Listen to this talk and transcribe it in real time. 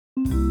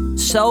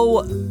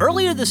So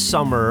earlier this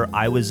summer,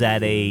 I was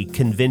at a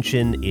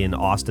convention in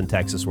Austin,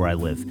 Texas, where I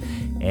live.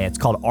 And it's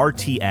called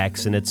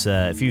RTX, and it's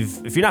if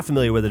you're not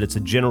familiar with it, it's a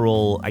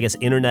general, I guess,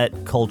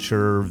 internet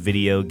culture,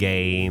 video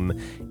game,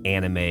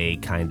 anime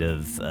kind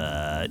of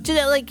I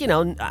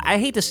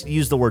hate to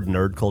use the word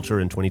nerd culture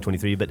in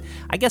 2023, but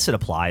I guess it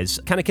applies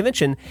kind of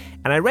convention.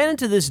 And I ran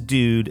into this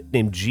dude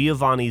named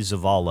Giovanni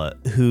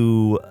Zavala,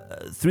 who,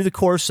 through the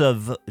course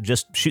of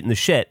just shooting the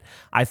shit,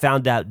 I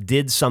found out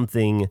did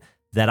something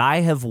that I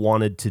have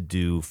wanted to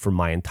do for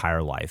my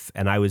entire life.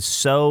 And I was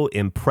so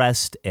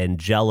impressed and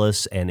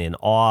jealous and in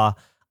awe.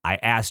 I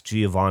asked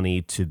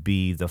Giovanni to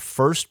be the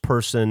first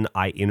person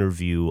I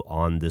interview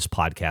on this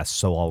podcast.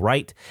 So all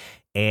right.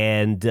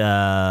 And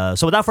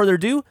so without further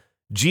ado,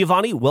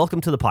 Giovanni,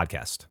 welcome to the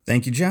podcast.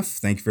 Thank you, Jeff.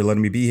 Thank you for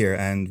letting me be here.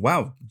 And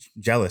wow,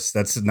 jealous.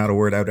 That's not a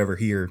word I would ever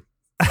hear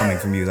coming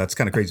from you. That's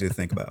kind of crazy to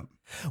think about.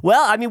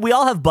 Well, I mean, we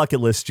all have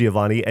bucket lists,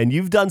 Giovanni, and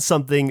you've done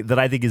something that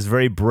I think is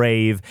very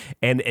brave,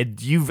 and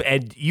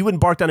you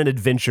embarked on an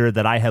adventure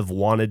that I have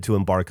wanted to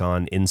embark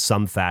on in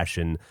some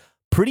fashion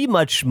pretty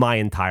much my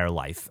entire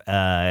life.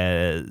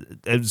 Without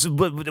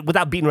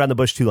beating around the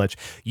bush too much,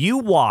 you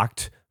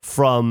walked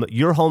from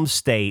your home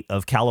state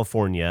of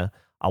California.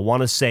 I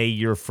want to say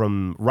you're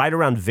from right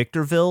around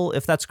Victorville,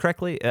 if that's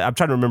correctly. I'm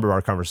trying to remember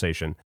our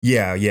conversation.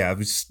 Yeah.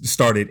 I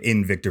started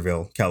in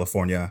Victorville,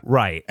 California.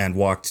 Right. And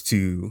walked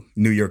to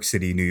New York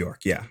City, New York.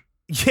 Yeah.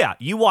 Yeah,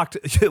 you walked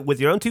with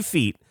your own 2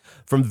 feet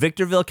from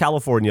Victorville,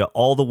 California,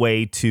 all the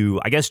way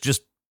to, I guess,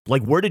 just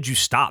like, where did you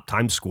stop?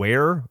 Times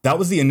Square? That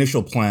was the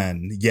initial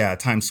plan. Yeah,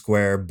 Times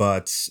Square.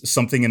 But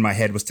something in my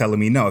head was telling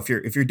me, no, if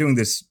you're doing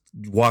this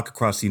walk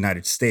across the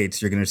United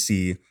States, you're going to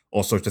see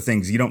all sorts of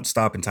things. You don't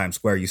stop in Times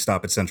Square. You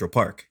stop at Central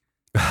Park.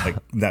 Like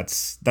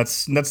that's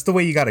the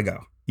way you got to go.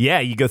 Yeah,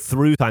 you go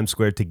through Times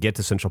Square to get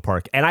to Central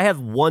Park. And I have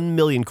 1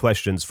 million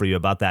questions for you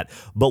about that.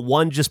 But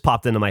one just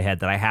popped into my head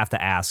that I have to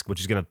ask,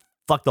 which is going to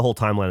fuck the whole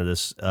timeline of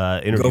this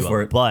interview. Go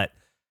for it. But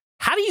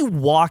how do you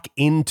walk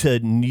into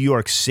New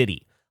York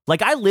City?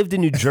 Like, I lived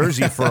in New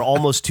Jersey for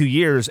almost 2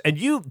 years, and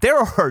there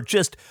are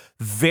just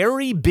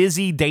very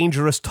busy,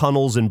 dangerous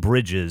tunnels and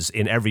bridges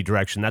in every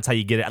direction. That's how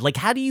you get it. Like,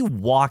 how do you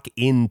walk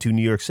into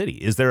New York City?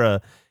 Is there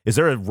a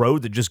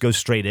road that just goes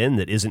straight in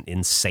that isn't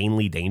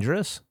insanely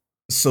dangerous?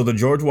 So the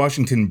George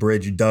Washington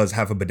Bridge does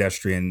have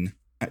pedestrian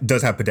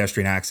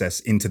access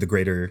into the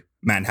greater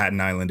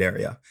Manhattan Island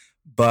area.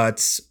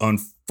 But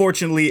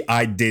unfortunately,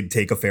 I did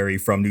take a ferry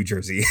from New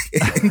Jersey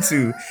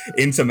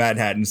into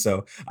Manhattan.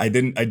 So I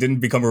didn't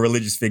become a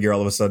religious figure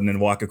all of a sudden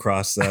and walk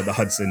across the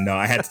Hudson. No,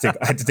 I had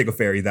to take a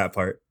ferry that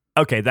part.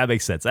 Okay, that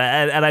makes sense.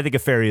 And I think a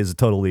ferry is a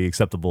totally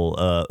acceptable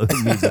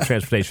means of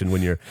transportation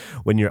when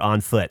you're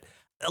on foot.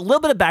 A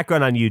little bit of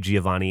background on you,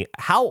 Giovanni.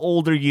 How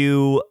old are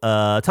you?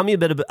 Tell me a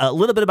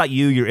little bit about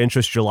you, your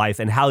interests, your life,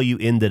 and how you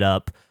ended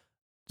up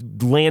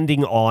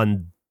landing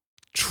on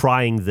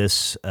trying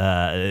this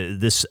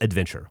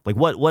adventure. Like,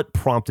 what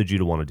prompted you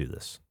to want to do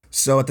this?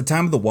 So at the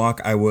time of the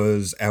walk, I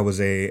was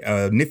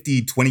a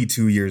nifty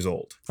 22 years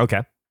old.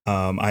 Okay.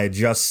 I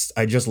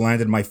just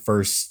landed my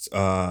first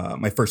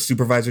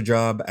supervisor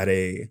job at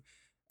a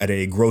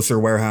grocer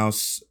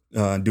warehouse,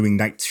 doing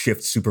night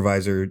shift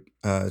supervisor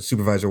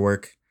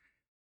work,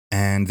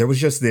 and there was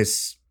just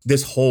this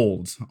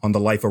hold on the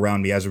life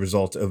around me as a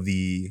result of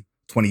the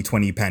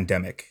 2020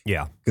 pandemic.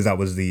 Yeah, because that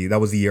was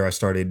the year I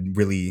started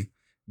really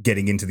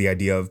getting into the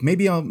idea of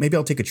maybe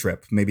I'll take a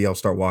trip, maybe I'll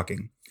start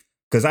walking,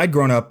 because I'd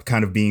grown up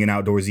kind of being an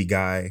outdoorsy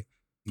guy,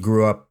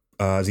 grew up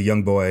as a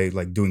young boy,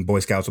 like doing Boy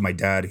Scouts with my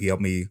dad. He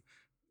helped me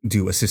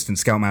do assistant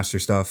scoutmaster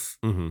stuff.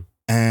 Mm-hmm.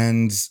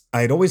 And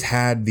I'd always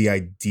had the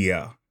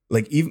idea,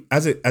 like, even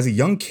as a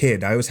young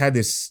kid, I always had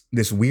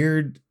this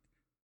weird,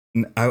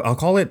 I'll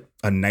call it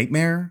a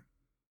nightmare,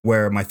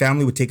 where my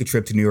family would take a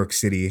trip to New York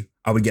City.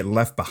 I would get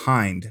left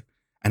behind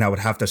and I would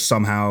have to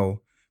somehow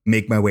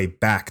make my way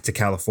back to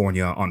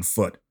California on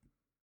foot.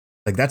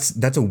 Like,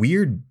 that's a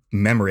weird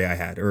memory I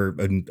had, or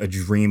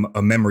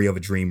a memory of a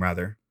dream,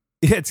 rather.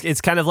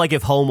 It's kind of like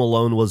if Home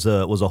Alone was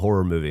a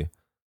horror movie.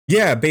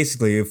 Yeah,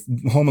 basically, if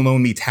Home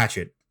Alone meets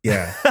Hatchet.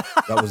 Yeah,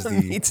 that was the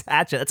meets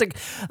Hatchet. That's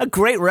a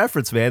great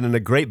reference, man, and a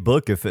great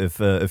book if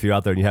you're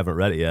out there and you haven't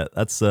read it yet.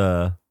 That's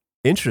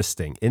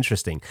interesting.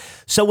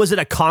 So was it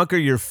a conquer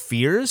your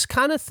fears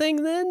kind of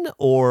thing then,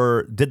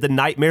 or did the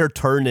nightmare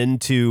turn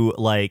into,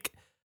 like,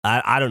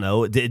 I don't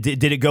know,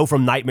 did it go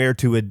from nightmare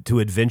to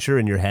adventure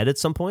in your head at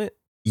some point?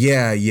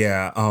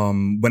 Yeah.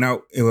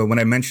 When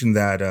I mentioned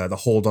that the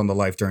hold on the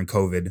life during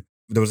COVID,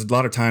 there was a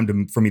lot of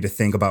time for me to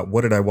think about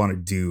what did I want to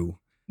do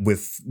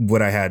with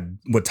what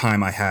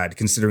time I had,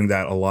 considering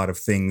that a lot of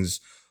things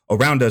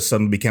around us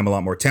suddenly became a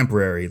lot more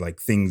temporary,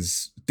 like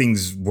things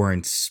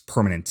weren't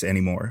permanent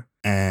anymore.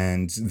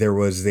 And there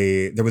was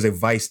a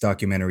Vice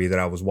documentary that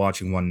I was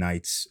watching one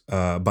night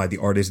by the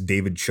artist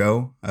David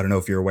Cho. I don't know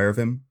if you're aware of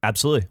him.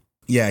 Absolutely.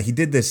 Yeah, he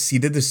did this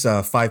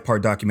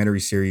 5-part documentary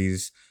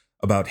series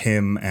about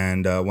him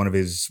and one of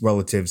his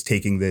relatives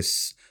taking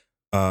this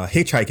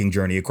hitchhiking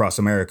journey across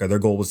America. Their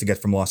goal was to get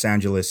from Los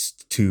Angeles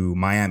to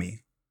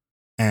Miami.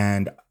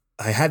 And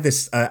I had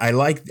this. I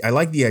like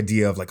the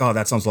idea of like, oh,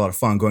 that sounds a lot of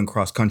fun going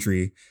cross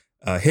country,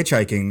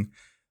 hitchhiking,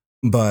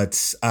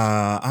 but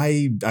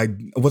I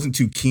wasn't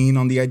too keen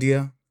on the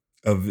idea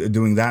of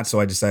doing that. So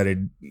I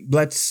decided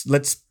let's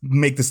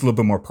make this a little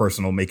bit more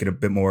personal, make it a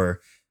bit more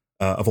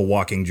of a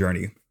walking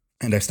journey.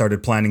 And I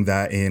started planning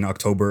that in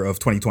October of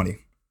 2020.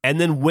 And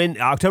then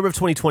October of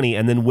 2020,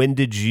 and then when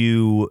did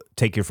you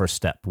take your first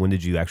step? When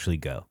did you actually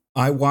go?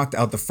 I walked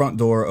out the front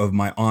door of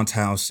my aunt's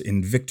house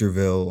in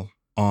Victorville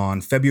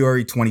on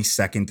February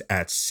 22nd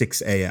at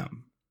 6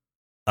 a.m.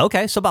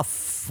 Okay, so about,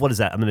 what is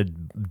that? I'm going to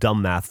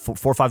dumb math. 4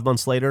 or 5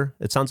 months later,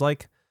 it sounds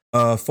like?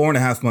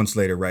 4.5 months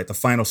later, right? The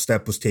final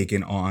step was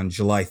taken on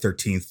July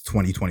 13th,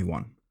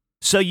 2021.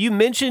 So you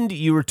mentioned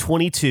you were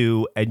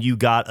 22 and you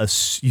got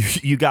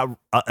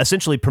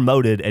essentially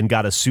promoted and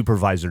got a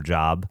supervisor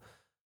job.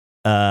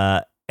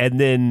 And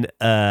then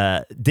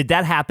did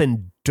that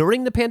happen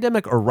during the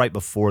pandemic or right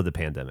before the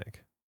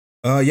pandemic?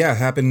 Yeah, it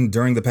happened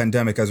during the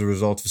pandemic as a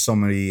result of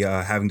somebody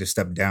having to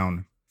step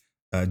down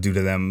due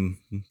to them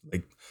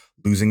like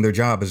losing their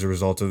job as a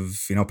result of,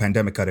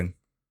 pandemic cutting.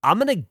 I'm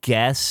going to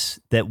guess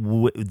that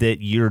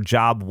that your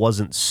job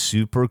wasn't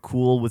super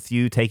cool with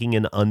you taking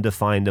an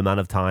undefined amount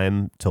of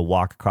time to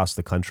walk across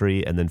the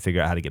country and then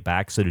figure out how to get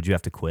back. So did you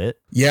have to quit?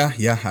 Yeah.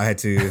 I had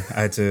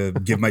to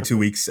give my 2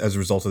 weeks as a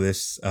result of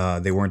this.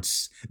 They were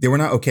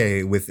not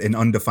okay with an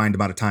undefined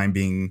amount of time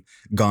being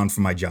gone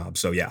from my job.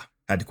 So yeah,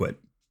 had to quit.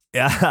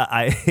 Yeah,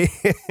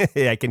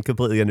 I can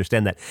completely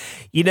understand that.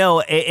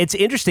 It's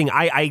interesting.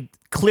 I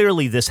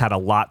clearly this had a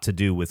lot to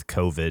do with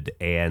COVID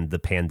and the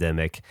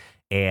pandemic.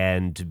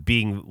 And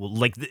being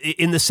like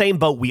in the same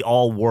boat we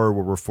all were,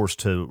 where we're forced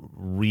to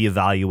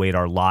reevaluate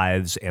our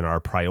lives and our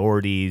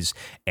priorities.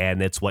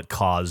 And it's what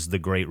caused the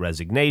Great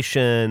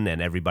Resignation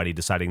and everybody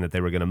deciding that they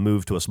were going to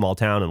move to a small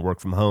town and work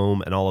from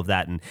home and all of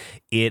that. And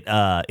it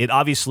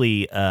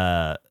obviously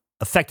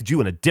affected you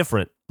in a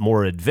different,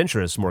 more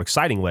adventurous, more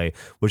exciting way,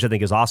 which I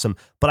think is awesome.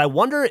 But I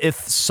wonder if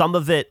some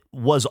of it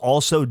was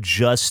also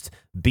just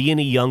being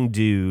a young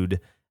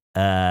dude.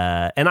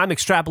 And I'm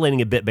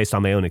extrapolating a bit based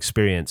on my own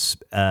experience,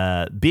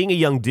 being a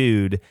young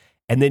dude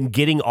and then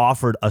getting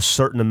offered a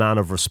certain amount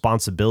of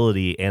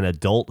responsibility and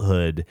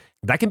adulthood,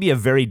 that can be a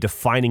very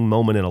defining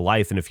moment in a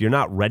life. And if you're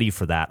not ready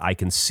for that, I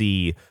can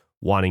see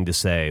wanting to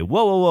say,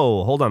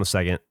 whoa, hold on a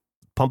second,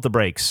 pump the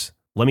brakes.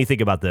 Let me think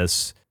about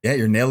this. Yeah,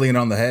 you're nailing it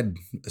on the head.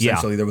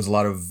 Essentially, there was a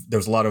lot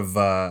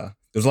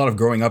of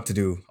growing up to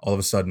do all of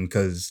a sudden,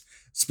 because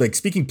like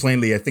speaking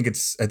plainly, I think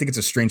it's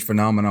a strange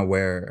phenomenon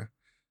where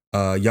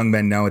young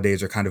men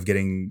nowadays are kind of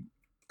getting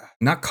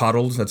not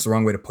coddled. That's the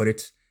wrong way to put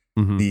it.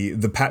 Mm-hmm.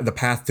 The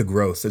path to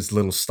growth is a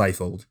little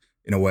stifled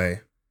in a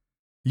way.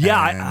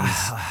 Yeah,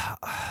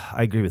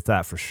 I agree with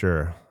that for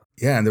sure.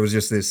 Yeah, and there was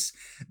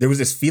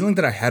this feeling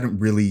that I hadn't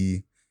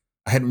really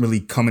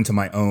come into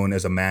my own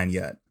as a man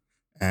yet.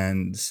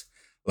 And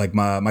like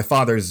my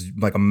father's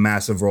like a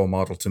massive role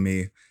model to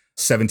me.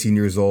 17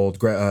 years old,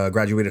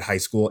 graduated high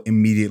school,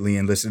 immediately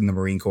enlisted in the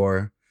Marine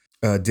Corps,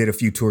 did a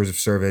few tours of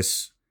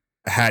service.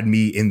 Had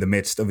me in the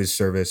midst of his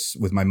service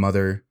with my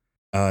mother,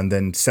 and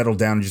then settled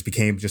down and just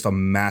became just a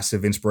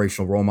massive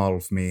inspirational role model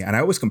for me. And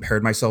I always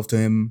compared myself to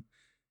him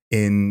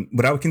in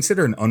what I would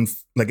consider an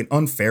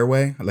unfair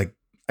way. Like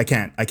I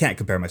can't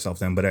compare myself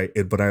to him, but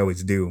I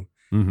always do.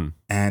 Mm-hmm.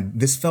 And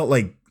this felt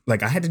like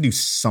I had to do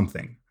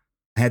something.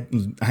 I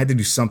had to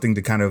do something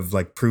to kind of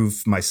like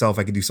prove myself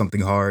I could do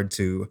something hard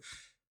to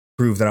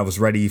prove that I was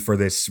ready for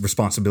this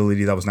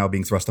responsibility that was now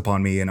being thrust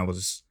upon me. And it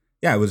was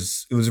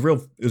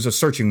a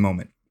searching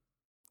moment.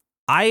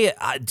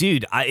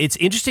 Dude, it's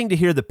interesting to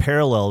hear the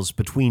parallels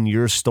between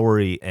your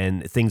story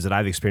and things that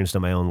I've experienced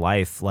in my own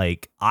life.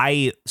 Like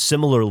I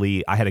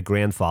had a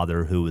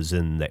grandfather who was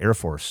in the Air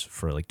Force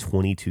for like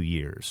 22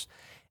 years.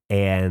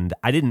 And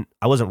I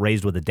wasn't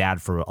raised with a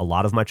dad for a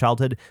lot of my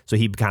childhood. So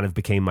he kind of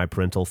became my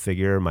parental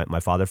figure, my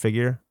father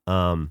figure.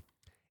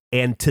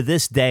 And to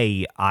this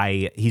day,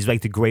 he's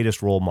like the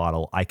greatest role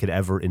model I could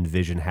ever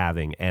envision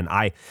having. And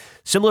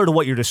similar to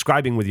what you're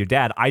describing with your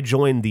dad, I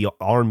joined the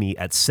Army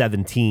at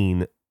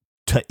 17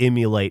 to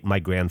emulate my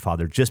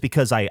grandfather, just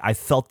because I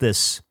felt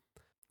this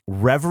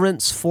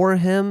reverence for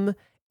him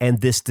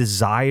and this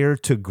desire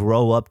to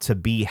grow up to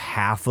be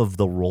half of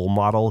the role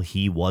model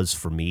he was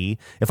for me.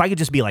 If I could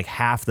just be like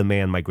half the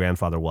man my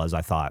grandfather was,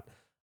 I thought,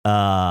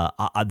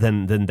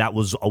 then that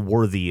was a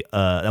worthy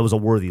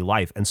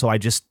life. And so I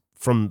just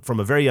from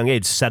a very young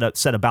age set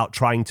about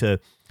trying to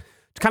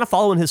kind of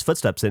follow in his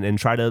footsteps and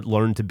try to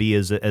learn to be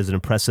as an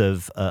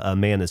impressive a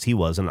man as he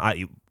was. And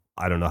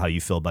I don't know how you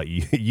feel about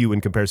you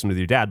in comparison with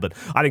your dad, but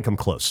I didn't come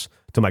close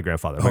to my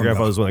grandfather. My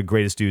grandfather was one of the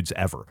greatest dudes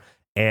ever.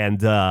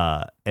 And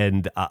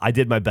I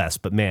did my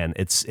best, but man,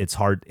 it's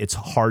hard. It's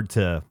hard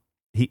to,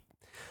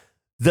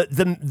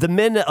 the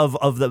men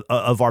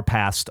of our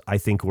past, I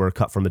think, were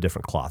cut from a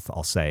different cloth,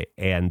 I'll say.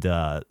 And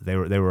they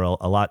were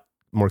a lot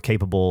more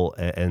capable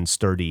and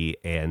sturdy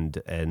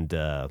and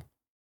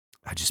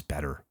just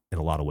better in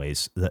a lot of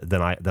ways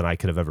than I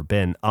could have ever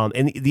been.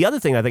 And the other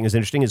thing I think is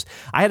interesting is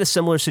I had a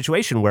similar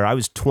situation where I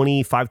was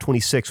 25,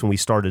 26 when we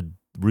started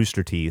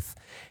Rooster Teeth.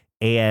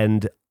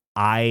 And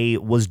I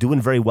was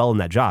doing very well in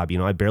that job.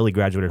 I barely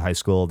graduated high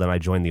school. Then I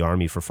joined the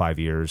Army for 5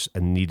 years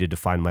and needed to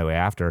find my way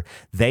after.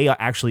 They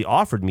actually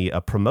offered me a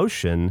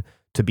promotion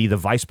to be the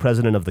vice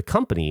president of the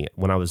company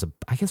when I guess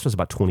it was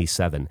about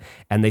 27.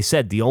 And they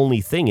said, the only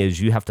thing is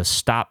you have to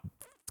stop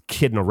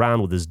kidding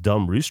around with this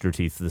dumb Rooster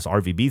Teeth, this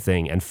RVB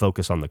thing, and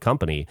focus on the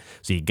company.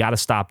 So you got to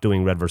stop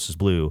doing red versus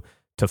blue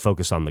to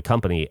focus on the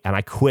company. And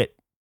I quit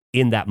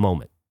in that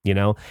moment.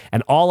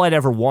 And all I'd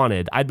ever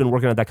wanted, I'd been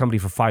working at that company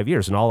for 5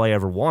 years, and all I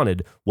ever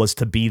wanted was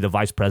to be the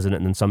vice president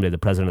and then someday the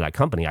president of that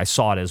company. I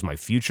saw it as my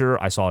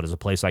future. I saw it as a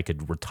place I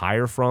could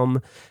retire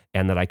from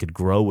and that I could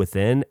grow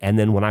within. And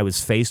then when I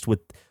was faced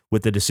with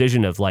the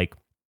decision of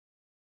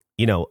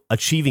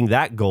achieving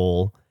that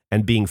goal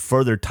and being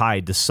further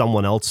tied to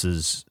someone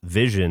else's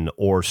vision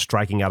or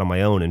striking out on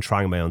my own and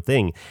trying my own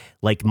thing,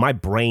 my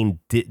brain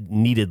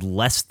needed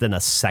less than a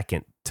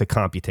second to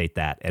computate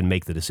that and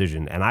make the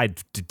decision. And I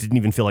didn't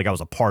even feel like I was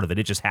a part of it.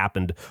 It just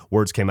happened.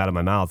 Words came out of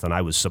my mouth and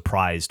I was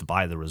surprised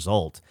by the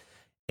result.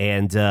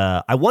 And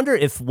I wonder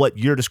if what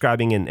you're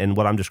describing and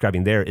what I'm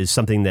describing there is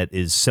something that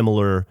is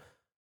similar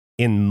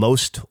in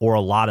most or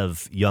a lot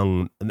of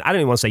young, I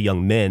don't even want to say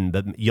young men,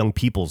 but young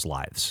people's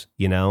lives,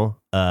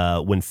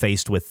 when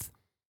faced with,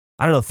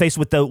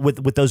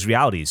 with those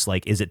realities.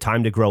 Is it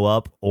time to grow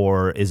up,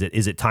 or is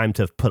it time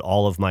to put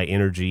all of my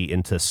energy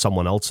into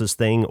someone else's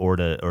thing, or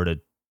to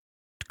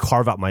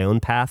carve out my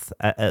own path,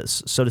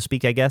 so to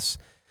speak, I guess.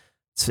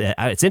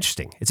 It's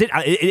interesting.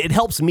 It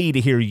helps me to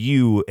hear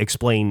you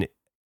explain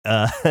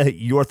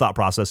your thought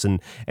process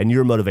and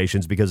your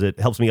motivations, because it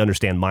helps me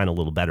understand mine a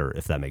little better,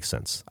 if that makes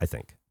sense, I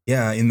think.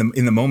 Yeah, in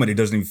the moment, it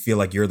doesn't even feel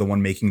like you're the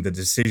one making the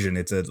decision.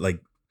 It's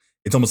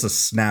it's almost a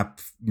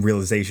snap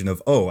realization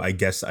of, oh, I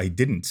guess I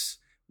didn't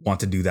want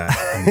to do that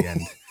in the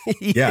end.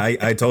 Yeah,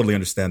 I totally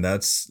understand.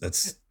 That's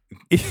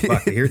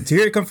fuck, to hear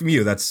it come from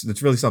you.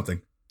 That's really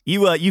something.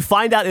 You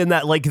find out in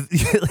that like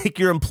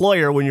your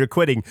employer when you're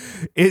quitting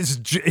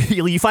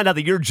you find out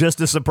that you're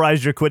just as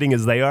surprised you're quitting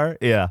as they are.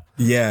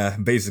 Yeah,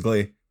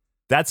 basically.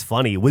 That's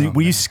funny.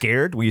 Were you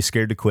scared? Were you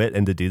scared to quit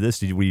and to do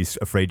this? Were you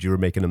afraid you were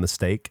making a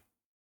mistake?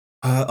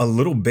 A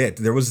little bit.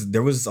 There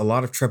was a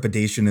lot of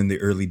trepidation in the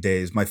early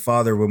days. My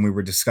father, when we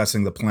were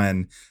discussing the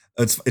plan,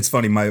 it's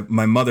funny.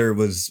 My mother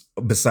was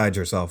beside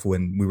herself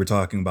when we were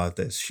talking about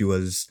this. She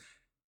was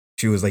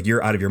like,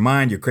 "You're out of your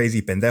mind. You're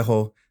crazy,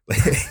 pendejo."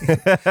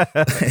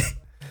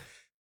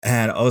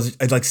 And I was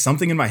like,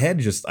 something in my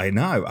head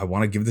I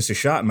want to give this a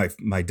shot. And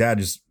my dad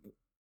just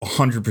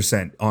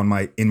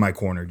 100% in my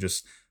corner.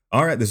 Just,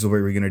 all right, this is what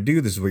we're gonna do.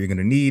 This is what you're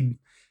gonna need.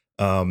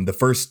 The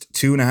first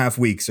 2.5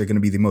 weeks are going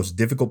to be the most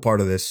difficult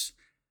part of this,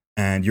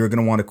 and you're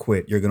going to want to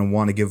quit. You're going to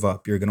want to give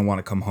up. You're going to want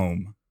to come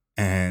home.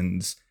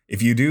 And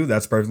if you do,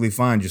 that's perfectly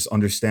fine. Just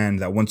understand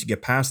that once you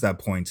get past that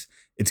point,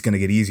 it's going to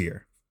get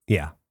easier.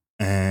 Yeah.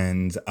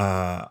 And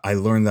I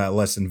learned that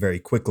lesson very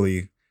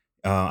quickly.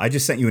 I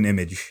just sent you an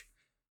image.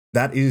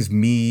 That is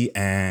me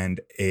and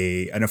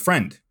a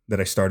friend that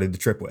I started the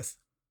trip with.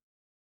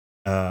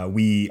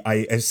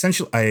 I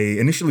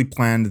initially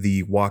planned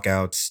the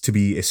walkouts to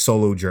be a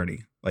solo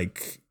journey.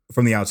 Like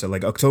from the outset,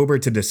 like October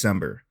to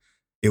December,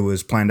 it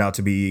was planned out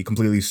to be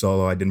completely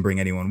solo. I didn't bring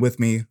anyone with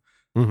me.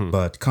 Mm-hmm.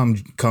 But come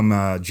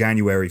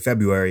January,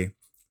 February,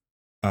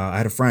 I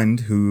had a friend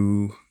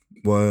who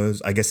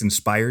was, I guess,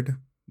 inspired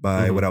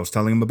by what I was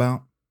telling him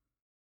about,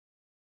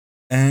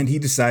 and he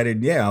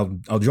decided, yeah,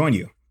 I'll join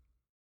you.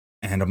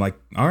 And I'm like,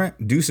 all right,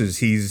 deuces.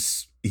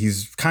 He's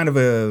kind of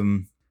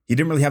he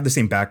didn't really have the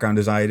same background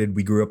as I did.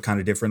 We grew up kind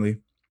of differently,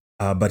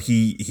 but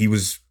he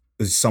was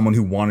someone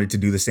who wanted to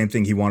do the same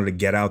thing. He wanted to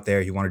get out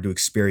there. He wanted to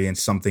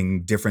experience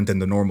something different than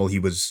the normal he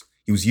was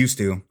used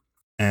to.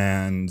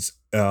 And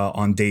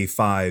on day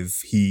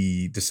 5,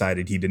 he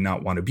decided he did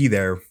not want to be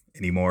there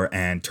anymore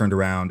and turned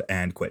around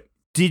and quit.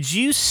 Did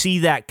you see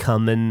that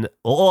coming?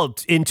 Well,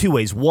 in 2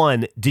 ways.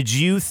 One, did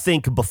you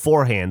think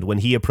beforehand when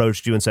he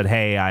approached you and said,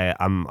 "Hey,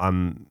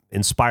 I'm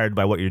inspired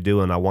by what you're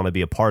doing. I want to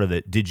be a part of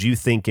it"? Did you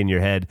think in your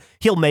head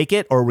he'll make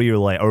it, or were you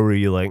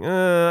like,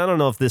 I don't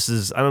know if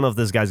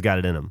this guy's got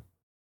it in him?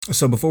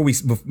 So before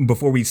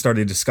we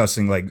started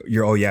discussing, like,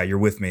 you're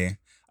with me,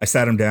 I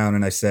sat him down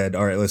and I said,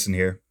 all right, listen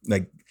here,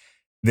 like,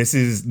 this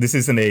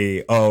isn't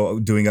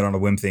doing it on a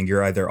whim thing.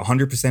 You're either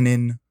 100%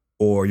 in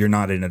or you're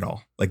not in at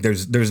all. Like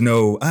there's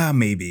no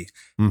maybe.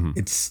 Mm-hmm.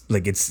 It's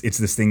like it's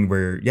this thing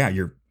where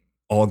you're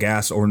all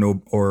gas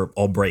or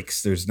all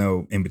brakes. There's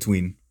no in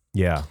between.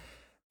 Yeah.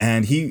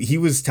 And he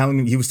was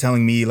telling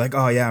me like,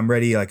 oh yeah, I'm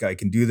ready. Like I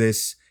can do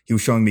this. He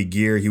was showing me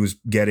gear he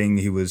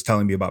was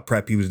telling me about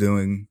prep he was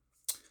doing.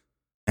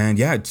 And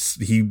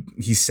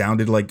he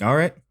sounded like, all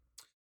right,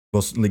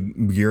 well, like,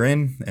 you're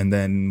in. And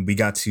then we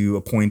got to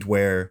a point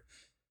where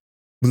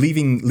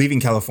leaving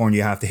California,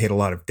 you have to hit a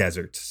lot of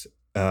deserts.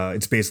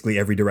 It's basically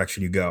every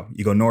direction you go.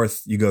 You go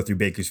north, you go through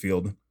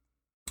Bakersfield,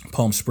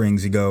 Palm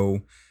Springs. You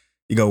go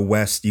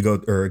west, you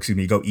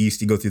go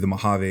east, you go through the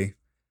Mojave,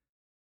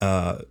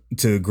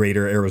 to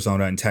greater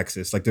Arizona and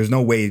Texas. Like there's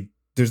no way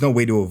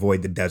to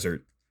avoid the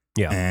desert.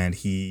 Yeah. And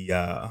he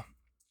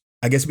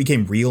I guess it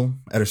became real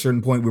at a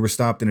certain point. We were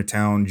stopped in a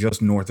town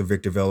just north of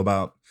Victorville,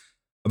 about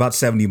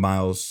 70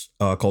 miles,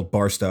 called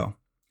Barstow.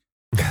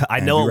 I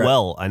And we know it were at,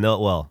 well. I know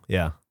it well.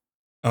 Yeah.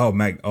 oh,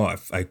 Meg, oh,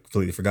 I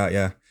completely forgot.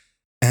 Yeah.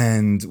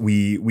 And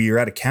we were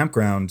at a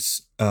campground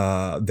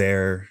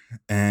there,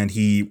 and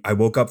I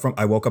woke up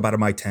out of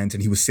my tent,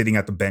 and he was sitting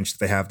at the bench that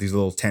they have, these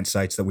little tent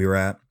sites that we were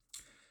at,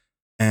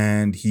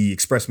 and he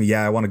expressed me,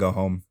 yeah, I want to go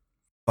home.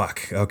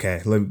 Fuck,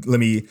 okay, let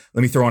me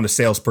throw on a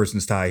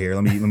salesperson's tie here.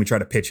 Let me try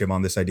to pitch him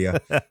on this idea.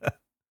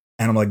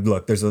 And I'm like,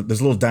 look, there's a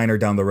little diner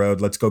down the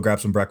road. Let's go grab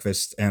some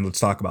breakfast and let's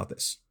talk about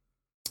this.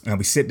 And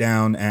we sit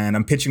down, and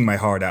I'm pitching my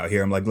heart out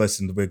here. I'm like,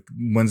 listen,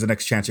 when's the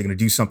next chance you're going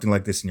to do something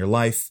like this in your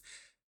life?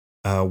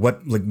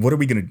 What are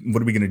we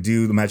gonna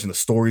do? Imagine the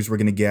stories we're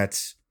gonna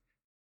get.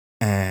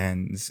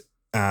 And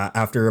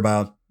after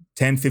about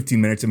 10-15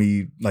 minutes of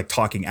me like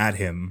talking at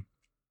him,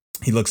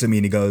 he looks at me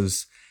and he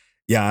goes,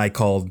 yeah, I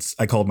called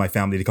my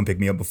family to come pick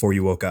me up before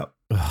you woke up.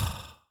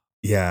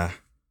 Yeah,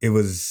 it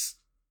was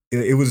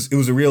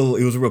a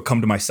real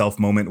come to myself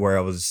moment where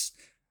I was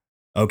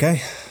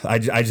okay. I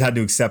just had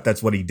to accept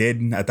that's what he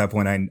did. At that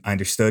point, I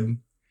understood.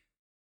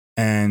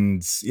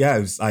 And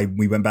yeah,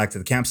 we went back to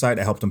the campsite.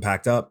 I helped him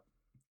pack up.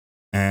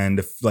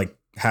 And like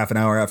half an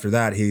hour after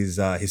that, his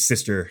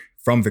sister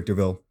from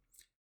Victorville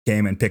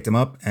came and picked him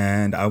up,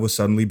 and I was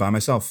suddenly by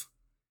myself.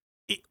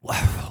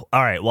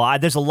 All right. Well,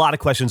 there's a lot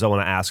of questions I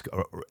want to ask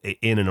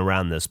in and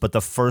around this, but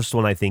the first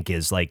one I think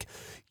is like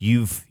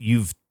you're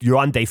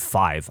on day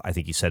 5. I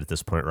think you said at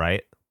this point,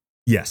 right?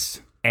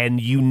 Yes. And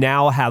you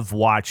now have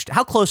watched.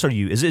 How close are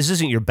you? Is this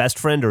isn't your best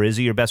friend, or is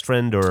he your best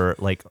friend, or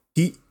like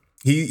He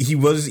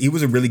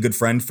was a really good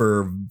friend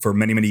for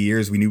many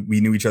years. We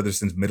knew each other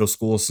since middle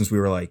school, since we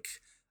were like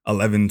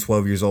 11,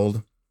 12 years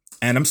old.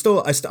 And I'm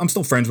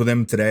still friends with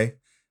him today.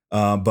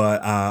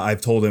 But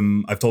I've told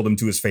him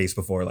to his face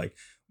before, like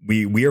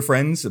we are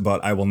friends,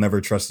 but I will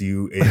never trust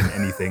you in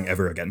anything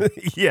ever again.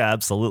 Yeah,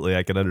 absolutely.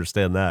 I can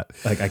understand that.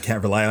 Like I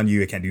can't rely on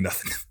you. I can't do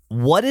nothing.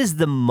 What is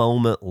the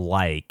moment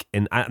like?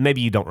 And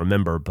maybe you don't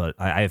remember, but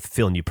I have a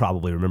feeling you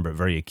probably remember it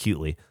very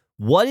acutely.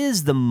 What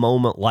is the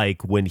moment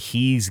like when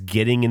he's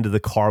getting into the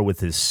car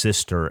with his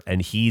sister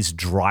and he's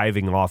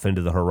driving off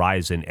into the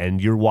horizon and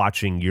you're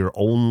watching your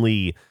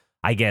only,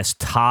 I guess,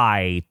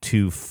 tie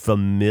to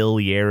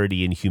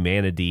familiarity and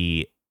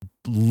humanity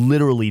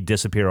literally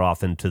disappear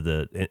off into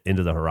the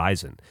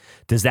horizon?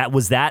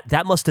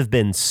 That must have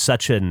been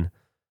such an,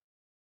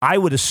 I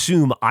would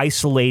assume,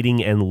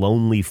 isolating and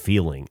lonely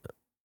feeling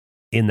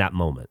in that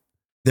moment.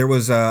 There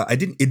was it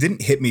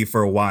didn't hit me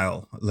for a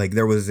while. Like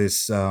there was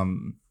this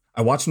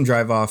I watched him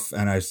drive off,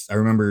 and I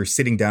remember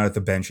sitting down at the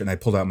bench, and I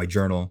pulled out my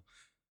journal,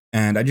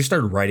 and I just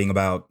started writing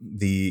about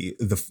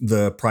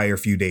the prior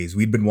few days.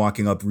 We'd been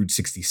walking up Route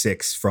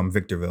 66 from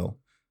Victorville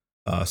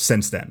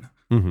since then.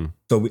 Mm-hmm.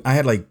 So I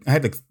had like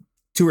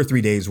 2 or 3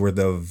 days worth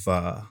of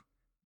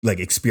like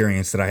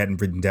experience that I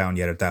hadn't written down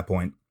yet at that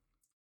point.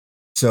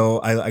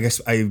 So I guess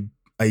I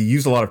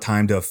used a lot of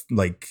time to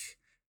like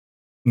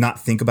not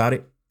think about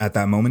it at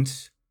that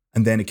moment,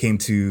 and then it came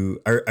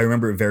to I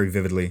remember it very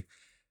vividly.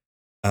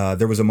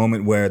 There was a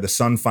moment where the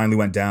sun finally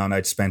went down.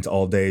 I'd spent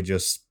all day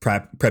just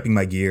prepping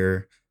my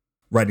gear,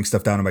 writing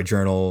stuff down in my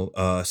journal,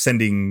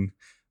 sending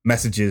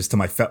messages to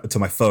my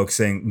folks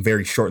saying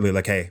very shortly,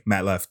 like, "Hey,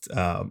 Matt left.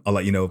 I'll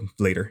let you know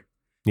later."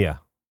 Yeah.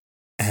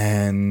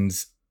 And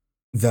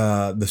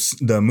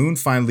the moon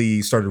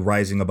finally started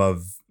rising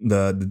above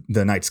the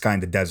night sky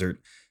in the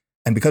desert.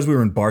 And because we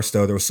were in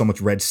Barstow, there was so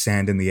much red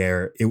sand in the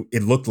air.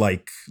 It looked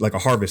like a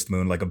harvest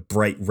moon, like a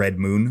bright red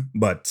moon.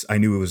 But I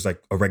knew it was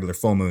like a regular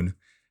full moon.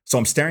 So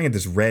I'm staring at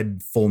this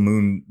red full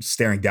moon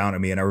staring down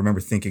at me. And I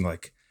remember thinking,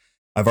 like,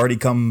 I've already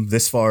come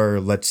this far.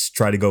 Let's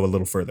try to go a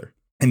little further.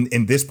 And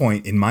in this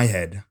point in my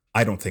head,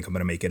 I don't think I'm going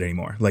to make it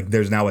anymore. Like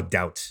there's now a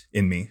doubt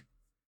in me.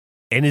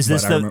 And is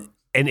this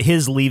and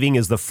his leaving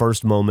is the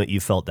first moment you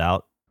felt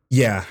doubt?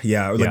 Yeah.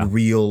 Like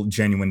real,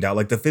 genuine doubt.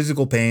 Like the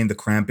physical pain, the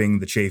cramping,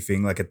 the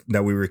chafing, like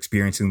that we were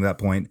experiencing at that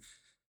point.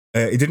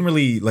 It didn't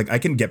really, like, I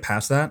can get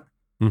past that.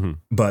 Mm-hmm.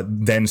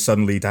 But then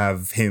suddenly to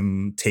have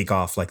him take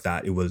off like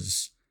that, it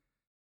was...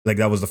 like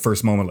that was the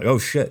first moment, like, oh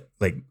shit,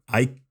 like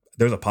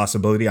there's a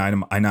possibility I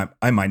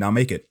might not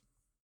make it.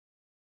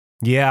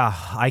 Yeah,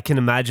 I can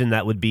imagine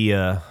that would be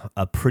a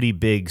pretty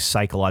big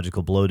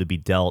psychological blow to be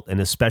dealt, and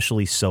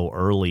especially so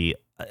early.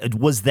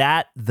 Was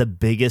that the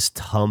biggest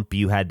hump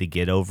you had to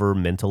get over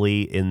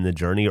mentally in the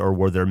journey, or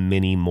were there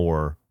many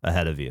more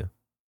ahead of you?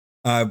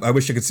 I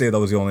wish I could say that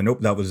was the only. Nope,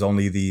 that was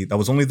only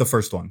the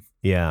first one.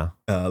 Yeah.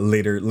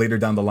 Later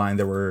down the line,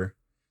 there were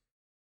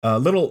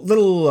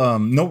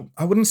no,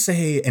 I wouldn't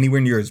say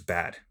anywhere near as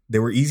bad. They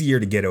were easier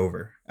to get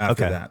over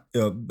after that.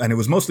 And it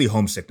was mostly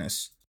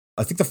homesickness.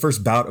 I think the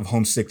first bout of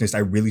homesickness I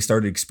really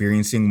started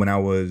experiencing when I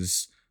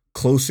was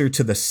closer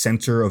to the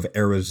center of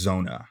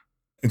Arizona.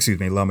 Excuse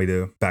me, allow me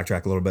to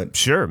backtrack a little bit.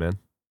 Sure, man.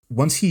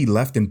 Once he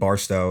left in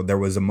Barstow, there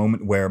was a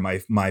moment where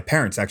my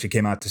parents actually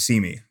came out to see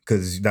me,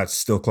 because that's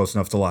still close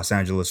enough to Los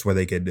Angeles where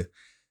they could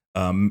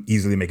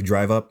easily make a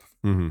drive up.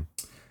 Mm-hmm.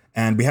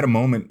 And we had a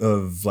moment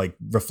of like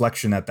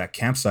reflection at that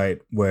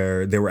campsite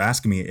where they were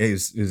asking me, hey,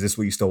 is this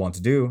what you still want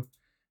to do?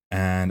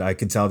 And I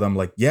could tell them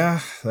like, yeah,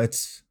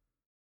 let's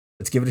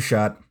give it a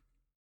shot.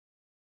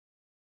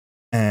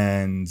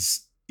 And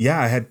yeah,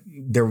 I had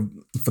there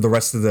for the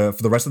rest of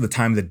the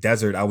time in the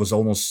desert, I was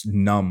almost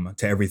numb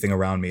to everything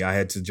around me. I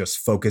had to just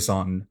focus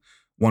on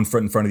one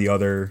foot in front of the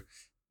other,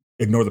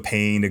 ignore the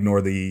pain,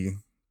 ignore the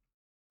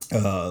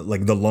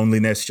like the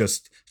loneliness,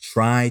 just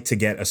try to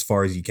get as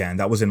far as you can.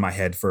 That was in my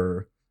head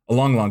for a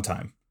long, long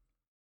time.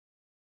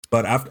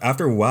 But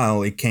after a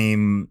while, it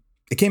came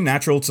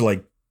natural to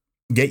like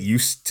get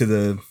used to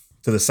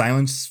the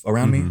silence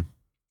around me.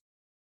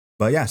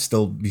 But yeah,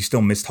 still you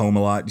still missed home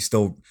a lot. You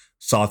still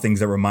saw things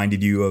that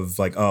reminded you of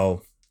like,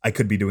 oh, I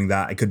could be doing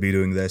that. I could be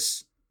doing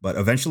this. But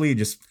eventually,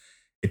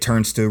 it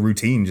turns to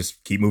routine.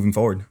 Just keep moving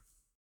forward.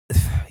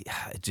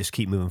 Yeah, just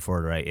keep moving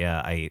forward, right?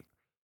 Yeah,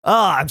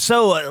 I'm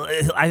so.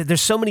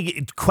 There's so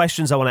many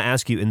questions I want to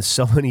ask you in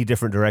so many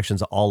different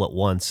directions all at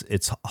once.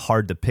 It's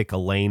hard to pick a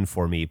lane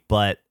for me,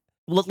 but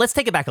let's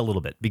take it back a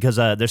little bit because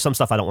there's some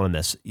stuff I don't want to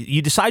miss.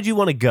 You decide you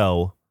want to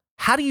go.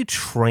 How do you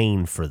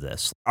train for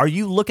this? Are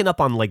you looking up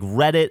on like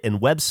Reddit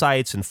and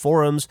websites and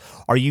forums?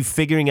 Are you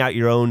figuring out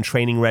your own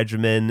training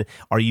regimen?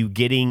 Are you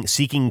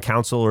seeking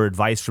counsel or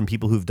advice from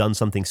people who've done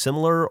something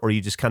similar? Or are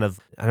you just kind of,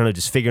 I don't know,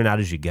 just figuring out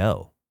as you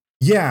go?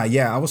 Yeah.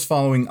 I was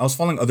following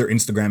other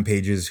Instagram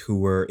pages who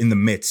were in the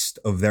midst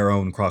of their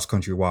own cross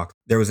country walk.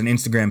 There was an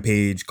Instagram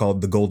page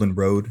called The Golden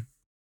Road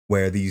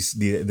where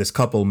this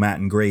couple, Matt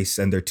and Grace,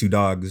 and their two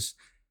dogs,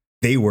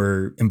 they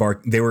were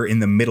in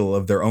the middle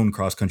of their own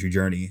cross country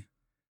journey.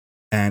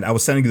 And I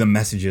was sending them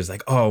messages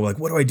like, oh, like,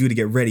 what do I do to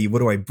get ready? What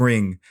do I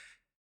bring?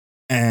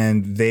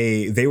 And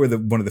they were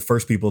one of the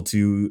first people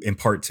to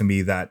impart to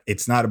me that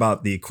it's not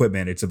about the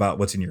equipment. It's about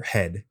what's in your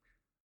head.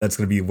 That's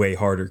going to be way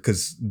harder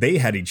because they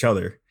had each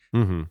other.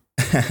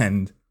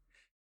 And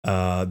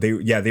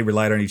they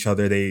relied on each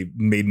other. They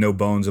made no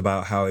bones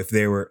about how if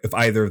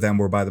either of them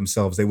were by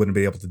themselves, they wouldn't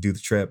be able to do the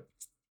trip.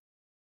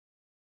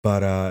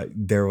 But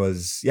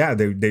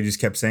they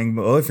just kept saying,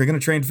 well, if you're going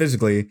to train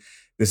physically,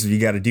 this is what you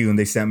got to do. And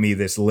they sent me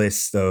this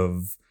list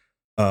of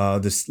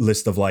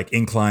like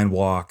incline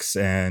walks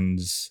and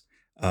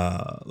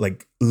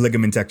like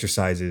ligament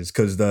exercises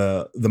because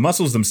the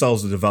muscles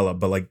themselves will develop,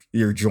 but like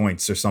your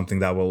joints are something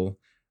that'll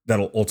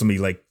ultimately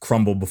like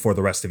crumble before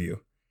the rest of you.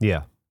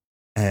 Yeah.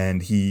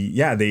 And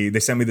they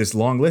sent me this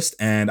long list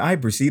and I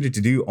proceeded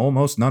to do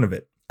almost none of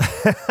it.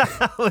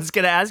 I was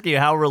going to ask you,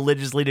 how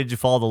religiously did you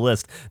follow the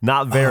list?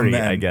 Not very,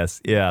 I guess.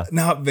 Yeah.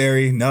 Not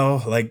very.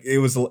 No, like it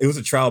was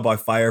a trial by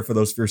fire for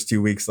those first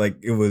 2 weeks. Like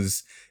it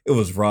was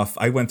rough.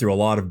 I went through a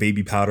lot of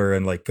baby powder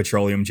and like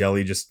petroleum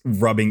jelly, just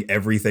rubbing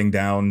everything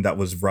down that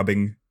was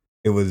rubbing.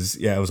 It was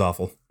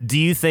awful. Do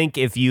you think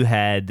if you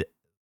had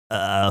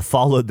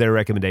followed their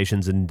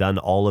recommendations and done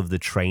all of the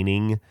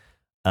training,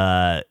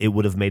 it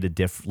would have made a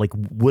difference? Like,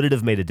 would it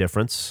have made a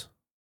difference?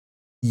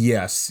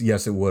 Yes,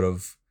 it would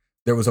have.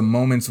 There was a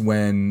moment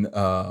when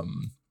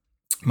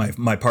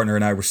my partner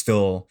and I were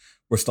still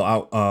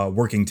out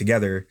working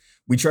together.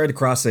 We tried to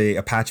cross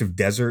a patch of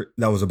desert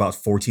that was about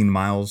 14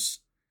 miles.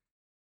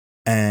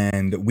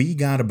 And we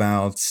got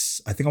about,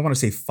 I think I want to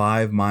say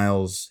 5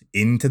 miles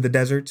into the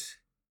desert.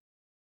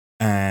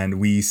 And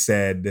we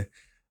said,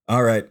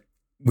 all right,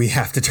 we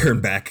have to turn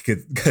back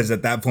because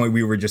at that point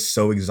we were just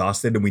so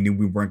exhausted and we knew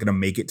we weren't going to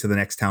make it to the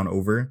next town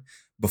over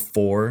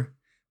before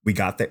we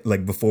got there,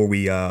 like before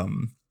we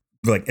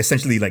like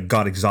essentially like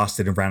got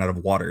exhausted and ran out of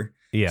water.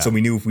 Yeah. So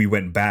we knew if we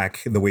went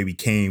back the way we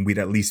came, we'd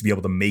at least be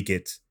able to make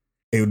it.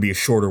 It would be a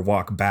shorter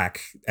walk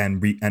back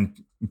and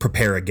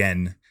prepare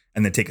again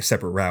and then take a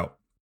separate route.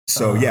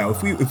 So yeah,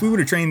 if we would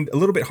have trained a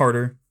little bit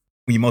harder,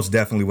 we most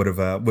definitely would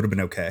have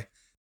been okay.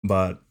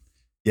 But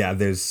yeah,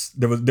 there was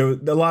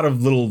a lot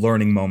of little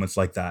learning moments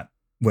like that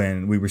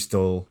when we were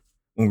still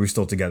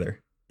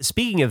together.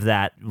 Speaking of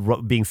that,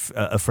 being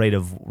afraid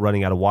of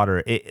running out of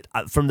water,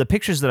 from the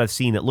pictures that I've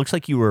seen, it looks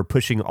like you were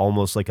pushing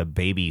almost like a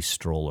baby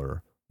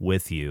stroller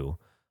with you.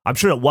 I'm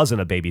sure it wasn't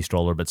a baby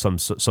stroller, but some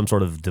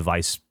sort of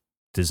device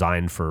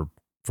designed for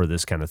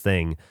this kind of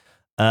thing.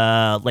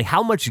 Like,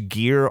 how much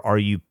gear are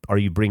you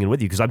bringing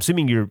with you? Because I'm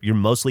assuming you're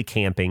mostly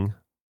camping,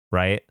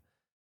 right?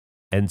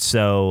 And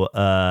so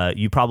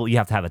you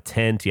have to have a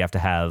tent. You have to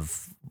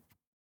have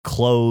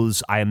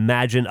clothes. I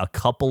imagine a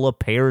couple of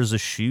pairs of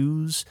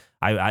shoes.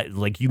 I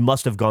like, you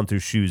must have gone through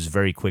shoes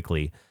very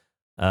quickly.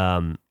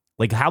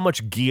 Like, how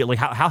much gear? Like,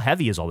 how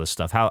heavy is all this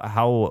stuff?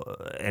 How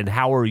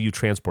are you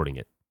transporting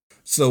it?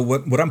 So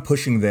what I'm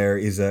pushing there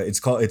is it's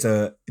called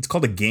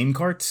a game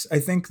cart. I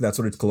think that's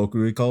what it's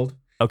colloquially called.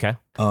 Okay.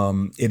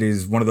 It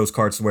is one of those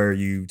carts where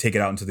you take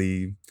it out into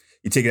the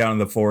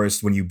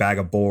forest. When you bag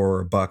a boar or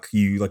a buck,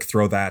 you like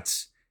throw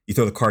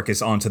the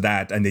carcass onto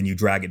that, and then you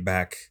drag it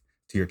back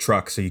to your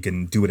truck so you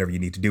can do whatever you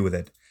need to do with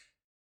it.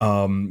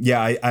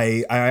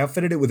 I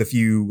outfitted it with a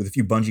few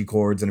bungee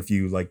cords and a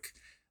few like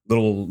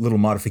little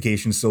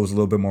modifications so it was a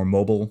little bit more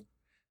mobile.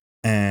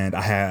 And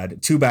I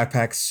had 2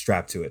 backpacks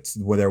strapped to it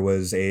where there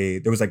was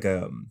like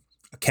a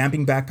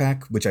camping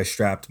backpack, which I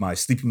strapped my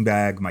sleeping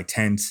bag, my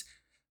tent.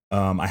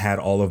 I had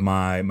all of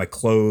my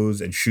clothes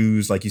and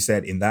shoes, like you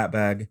said, in that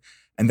bag.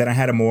 And then I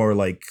had a more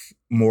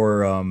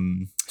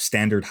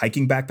standard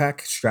hiking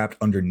backpack strapped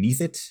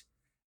underneath it.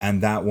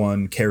 And that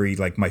one carried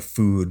like my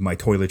food, my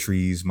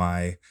toiletries,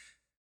 my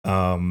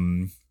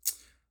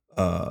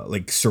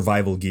like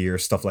survival gear,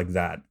 stuff like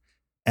that.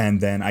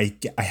 And then I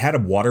had a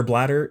water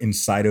bladder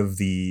inside of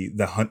the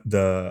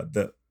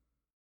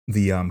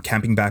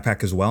camping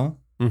backpack as well.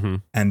 Mm-hmm.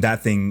 And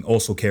that thing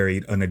also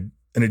carried an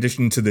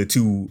addition to the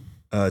two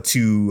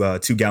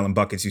 2-gallon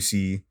buckets you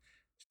see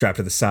strapped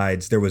to the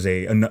sides. There was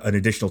an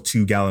additional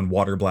 2-gallon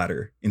water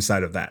bladder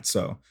inside of that.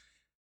 So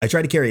I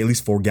tried to carry at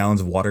least 4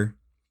 gallons of water,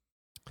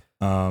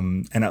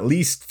 and at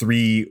least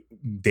 3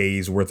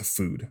 days worth of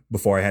food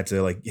before I had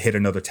to like hit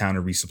another town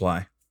and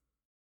resupply.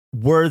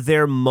 Were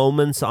there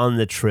moments on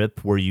the trip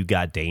where you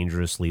got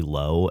dangerously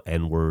low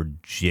and were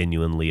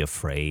genuinely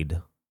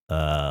afraid?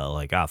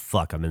 Like,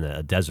 fuck, I'm in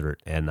a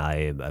desert, and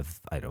I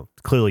don't.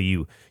 Clearly,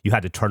 you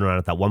had to turn around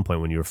at that one point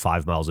when you were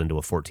 5 miles into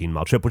a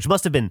 14-mile trip, which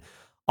must have been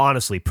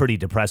honestly pretty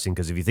depressing.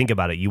 Because if you think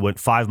about it, you went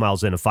 5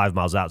 miles in and 5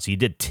 miles out, so you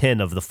did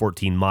 10 of the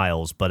 14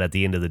 miles. But at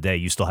the end of the day,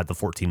 you still had the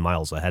 14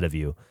 miles ahead of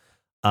you.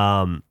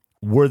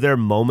 Were there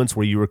moments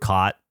where you were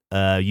caught?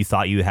 You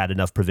thought you had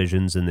enough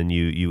provisions, and then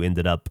you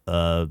ended up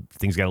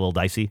things got a little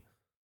dicey?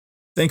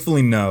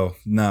 Thankfully, no.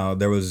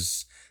 There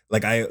was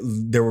like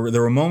there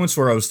were moments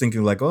where I was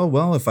thinking like, oh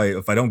well, if I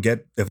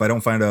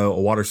don't find a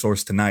water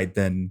source tonight,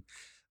 then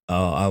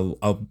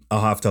I'll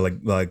have to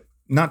like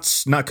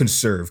not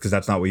conserve, because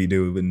that's not what you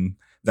do in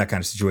that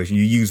kind of situation.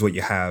 You use what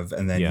you have,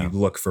 and then you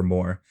look for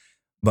more.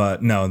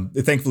 But no,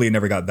 thankfully it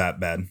never got that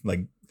bad.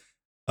 Like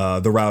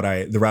the route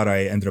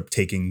I ended up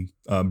taking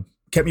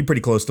kept me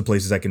pretty close to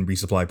places I can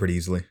resupply pretty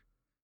easily.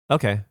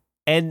 Okay.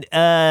 And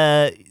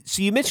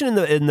so you mentioned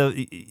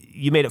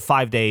you made it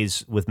 5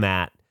 days with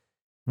Matt.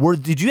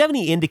 Did you have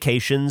any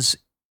indications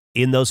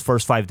in those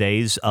first 5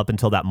 days up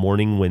until that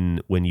morning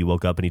when you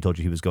woke up and he told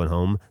you he was going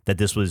home that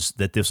this was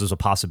a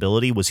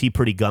possibility? Was he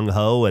pretty gung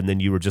ho, and then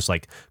you were just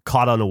like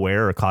caught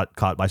unaware or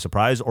caught by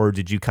surprise, or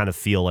did you kind of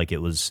feel like it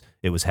was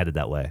headed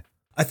that way?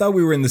 I thought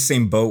we were in the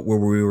same boat where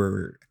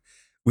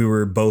we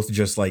were both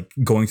just like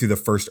going through the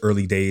first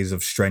early days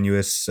of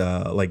strenuous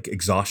like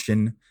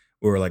exhaustion.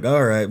 We were like,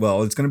 all right,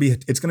 well, it's gonna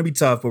be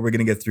tough, but we're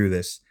gonna get through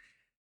this.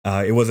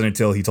 It wasn't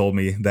until he told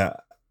me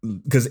that,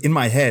 because in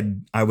my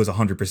head I was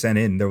 100%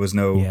 in. There was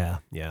no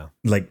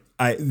like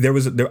I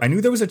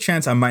knew there was a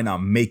chance I might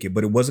not make it,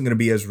 but it wasn't gonna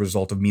be as a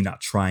result of me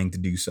not trying to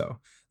do so.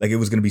 Like it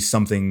was gonna be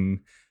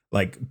something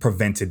like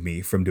prevented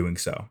me from doing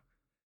so.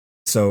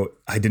 So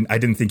I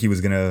didn't think he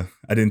was gonna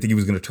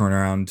turn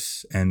around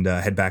and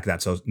head back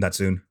that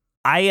soon.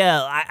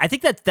 I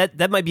think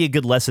that might be a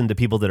good lesson to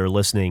people that are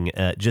listening,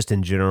 just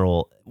in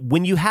general.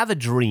 When you have a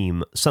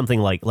dream, something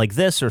like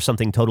this or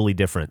something totally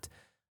different,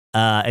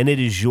 and it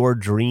is your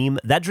dream,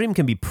 that dream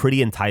can be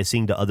pretty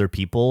enticing to other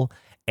people,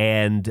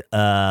 and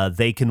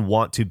they can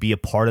want to be a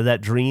part of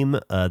that dream.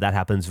 That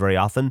happens very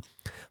often,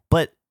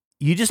 but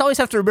you just always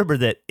have to remember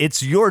that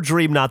it's your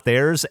dream, not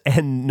theirs.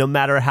 And no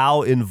matter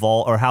how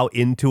involved or how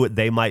into it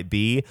they might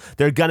be,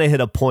 they're going to hit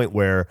a point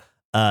where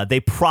they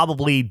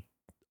probably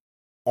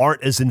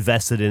aren't as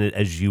invested in it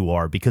as you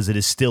are, because it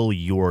is still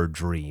your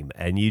dream.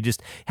 And you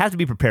just have to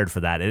be prepared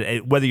for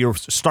that. Whether you're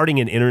starting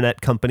an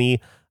internet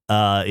company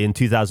in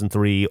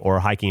 2003 or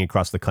hiking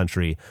across the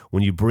country,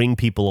 when you bring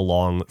people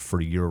along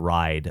for your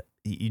ride,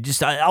 you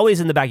just always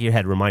in the back of your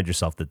head remind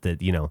yourself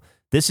that you know,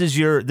 this is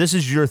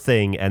your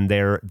thing, and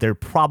they're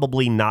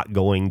probably not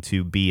going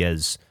to be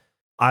as,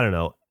 I don't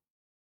know,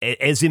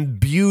 as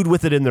imbued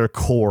with it in their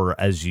core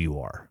as you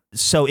are.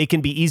 So it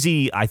can be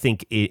easy, I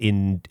think,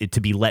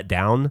 to be let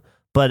down.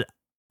 But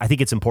I think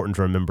it's important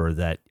to remember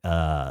that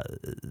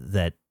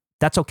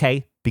that's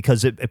okay,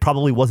 because it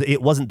probably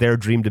wasn't their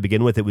dream to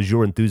begin with. It was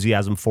your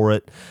enthusiasm for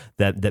it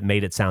that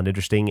made it sound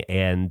interesting,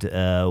 and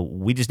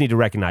we just need to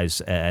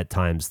recognize at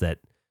times that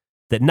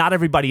not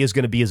everybody is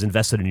going to be as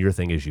invested in your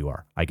thing as you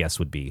are, I guess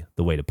would be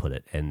the way to put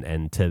it.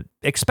 And to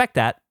expect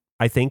that,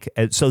 I think,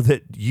 so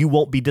that you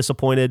won't be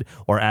disappointed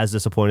or as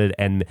disappointed,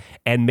 and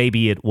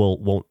maybe it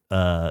won't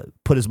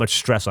put as much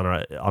stress on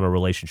a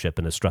relationship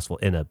in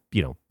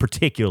a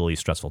particularly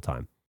stressful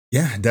time.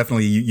 Yeah,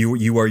 definitely.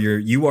 You are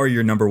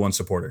your number one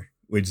supporter,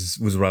 which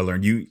was what I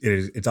learned.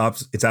 It's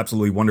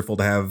absolutely wonderful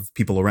to have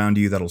people around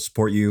you that'll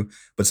support you,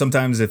 but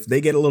sometimes if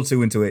they get a little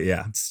too into it,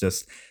 it's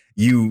just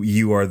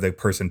you are the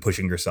person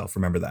pushing yourself.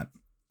 Remember that.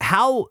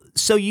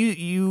 So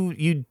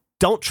you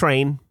don't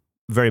train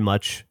very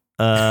much.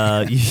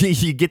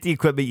 You get the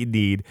equipment you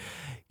need.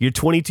 You're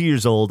 22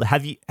 years old.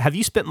 Have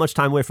you spent much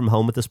time away from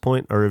home at this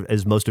point, or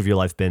has most of your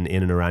life been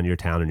in and around your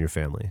town and your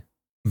family?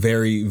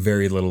 Very,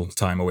 very little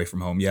time away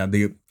from home. Yeah,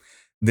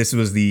 this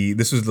was the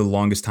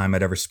longest time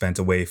I'd ever spent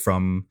away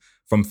from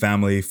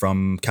family,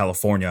 from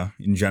California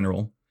in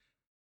general.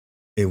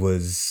 It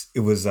was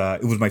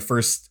my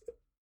first,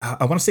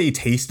 I want to say, a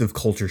taste of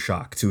culture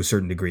shock to a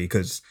certain degree,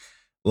 because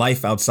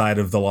life outside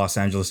of the Los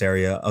Angeles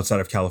area,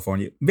 outside of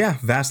California,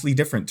 vastly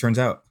different, turns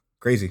out.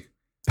 Crazy.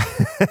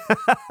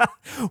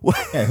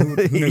 Yeah, who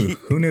knew?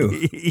 Who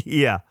knew?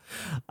 Yeah,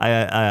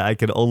 I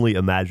can only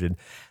imagine.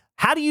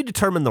 How do you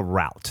determine the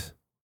route?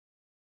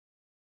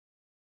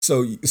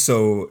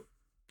 So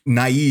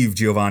naive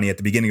Giovanni at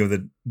the beginning of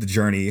the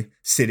journey,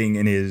 sitting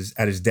at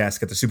his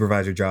desk at the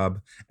supervisor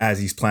job as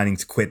he's planning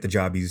to quit the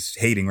job he's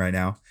hating right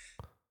now.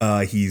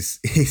 He's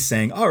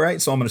saying, all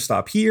right, so I'm going to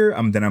stop here.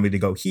 Then I'm going to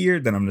go here.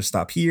 Then I'm going to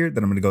stop here.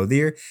 Then I'm going to go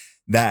there.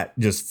 That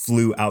just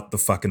flew out the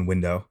fucking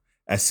window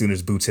as soon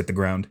as boots hit the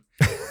ground.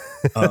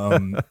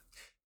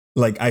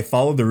 Like I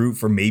followed the route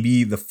for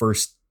maybe the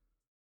first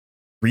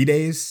 3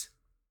 days.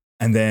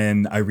 And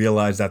then I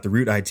realized that the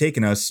route I had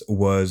taken us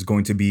was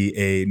going to be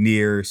a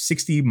near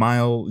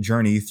 60-mile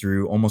journey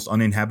through almost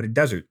uninhabited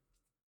desert.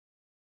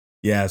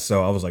 Yeah,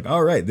 so I was like,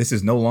 all right, this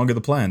is no longer the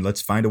plan.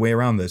 Let's find a way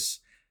around this.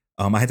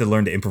 I had to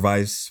learn to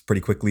improvise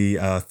pretty quickly.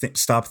 I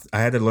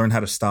had to learn how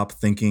to stop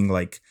thinking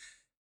like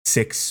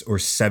 6 or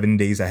 7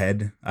 days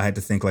ahead. I had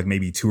to think like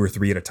maybe 2 or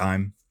 3 at a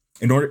time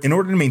in order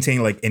to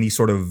maintain like any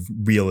sort of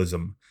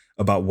realism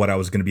about what I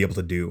was going to be able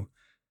to do.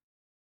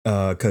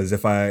 Because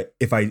if I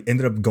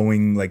ended up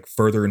going like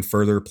further and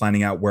further,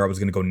 planning out where I was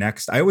going to go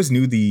next, I always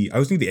knew the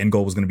end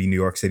goal was going to be New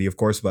York City, of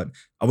course, but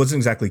I wasn't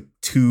exactly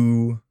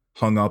too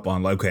hung up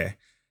on like, okay,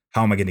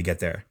 how am I going to get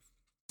there?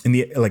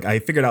 I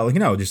figured out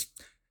like, just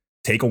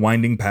take a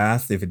winding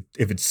path if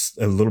it's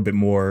a little bit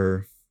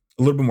more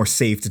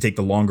safe to take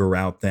the longer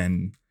route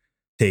than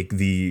take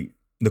the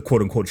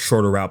quote unquote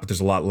shorter route, but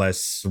there's a lot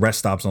less rest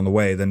stops on the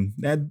way. Then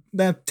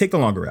that take the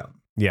longer route.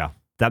 Yeah.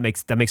 That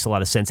makes a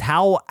lot of sense.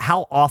 How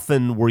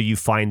often were you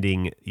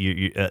finding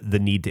the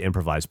need to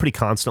improvise? Pretty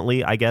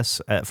constantly, I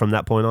guess, from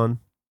that point on.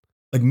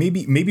 Like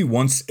maybe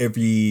once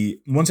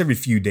every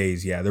few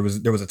days. Yeah, there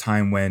was a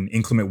time when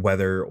inclement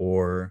weather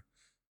or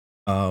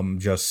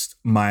just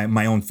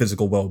my own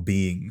physical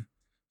well-being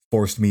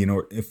forced me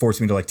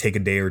to like take a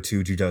day or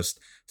two to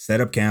just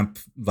set up camp,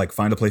 like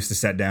find a place to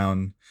set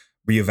down,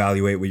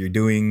 reevaluate what you're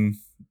doing,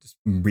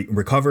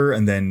 recover,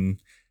 and then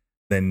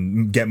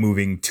get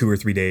moving 2 or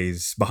 3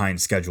 days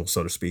behind schedule,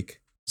 so to speak.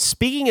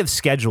 Speaking of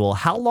schedule,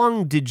 how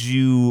long did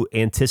you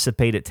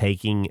anticipate it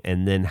taking,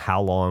 and then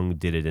how long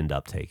did it end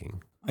up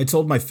taking? I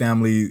told my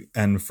family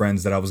and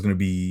friends that I was going to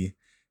be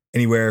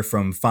anywhere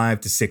from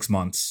 5 to 6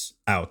 months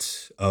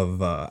out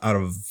of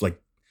like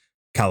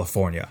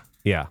California.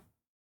 Yeah,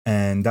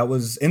 and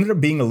that ended up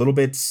being a little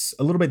bit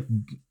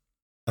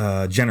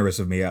generous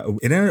of me.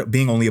 It ended up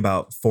being only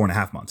about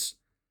 4.5 months.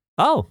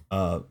 Oh,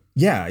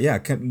 yeah,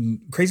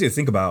 crazy to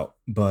think about,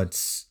 but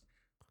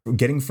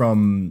getting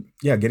from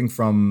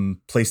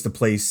place to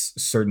place,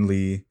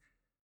 certainly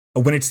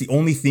when it's the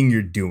only thing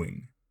you're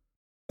doing,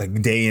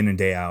 like day in and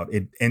day out,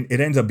 it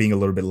ends up being a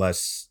little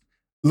less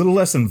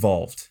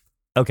involved.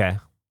 Okay.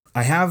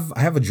 I have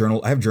a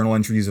journal. I have journal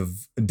entries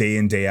of day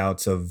in, day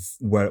outs of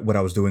what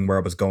I was doing, where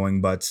I was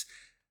going, but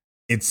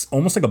it's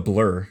almost like a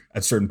blur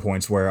at certain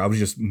points where I was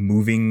just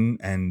moving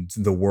and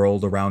the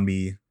world around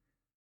me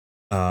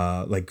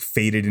like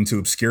faded into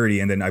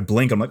obscurity, and then I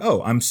blink, I'm like,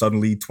 oh, I'm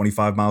suddenly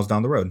 25 miles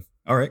down the road.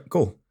 All right,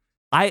 cool.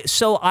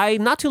 I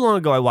not too long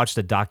ago I watched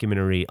a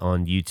documentary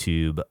on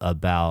YouTube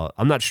about,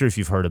 I'm not sure if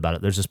you've heard about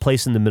it. There's this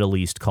place in the Middle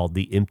East called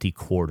the Empty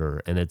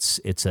Quarter, and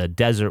it's a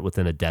desert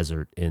within a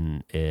desert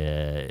in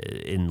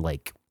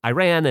like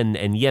Iran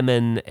and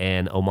Yemen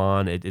and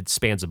Oman. It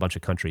spans a bunch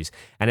of countries,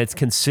 and it's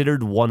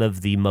considered one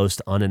of the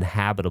most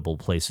uninhabitable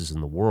places in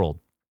the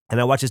world.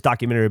 And I watched this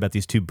documentary about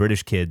these 2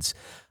 British kids.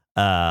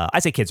 I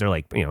say kids are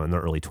like, in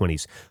their early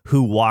 20s,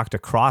 who walked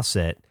across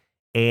it.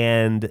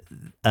 And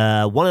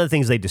one of the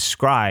things they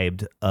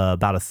described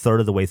about a third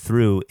of the way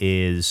through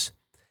is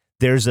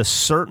there's a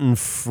certain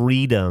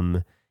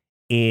freedom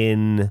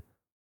in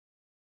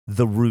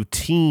the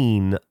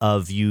routine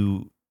of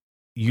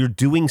you're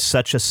doing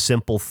such a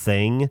simple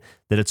thing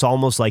that it's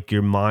almost like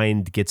your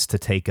mind gets to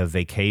take a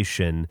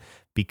vacation,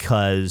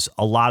 because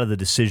a lot of the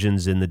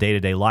decisions in the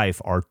day-to-day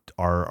life are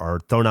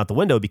thrown out the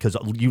window, because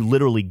you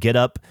literally get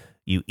up,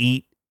 you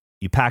eat,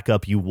 you pack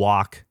up, you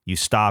walk, you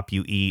stop,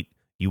 you eat,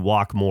 you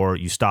walk more,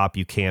 you stop,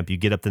 you camp, you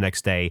get up the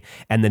next day,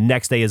 and the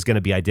next day is going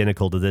to be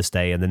identical to this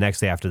day, and the next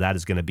day after that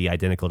is going to be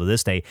identical to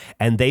this day.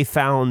 And they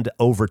found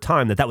over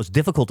time that was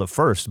difficult at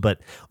first,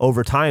 but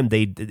over time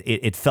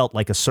it felt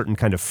like a certain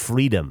kind of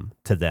freedom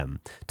to them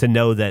to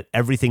know that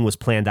everything was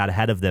planned out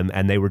ahead of them,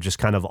 and they were just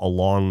kind of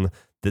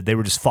that they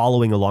were just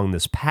following along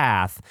this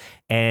path,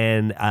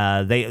 and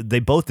they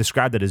both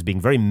described it as being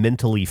very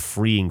mentally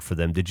freeing for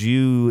them. Did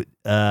you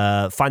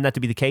find that to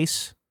be the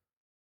case?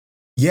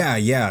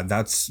 Yeah,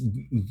 that's,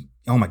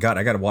 oh my God,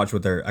 I gotta watch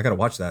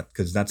that,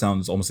 because that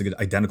sounds almost like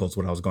identical to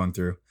what I was going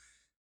through.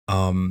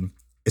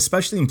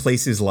 Especially in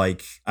places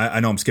like, I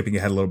know I'm skipping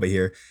ahead a little bit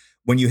here.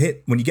 When you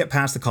get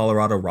past the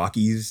Colorado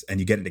Rockies and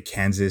you get into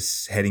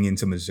Kansas, heading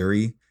into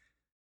Missouri,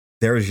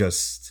 there's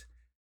just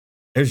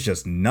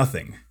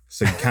nothing.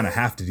 So you kind of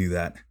have to do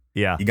that.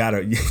 Yeah, you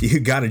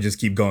gotta just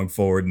keep going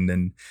forward and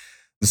then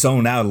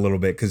zone out a little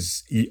bit,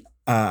 because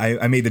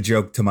I made the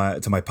joke to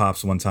my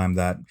pops one time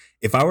that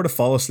if I were to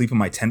fall asleep in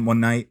my tent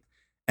one night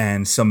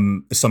and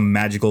some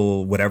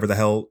magical whatever the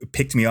hell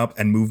picked me up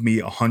and moved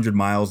me 100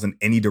 miles in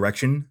any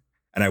direction,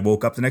 and I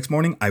woke up the next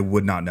morning, I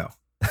would not know.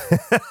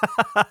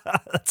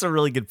 That's a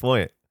really good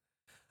point.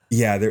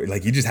 Yeah,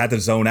 like you just had to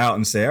zone out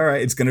and say, all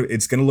right, it's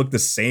gonna look the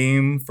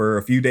same for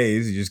a few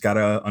days. You just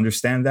gotta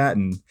understand that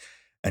and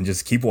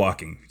just keep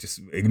walking. Just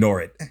ignore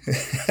it.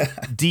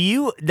 Do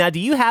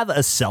you have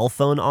a cell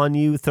phone on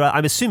you?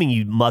 I'm assuming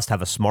you must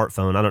have a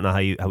smartphone. I don't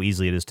know how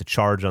easily it is to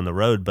charge on the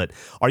road, but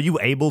are you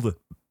able to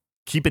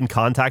keep in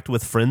contact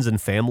with friends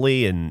and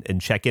family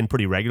and check in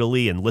pretty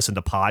regularly and listen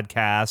to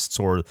podcasts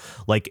or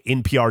like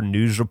NPR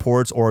news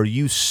reports, or are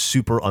you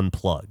super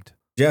unplugged?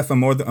 Jeff, I'm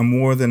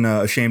more than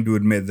ashamed to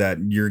admit that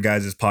your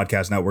guys'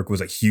 podcast network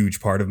was a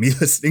huge part of me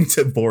listening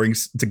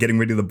to getting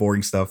rid of the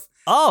boring stuff.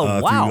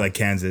 Oh, wow. Through like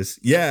Kansas.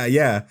 Yeah.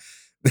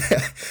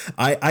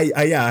 I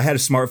had a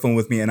smartphone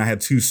with me and I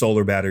had 2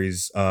 solar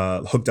batteries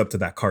hooked up to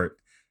that cart.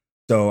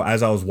 So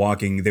as I was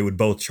walking, they would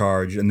both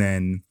charge. And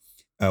then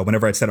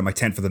whenever I'd set up my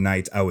tent for the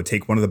night, I would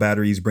take one of the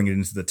batteries, bring it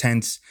into the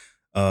tent,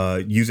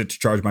 use it to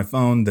charge my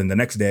phone. Then the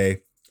next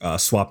day,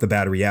 swap the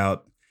battery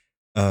out,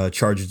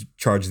 charge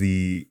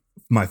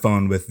my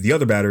phone with the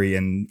other battery,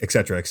 and et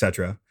cetera, et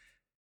cetera.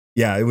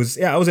 Yeah, I was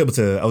able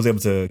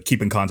to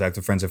keep in contact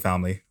with friends and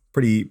family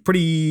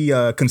pretty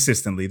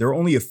consistently. There were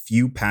only a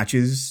few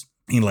patches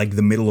in like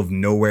the middle of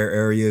nowhere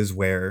areas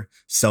where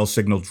cell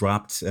signal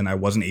dropped and I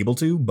wasn't able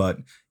to, but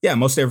yeah,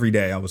 most every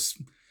day I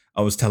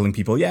was telling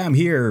people, yeah, I'm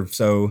here.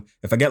 So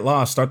if I get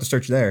lost, start the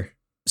search there.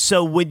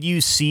 So when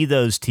you see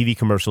those TV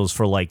commercials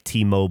for like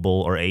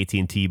T-Mobile or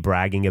AT&T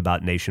bragging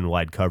about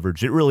nationwide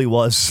coverage, it really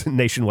was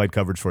nationwide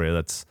coverage for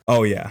you.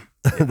 Oh yeah.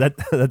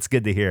 That's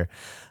good to hear.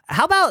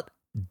 How about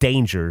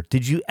danger?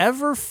 Did you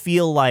ever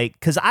feel like,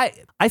 because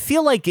I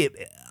feel like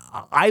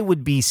I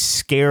would be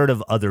scared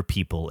of other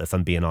people, if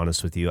I'm being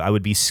honest with you. I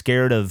would be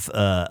scared of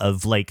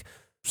like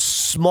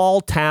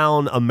small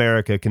town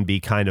America can be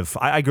kind of,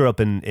 I grew up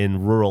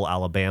in rural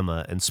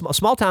Alabama, and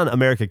small town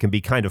America can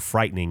be kind of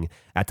frightening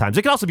at times.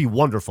 It can also be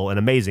wonderful and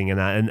amazing,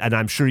 and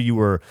I'm sure you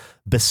were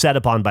beset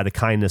upon by the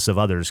kindness of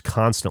others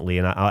constantly,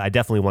 and I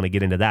definitely want to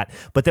get into that.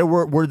 But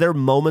were there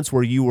moments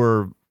where you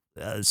were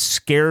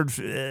scared,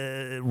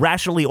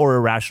 rationally or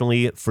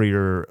irrationally, for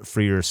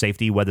your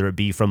safety, whether it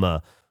be from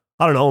a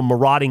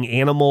marauding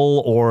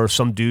animal, or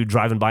some dude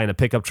driving by in a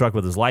pickup truck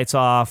with his lights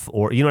off,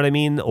 or you know what I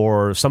mean,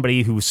 or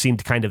somebody who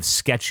seemed kind of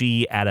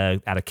sketchy at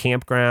a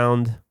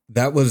campground?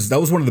 That was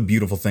one of the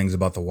beautiful things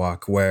about the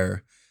walk,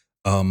 where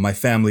my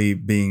family,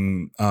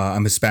 being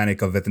I'm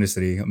Hispanic of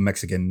ethnicity, I'm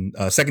Mexican,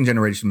 second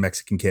generation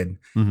Mexican kid,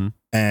 mm-hmm.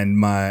 and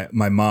my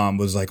mom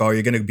was like, "Oh,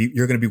 you're gonna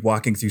be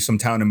walking through some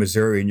town in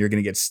Missouri, and you're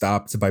gonna get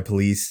stopped by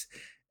police,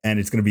 and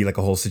it's gonna be like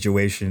a whole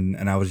situation."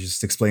 And I was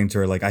just explaining to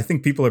her, like, I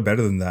think people are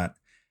better than that.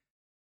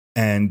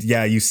 And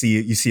yeah, you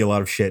see a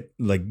lot of shit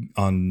like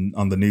on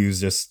the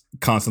news, just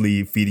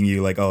constantly feeding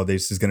you like, oh,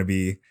 this is going to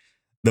be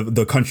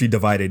the country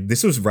divided.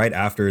 This was right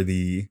after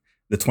the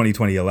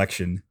 2020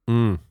 election.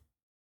 And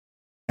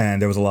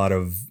there was a lot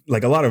of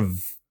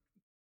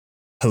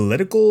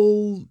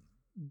political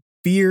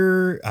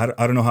fear. I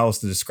don't know how else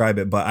to describe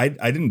it, but I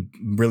didn't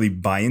really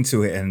buy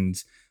into it.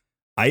 And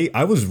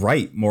I was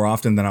right more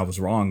often than I was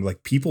wrong.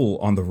 Like, people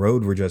on the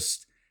road were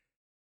just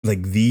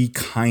like the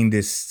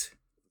kindest.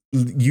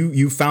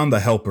 You found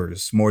the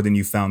helpers more than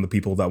you found the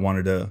people that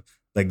wanted to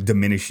like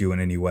diminish you in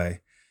any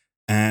way.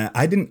 And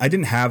I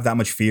didn't have that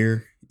much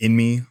fear in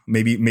me.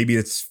 Maybe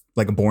it's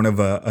like born of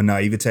a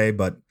naivete,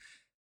 but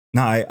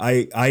no,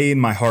 I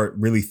in my heart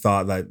really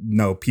thought that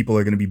no, people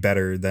are going to be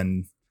better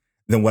than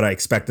what I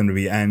expect them to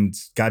be. And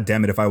God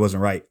damn it, if I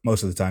wasn't right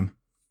most of the time.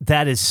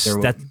 That's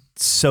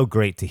so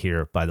great to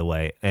hear, by the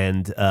way.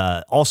 And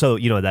also,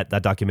 you know,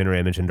 that documentary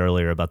I mentioned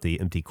earlier about the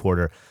empty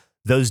quarter,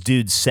 those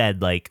dudes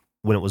said, like,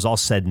 when it was all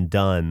said and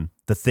done,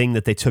 the thing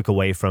that they took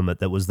away from it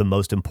that was the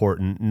most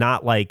important,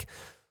 not like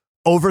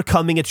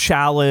overcoming a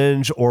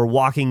challenge or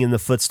walking in the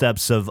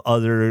footsteps of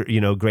other,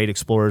 you know, great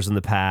explorers in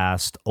the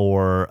past,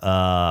 or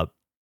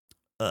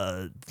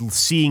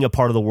seeing a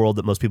part of the world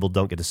that most people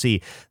don't get to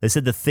see. They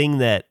said the thing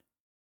that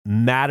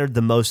mattered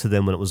the most to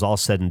them when it was all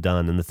said and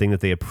done, and the thing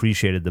that they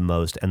appreciated the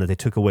most and that they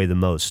took away the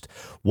most,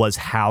 was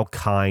how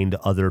kind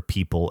other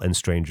people and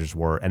strangers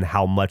were, and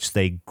how much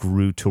they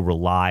grew to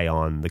rely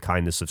on the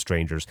kindness of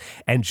strangers,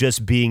 and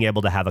just being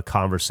able to have a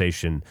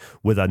conversation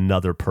with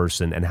another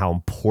person, and how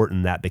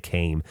important that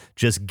became,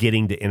 just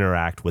getting to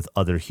interact with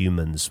other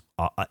humans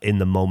in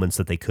the moments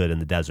that they could in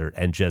the desert,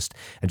 and just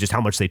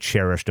how much they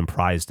cherished and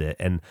prized it.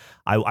 And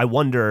I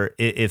wonder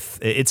if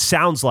it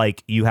sounds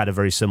like you had a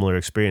very similar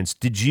experience.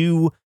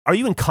 Are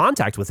you in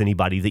contact with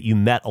anybody that you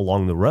met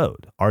along the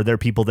road? Are there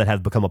people that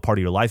have become a part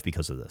of your life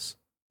because of this?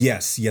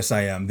 Yes,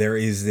 I am. There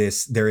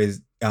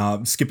is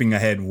skipping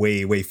ahead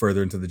way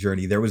further into the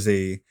journey. There was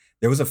a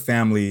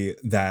family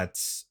that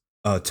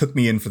took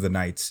me in for the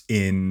night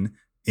in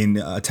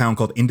a town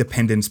called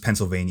Independence,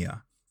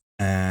 Pennsylvania.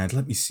 And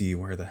let me see,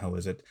 where the hell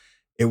is it?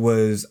 It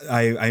was,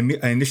 I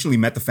initially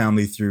met the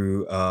family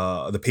through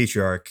the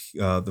patriarch,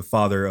 the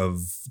father of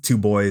 2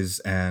 boys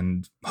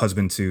and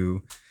husband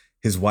to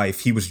his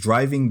wife. He was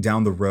driving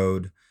down the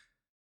road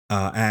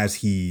as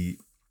he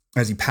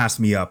passed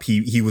me up.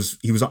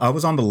 I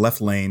was on the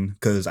left lane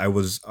because I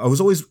was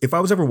always, if I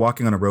was ever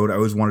walking on a road, I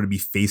always wanted to be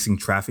facing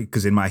traffic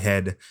because in my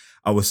head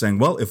I was saying,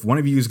 well, if one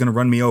of you is going to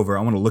run me over,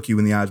 I want to look you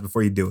in the eyes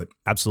before you do it.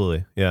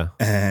 Absolutely. Yeah.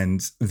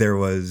 And there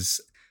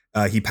was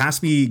he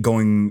passed me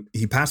on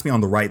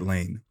the right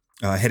lane,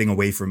 heading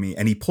away from me,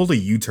 and he pulled a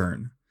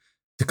U-turn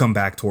to come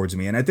back towards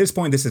me. And at this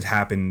point, this had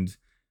happened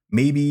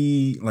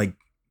maybe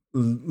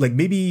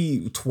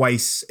maybe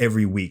twice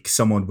every week.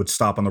 Someone would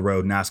stop on the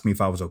road and ask me if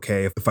I was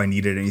okay, if I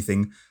needed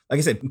anything. Like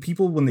I said,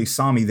 people, when they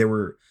saw me, they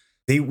were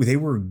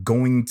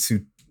going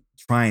to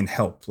try and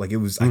help. Like, it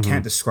was, I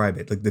can't describe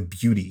it. Like, the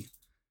beauty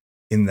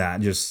in that,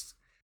 just,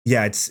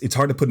 yeah, it's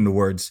hard to put into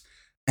words.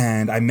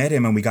 And I met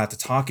him and we got to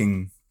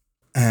talking,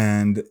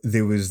 and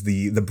there was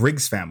the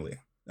Briggs family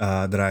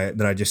that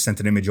I just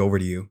sent an image over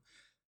to you.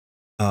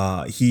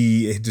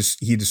 He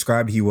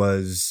described he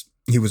was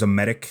a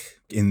medic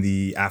in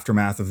the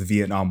aftermath of the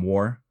Vietnam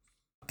War,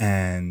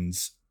 and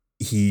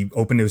he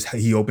opened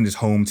his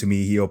home to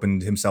me. He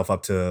opened himself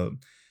up to him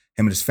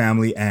and his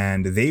family,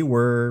 and they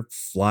were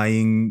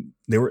flying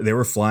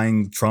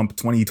Trump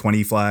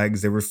 2020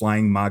 flags. They were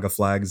flying MAGA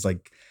flags,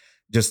 like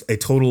just a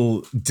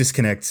total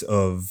disconnect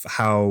of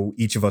how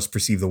each of us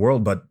perceive the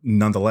world. But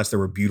nonetheless, they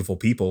were beautiful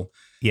people.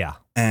 Yeah.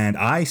 And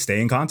I stay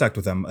in contact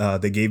with them.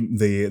 They gave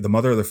the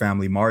mother of the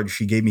family, Marge,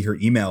 she gave me her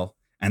email,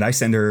 and I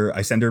send her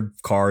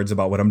cards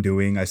about what I'm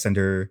doing. I send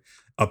her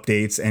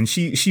updates, and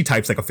she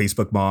types like a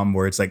Facebook mom,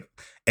 where it's like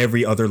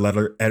every other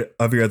letter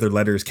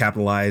is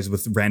capitalized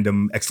with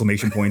random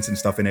exclamation points and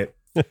stuff in it.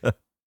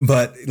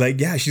 But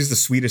like, yeah, she's the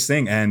sweetest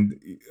thing. And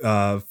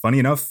funny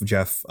enough,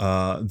 Jeff,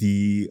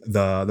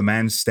 the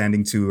man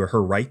standing to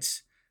her right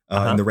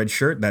in the red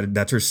shirt,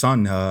 that's her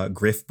son,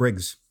 Griff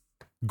Briggs.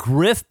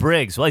 Griff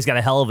Briggs. Well, he's got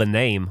a hell of a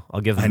name.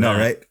 I'll give him that. I know,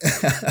 right?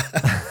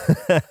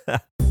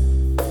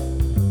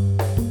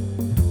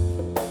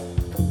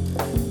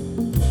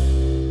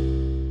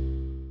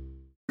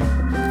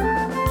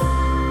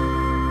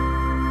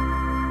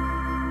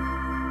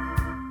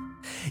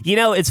 You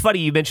know, it's funny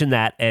you mentioned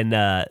that, and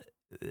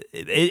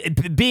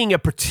it being a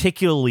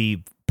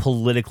particularly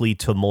politically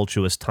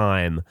tumultuous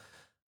time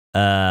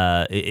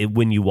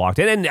when you walked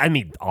in, and I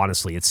mean,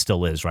 honestly, it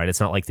still is, right? It's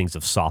not like things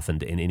have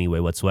softened in any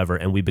way whatsoever,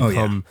 and we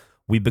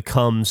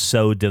become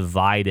so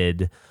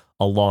divided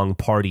along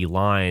party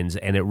lines,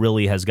 and it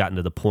really has gotten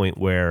to the point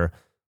where,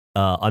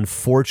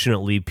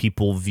 unfortunately,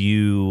 people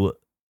view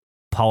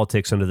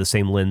politics under the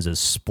same lens as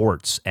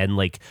sports. And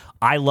like,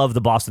 I love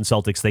the Boston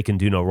Celtics. They can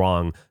do no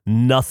wrong.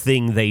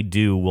 Nothing they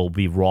do will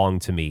be wrong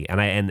to me.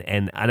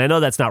 And I know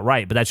that's not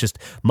right, but that's just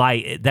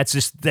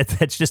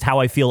how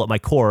I feel at my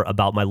core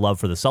about my love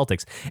for the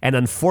Celtics. And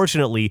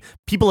unfortunately,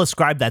 people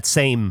ascribe that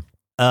same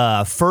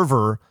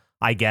fervor,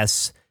 I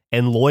guess,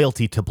 and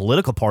loyalty to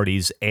political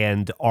parties,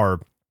 and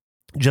are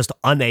just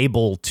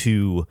unable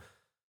to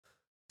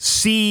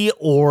see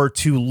or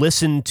to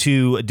listen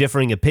to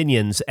differing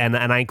opinions, and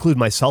I include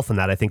myself in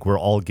that. I think we're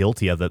all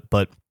guilty of it.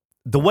 But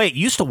the way it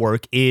used to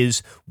work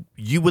is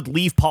you would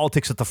leave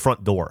politics at the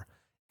front door,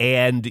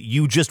 and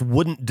you just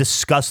wouldn't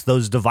discuss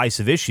those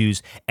divisive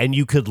issues, and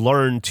you could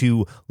learn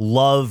to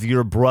love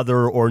your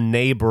brother or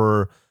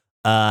neighbor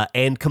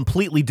and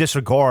completely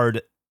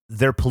disregard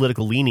their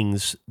political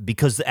leanings,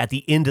 because at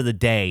the end of the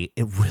day,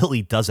 it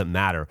really doesn't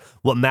matter.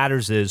 What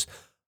matters is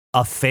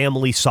a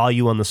family saw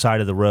you on the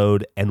side of the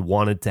road and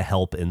wanted to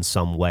help in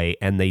some way,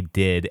 and they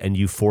did, and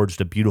you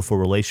forged a beautiful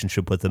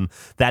relationship with them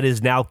that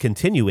is now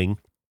continuing,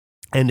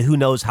 and who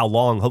knows how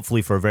long,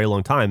 hopefully for a very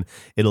long time,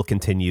 it'll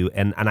continue.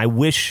 And I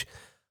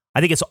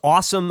think it's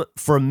awesome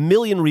for a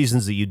million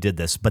reasons that you did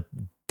this, but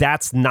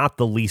that's not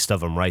the least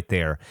of them right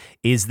there,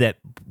 is that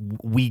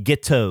we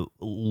get to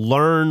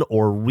learn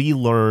or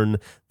relearn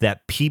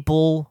that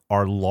people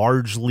are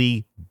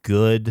largely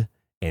good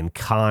and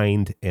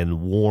kind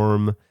and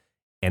warm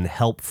and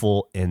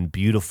helpful and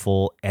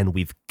beautiful, and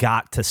we've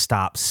got to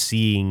stop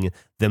seeing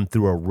them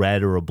through a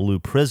red or a blue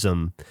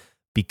prism,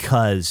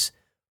 because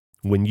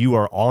when you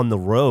are on the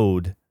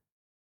road,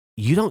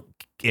 you don't,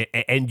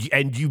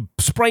 and you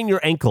sprain your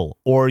ankle,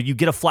 or you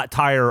get a flat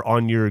tire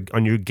on your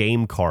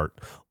game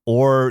cart,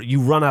 or you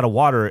run out of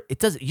water.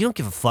 You don't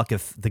give a fuck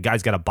if the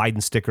guy's got a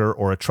Biden sticker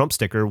or a Trump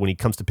sticker when he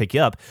comes to pick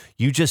you up.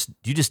 You just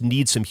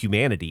need some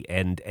humanity,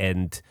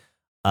 and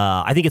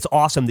I think it's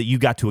awesome that you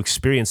got to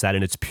experience that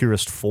in its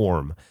purest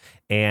form.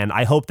 And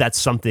I hope that's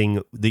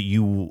something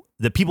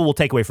that people will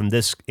take away from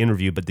this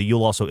interview, but that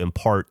you'll also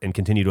impart and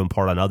continue to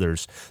impart on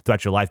others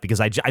throughout your life, because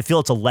I feel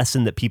it's a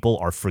lesson that people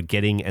are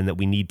forgetting and that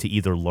we need to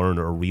either learn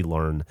or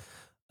relearn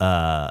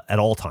at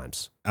all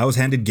times. I was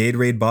handed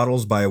Gatorade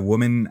bottles by a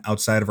woman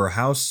outside of her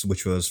house,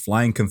 which was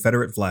flying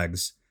Confederate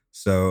flags.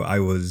 So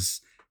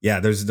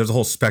there's a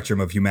whole spectrum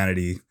of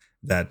humanity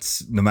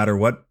that no matter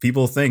what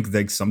people think,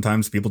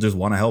 sometimes people just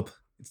want to help.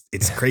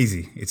 It's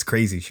crazy. It's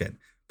crazy shit.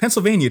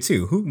 Pennsylvania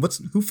too.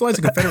 Who flies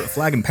a Confederate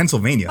flag in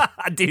Pennsylvania?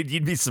 Dude,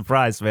 you'd be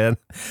surprised, man.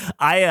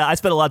 I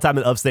spent a lot of time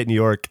in upstate New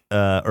York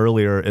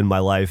earlier in my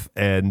life,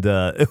 and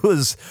it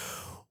was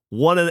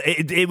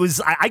It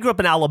was. I grew up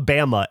in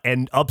Alabama,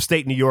 and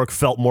upstate New York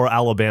felt more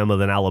Alabama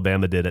than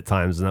Alabama did at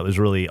times, and that was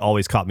really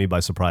always caught me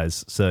by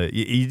surprise. So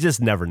you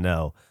just never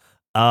know.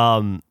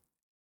 How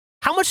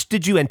much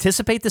did you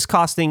anticipate this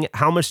costing?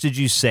 How much did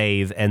you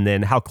save, and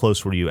then how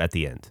close were you at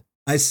the end?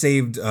 I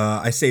saved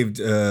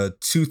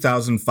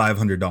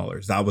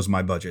 $2,500. That was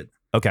my budget.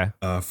 Okay.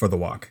 For the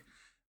walk,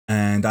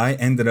 and I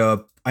ended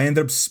up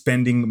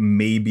spending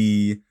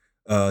maybe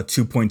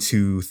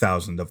 2.2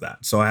 thousand of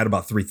that. So I had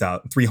about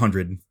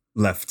 300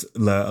 left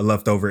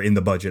over in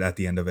the budget at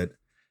the end of it.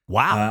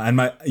 Wow. And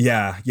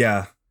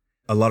a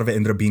lot of it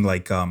ended up being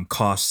like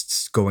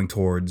costs going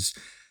towards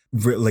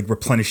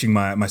replenishing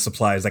my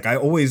supplies. Like I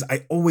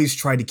always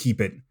try to keep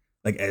it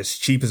like as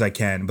cheap as I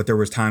can, but there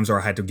was times where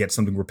I had to get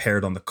something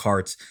repaired on the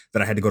cart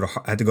that I had to go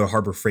to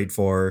Harbor Freight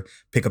for,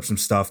 pick up some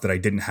stuff that I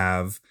didn't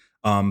have.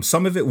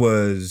 Some of it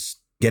was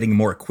getting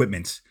more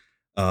equipment.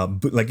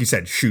 But like you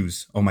said,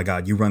 shoes. Oh my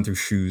God, you run through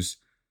shoes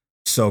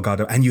so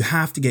goddamn, and you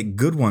have to get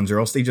good ones, or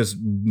else they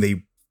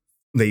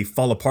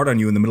fall apart on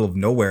you in the middle of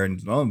nowhere,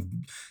 and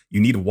you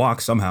need to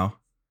walk somehow.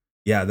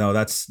 Yeah, no,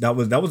 that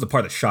was the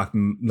part that shocked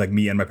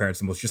me and my parents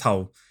the most, just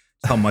how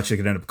much it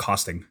could end up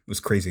costing. It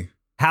was crazy.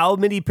 How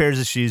many pairs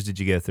of shoes did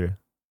you go through?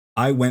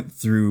 I went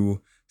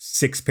through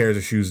 6 pairs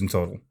of shoes in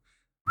total.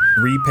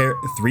 3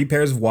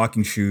 pairs of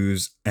walking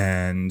shoes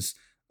and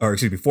 4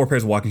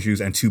 pairs of walking shoes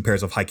and 2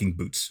 pairs of hiking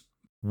boots.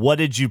 What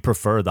did you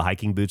prefer, the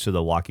hiking boots or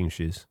the walking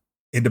shoes?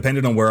 It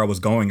depended on where I was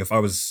going. If I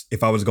was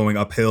going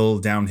uphill,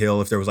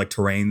 downhill, if there was like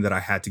terrain that I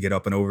had to get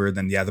up and over,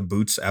 then yeah, the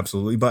boots,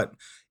 absolutely. But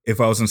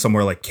if I was in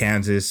somewhere like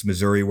Kansas,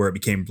 Missouri, where it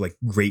became like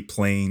Great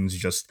Plains,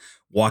 just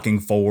walking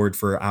forward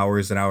for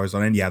hours and hours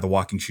on end, yeah, the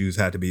walking shoes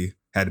had to be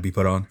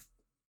put on.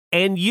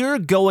 And you're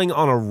going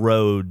on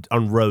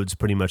roads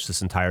pretty much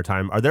this entire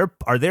time.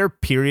 Are there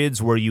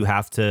periods where you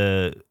have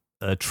to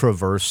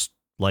traverse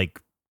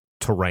like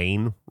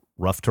terrain,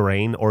 rough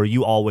terrain, or are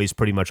you always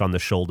pretty much on the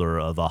shoulder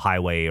of a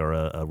highway or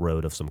a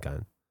road of some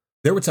kind?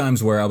 There were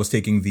times where I was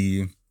taking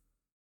the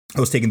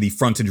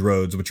frontage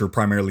roads, which were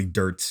primarily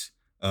dirt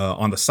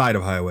on the side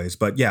of highways.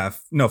 But yeah,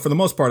 no, for the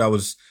most part, I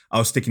was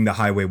sticking to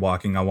highway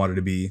walking. I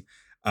wanted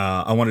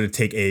to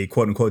take a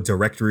quote unquote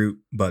direct route,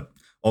 but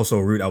also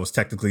a route I was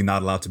technically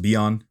not allowed to be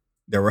on.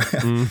 There were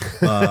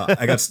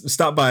I got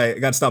stopped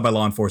by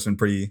law enforcement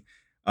pretty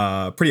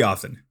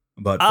often.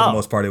 But for the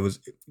most part, it was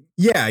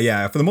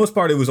for the most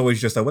part, it was always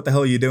just like, what the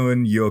hell are you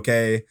doing? You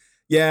okay?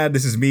 Yeah,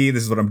 this is me.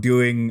 This is what I'm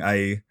doing.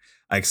 I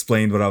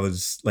explained what I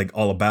was like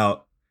all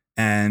about,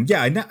 and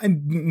yeah, I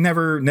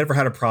never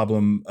had a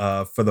problem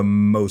for the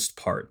most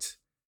part.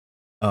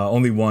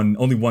 Only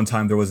one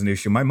time there was an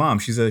issue. My mom,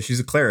 she's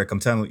a cleric. I'm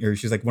telling you,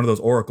 she's like one of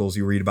those oracles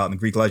you read about in the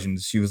Greek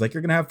legends. She was like,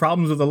 you're gonna have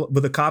problems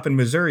with a cop in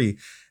Missouri,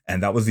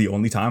 and that was the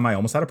only time I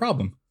almost had a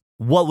problem.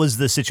 What was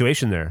the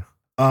situation there?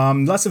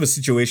 Less of a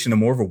situation and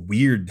more of a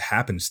weird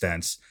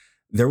happenstance.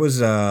 There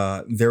was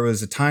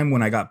a time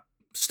when I got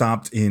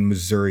stopped in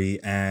Missouri,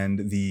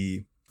 and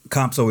the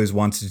cops always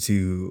wanted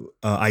to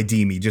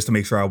ID me just to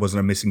make sure I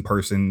wasn't a missing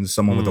person,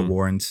 someone with a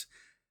warrant.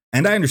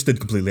 And I understood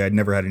completely. I'd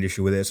never had an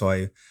issue with it, so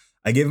I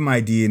gave him my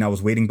ID, and I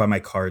was waiting by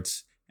my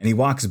cart, and he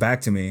walks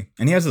back to me,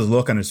 and he has this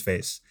look on his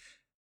face,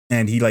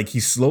 and he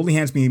slowly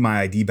hands me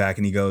my ID back,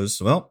 and he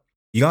goes, "Well,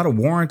 you got a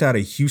warrant out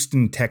of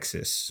Houston,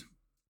 Texas."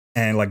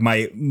 And like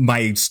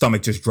my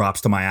stomach just drops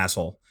to my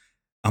asshole.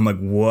 I'm like,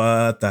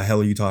 what the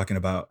hell are you talking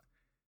about?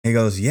 And he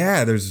goes,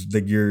 yeah, there's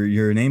like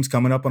your name's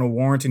coming up on a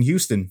warrant in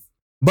Houston,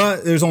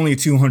 but there's only a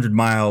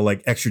 200-mile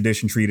like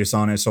extradition treatise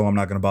on it, so I'm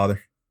not gonna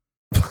bother.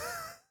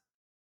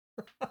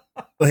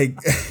 Like,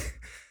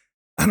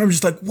 and I'm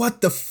just like,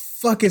 what the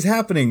fuck is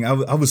happening?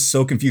 I was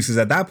so confused because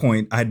at that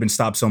point I had been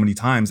stopped so many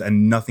times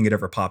and nothing had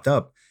ever popped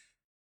up.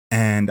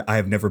 And I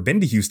have never been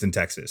to Houston,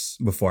 Texas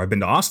before. I've been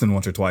to Austin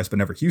once or twice, but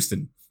never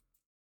Houston.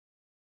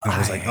 And I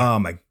was like, oh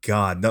my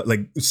God.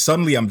 Like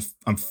suddenly I'm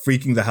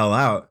freaking the hell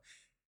out.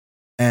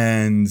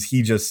 And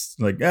he just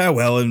like,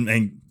 well,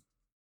 ain't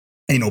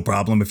no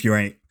problem if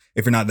you're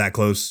not that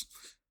close.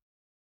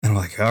 And I'm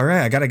like, all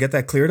right, I got to get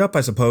that cleared up,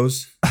 I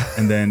suppose.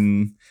 And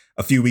then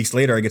a few weeks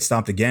later, I get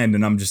stopped again.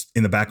 And I'm just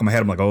in the back of my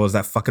head, I'm like, oh, is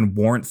that fucking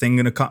warrant thing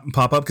going to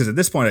pop up? Because at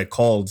this point I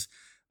called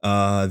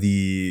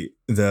the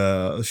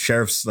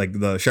sheriff's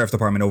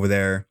department over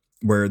there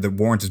where the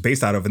warrant is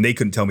based out of, and they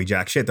couldn't tell me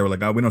jack shit. They were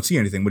like, oh, we don't see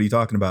anything. What are you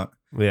talking about?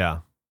 Yeah.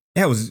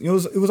 Yeah, it was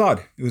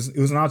odd. It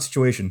was an odd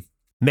situation.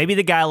 Maybe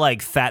the guy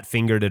like fat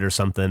fingered it or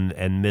something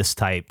and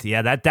mistyped.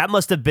 Yeah, that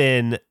must have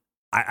been.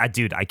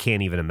 Dude, I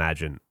can't even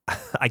imagine.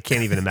 I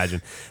can't even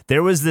imagine.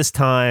 There was this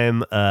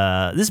time.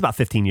 This is about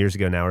 15 years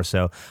ago now or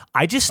so.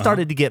 I just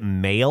started to get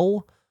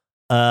mail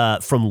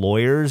from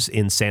lawyers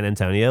in San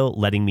Antonio,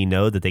 letting me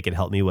know that they could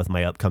help me with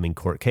my upcoming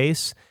court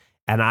case.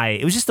 And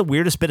it was just the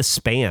weirdest bit of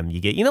spam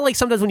you get. You know, like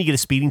sometimes when you get a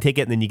speeding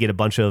ticket and then you get a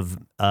bunch of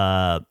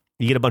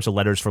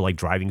letters for like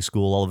driving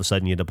school. All of a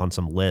sudden you end up on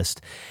some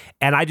list.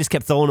 And I just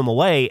kept throwing them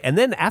away. And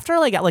then after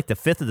I got like the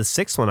 5th or the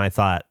 6th one, I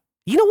thought,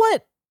 you know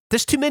what?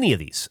 there's too many of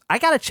these. I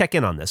got to check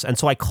in on this. And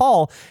so I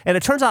call, and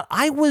it turns out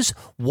I was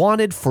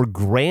wanted for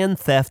grand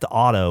theft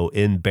auto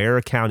in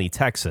Bexar County,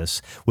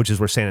 Texas, which is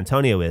where San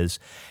Antonio is.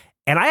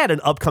 And I had an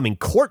upcoming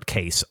court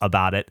case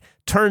about it.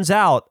 Turns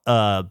out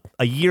a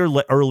year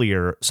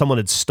earlier, someone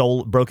had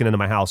broken into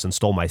my house and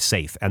stole my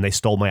safe, and they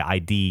stole my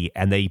ID,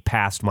 and they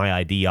passed my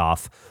ID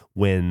off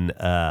when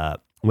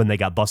they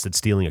got busted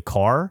stealing a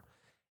car.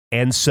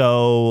 And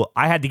so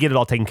I had to get it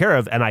all taken care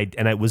of, and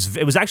it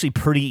was actually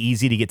pretty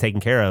easy to get taken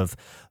care of.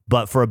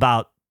 But for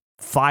about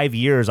 5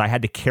 years, I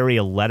had to carry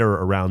a letter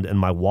around in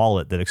my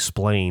wallet that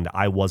explained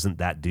I wasn't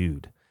that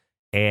dude.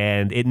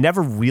 And it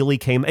never really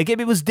came. Again,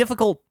 it was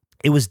difficult.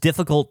 It was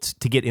difficult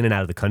to get in and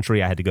out of the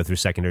country. I had to go through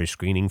secondary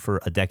screening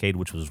for a decade,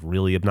 which was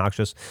really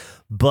obnoxious.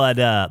 But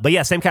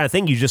yeah, same kind of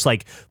thing. You just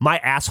like, my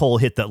asshole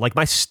hit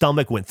my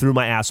stomach went through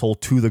my asshole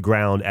to the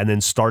ground and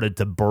then started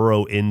to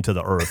burrow into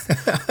the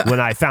earth when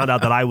I found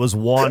out that I was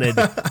wanted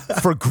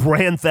for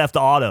grand theft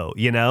auto,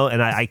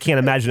 and I can't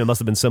imagine it must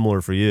have been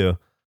similar for you.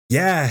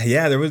 Yeah,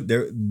 that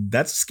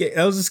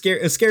was a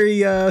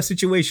scary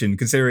situation,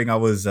 considering I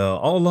was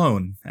all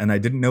alone and I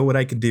didn't know what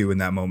I could do in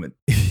that moment.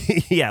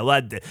 Yeah,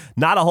 well,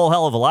 not a whole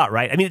hell of a lot,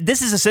 right? I mean,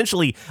 this is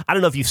essentially, I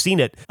don't know if you've seen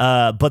it,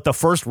 but the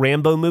first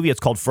Rambo movie, it's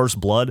called First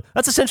Blood.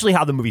 That's essentially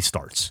how the movie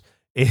starts.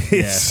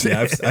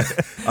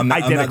 I'm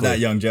not that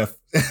young, Jeff.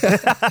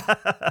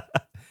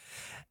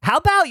 How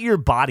about your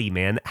body,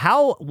 man?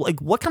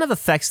 What kind of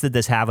effects did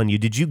this have on you?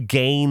 Did you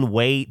gain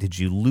weight? Did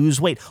you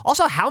lose weight?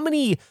 Also, how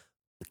many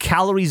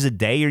calories a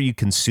day are you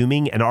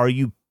consuming, and are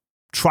you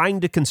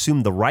trying to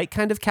consume the right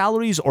kind of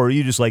calories, or are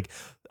you just like,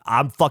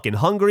 I'm fucking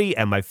hungry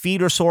and my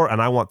feet are sore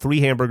and I want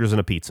 3 hamburgers and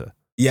a pizza?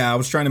 Yeah, I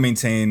was trying to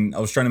maintain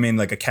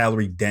like a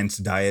calorie dense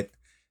diet.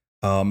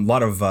 It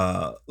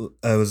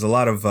was a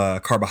lot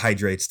of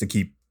carbohydrates to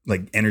keep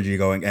like energy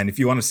going. And if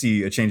you want to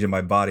see a change in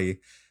my body,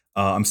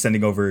 I'm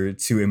sending over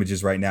 2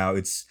 images right now.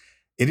 It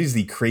is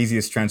the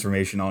craziest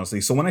transformation,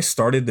 honestly. So when I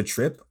started the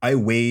trip, I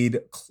weighed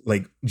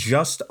like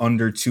just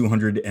under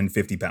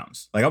 250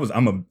 pounds. Like I was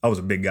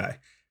a big guy,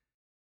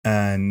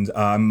 and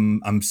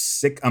I'm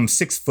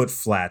 6 foot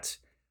flat.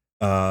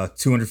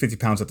 250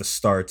 pounds at the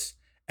start,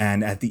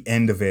 and at the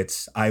end of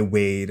it, I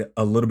weighed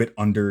a little bit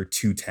under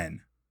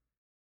 210.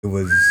 It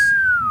was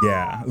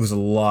a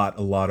lot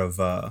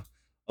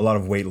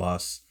of weight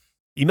loss.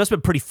 You must have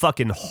been pretty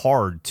fucking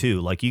hard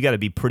too. Like, you got to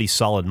be pretty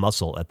solid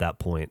muscle at that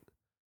point.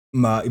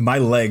 My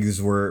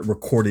legs were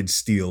corded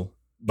steel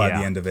by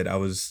the end of it. I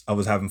was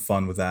having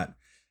fun with that.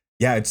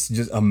 Yeah, it's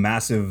just a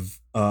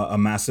massive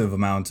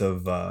amount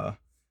of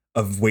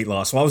weight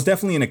loss. So I was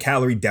definitely in a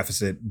calorie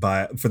deficit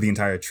for the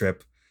entire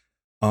trip.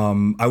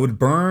 I would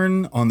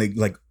burn on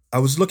I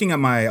was looking at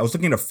a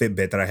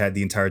Fitbit that I had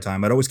the entire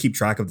time. I'd always keep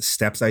track of the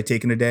steps I'd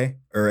taken a day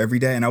or every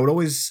day. And I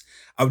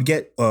would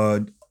get,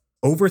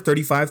 over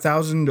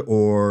 35,000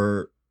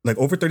 or like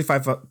over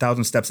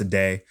 35,000 steps a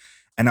day.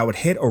 And I would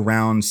hit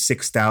around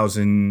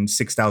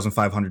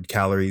 6,500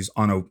 calories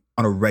on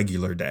a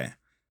regular day.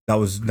 That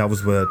was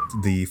what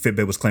the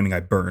Fitbit was claiming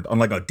I burned. On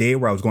like a day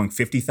where I was going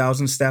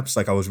 50,000 steps,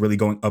 like I was really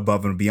going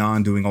above and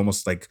beyond, doing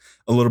almost like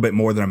a little bit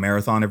more than a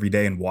marathon every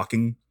day and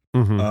walking.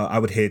 Mm-hmm. I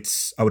would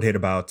hit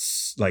about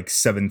like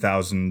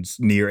 7,000,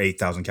 near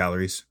 8,000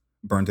 calories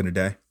burned in a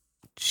day.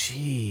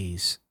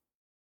 Jeez.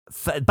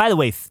 By the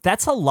way,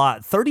 that's a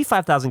lot.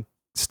 35,000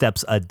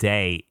 steps a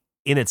day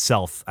in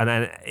itself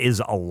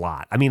is a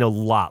lot. I mean, a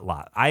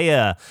lot.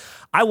 I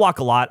walk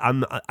a lot.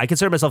 I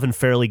consider myself in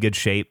fairly good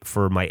shape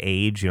for my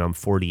age. I'm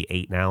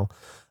 48 now.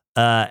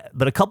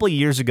 But a couple of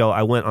years ago,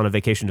 I went on a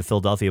vacation to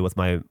Philadelphia with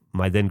my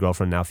then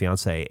girlfriend, now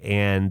fiance,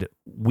 and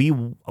we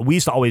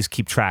used to always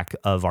keep track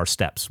of our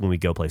steps when we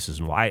go places.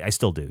 And I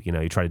still do.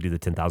 You try to do the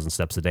 10,000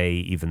 steps a day,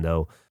 even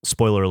though,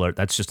 spoiler alert,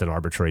 that's just an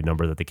arbitrary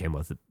number that they came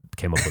up with.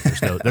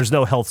 There's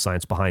no health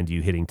science behind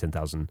you hitting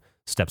 10,000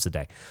 steps a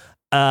day,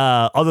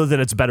 other than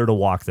it's better to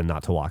walk than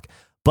not to walk.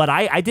 But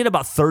I did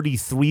about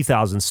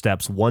 33,000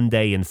 steps one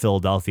day in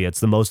Philadelphia. It's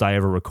the most I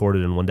ever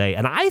recorded in one day,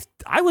 and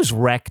I was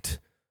wrecked.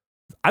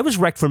 I was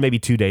wrecked for maybe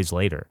 2 days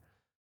later.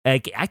 I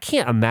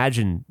can't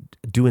imagine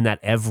doing that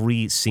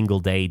every single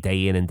day,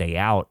 day in and day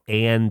out.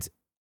 And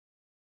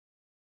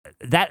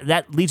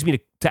that leads me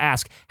to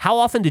ask, how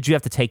often did you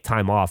have to take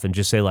time off and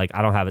just say, like,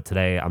 I don't have it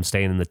today, I'm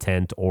staying in the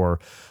tent? Or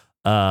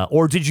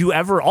did you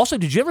ever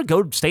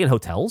go stay in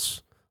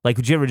hotels? Like,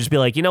 would you ever just be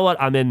like, you know what,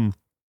 I'm in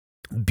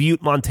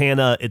Butte,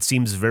 Montana. It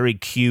seems very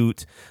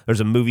cute.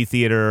 There's a movie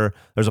theater.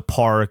 There's a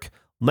park.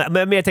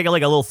 Maybe I take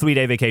like a little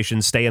 3-day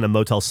vacation, stay in a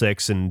Motel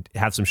 6 and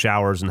have some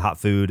showers and hot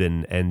food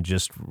and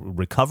just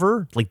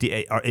recover. Like,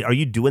 are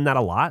you doing that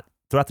a lot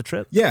throughout the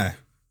trip? Yeah,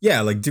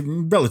 like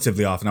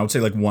relatively often. I would say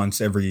like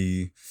once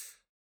every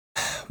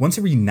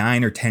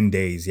 9 or 10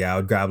 days. Yeah, I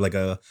would grab like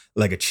a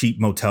cheap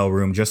motel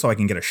room just so I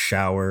can get a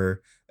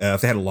shower. If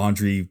they had a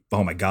laundry,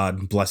 oh my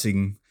God,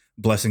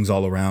 blessings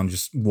all around.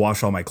 Just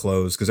wash all my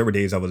clothes, because there were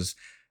days I was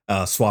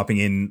swapping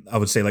in. I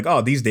would say like,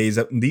 oh,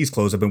 these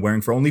clothes I've been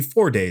wearing for only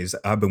 4 days.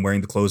 I've been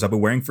wearing the clothes I've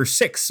been wearing for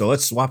 6. So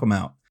let's swap them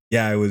out.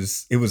 Yeah, it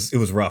was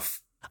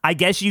rough. I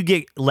guess you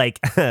get like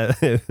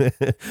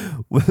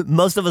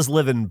most of us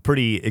live in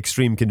pretty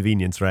extreme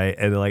convenience, right?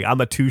 And like I'm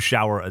a 2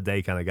 shower a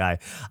day kind of guy.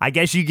 I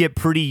guess you get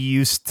pretty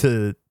used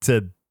to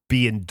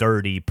being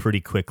dirty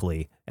pretty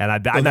quickly, and I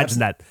imagine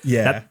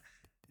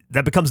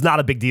that becomes not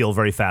a big deal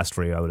very fast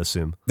for you, I would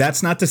assume.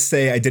 That's not to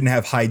say I didn't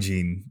have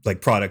hygiene like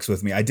products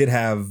with me. I did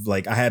have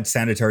I had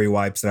sanitary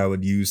wipes that I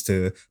would use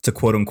to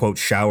quote unquote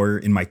shower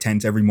in my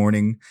tent every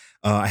morning.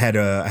 I had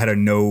a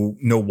no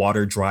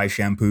water dry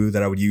shampoo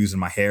that I would use in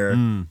my hair.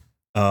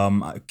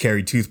 I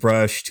carried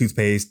toothbrush,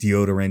 toothpaste,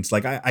 deodorant.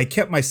 Like I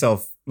kept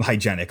myself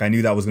hygienic. I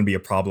knew that was going to be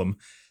a problem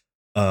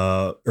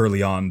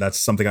early on. That's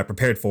something I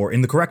prepared for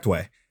in the correct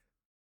way.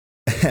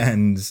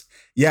 And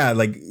yeah,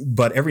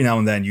 but every now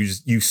and then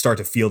you start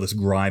to feel this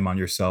grime on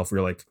yourself where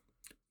you're like,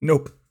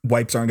 nope,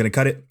 wipes aren't going to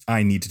cut it.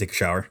 I need to take a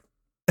shower.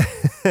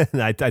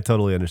 I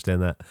totally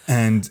understand that.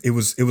 And it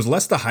was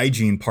less the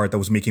hygiene part that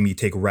was making me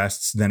take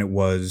rests than it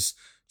was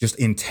just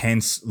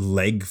intense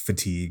leg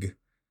fatigue,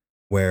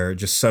 where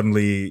just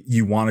suddenly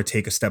you want to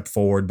take a step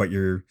forward, but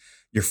your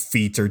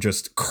feet are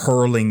just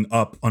curling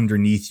up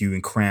underneath you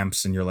in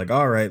cramps, and you're like,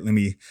 all right, let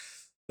me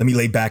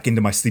lay back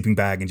into my sleeping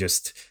bag and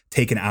just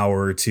take an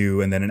hour or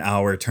two, and then an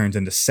hour turns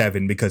into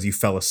 7 because you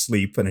fell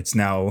asleep, and it's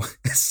now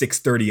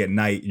 6:30 at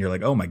night, and you're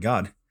like, oh my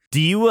God.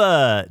 Did you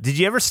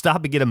ever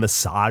stop and get a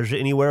massage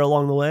anywhere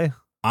along the way?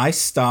 I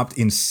stopped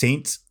in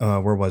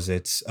where was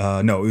it?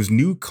 No, it was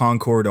New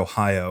Concord,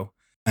 Ohio.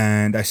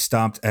 And I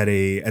stopped at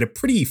a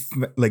pretty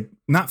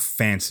not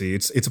fancy.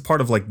 It's a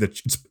part of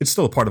it's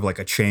still a part of like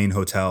a chain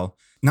hotel.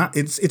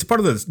 It's part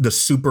of the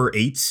Super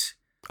 8.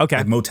 Okay.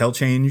 Like motel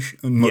chain,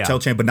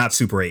 but not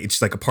Super 8. It's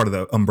just like a part of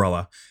the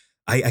umbrella.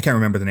 I can't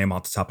remember the name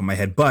off the top of my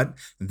head, but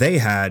they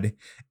had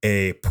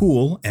a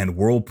pool and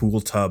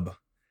whirlpool tub.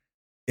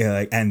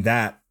 And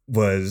that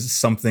was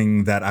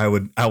something that I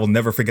will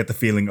never forget, the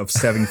feeling of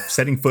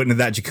setting foot into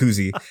that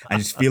jacuzzi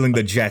and just feeling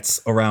the jets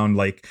around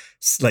like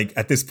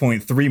at this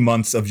point 3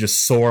 months of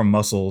just sore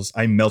muscles.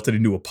 I melted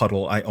into a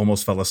puddle. I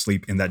almost fell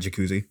asleep in that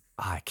jacuzzi.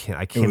 I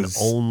can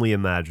only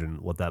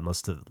imagine what that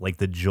must have, like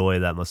the joy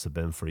that must have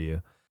been for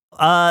you.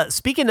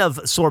 Speaking of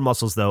sore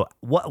muscles though,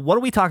 what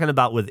are we talking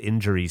about with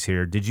injuries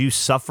here? Did you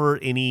suffer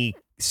any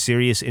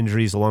serious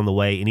injuries along the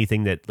way?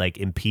 Anything that like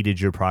impeded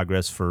your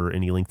progress for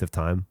any length of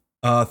time?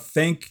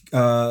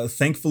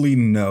 Thankfully,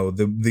 no.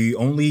 The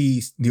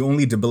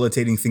only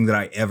debilitating thing that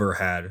I ever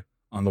had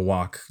on the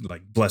walk,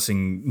 like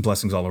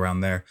blessings all around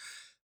there,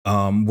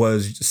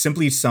 was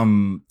simply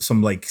some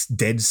like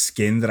dead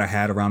skin that I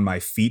had around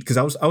my feet, because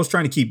I was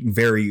trying to keep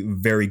very,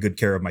 very good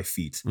care of my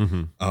feet.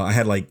 Mm-hmm. I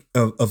had like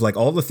of like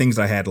all the things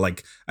I had,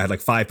 like I had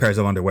like 5 pairs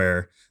of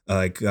underwear,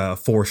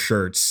 4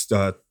 shirts,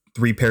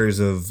 3 pairs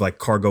of like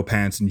cargo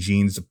pants and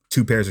jeans,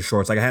 2 pairs of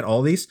shorts. Like I had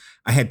all these.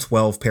 I had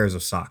 12 pairs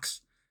of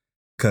socks,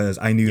 because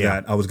I knew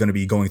that I was going to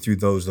be going through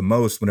those the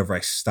most. Whenever I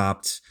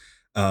stopped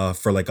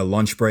for like a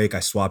lunch break, I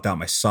swapped out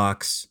my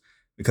socks,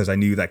 because I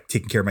knew that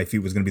taking care of my feet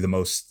was going to be the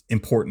most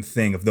important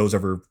thing. If those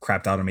ever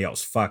crapped out on me, I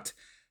was fucked.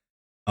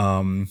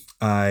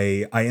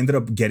 I ended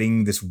up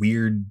getting this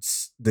weird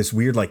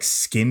like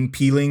skin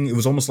peeling. It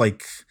was almost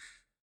like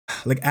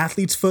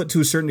athlete's foot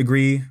to a certain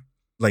degree.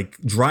 Like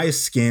dry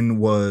skin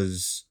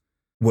was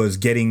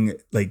getting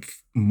like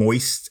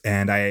moist,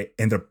 and I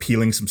ended up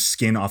peeling some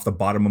skin off the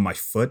bottom of my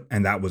foot,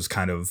 and that was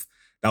kind of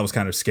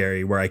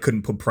scary, where I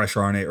couldn't put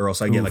pressure on it, or else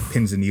I get like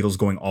pins and needles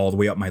going all the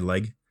way up my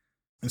leg.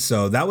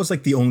 So that was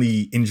like the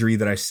only injury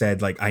that I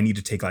said like I need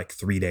to take like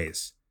 3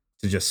 days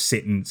to just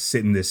sit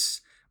in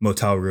this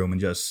motel room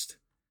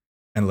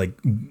and like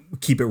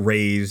keep it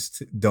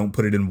raised, don't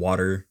put it in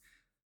water,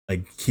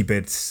 like keep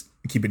it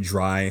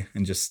dry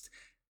and just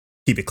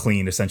keep it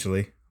clean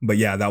essentially. But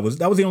yeah, that was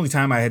the only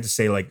time I had to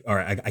say like, all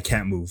right, I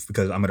can't move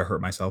because I'm gonna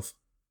hurt myself.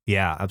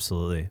 Yeah,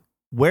 absolutely.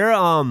 Where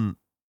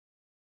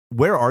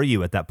are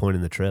you at that point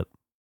in the trip?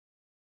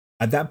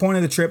 At that point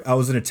in the trip, I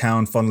was in a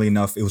town, funnily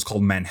enough, it was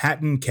called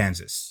Manhattan,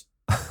 Kansas.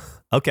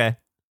 Okay.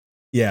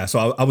 Yeah,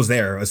 so I was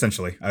there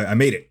essentially. I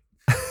made it.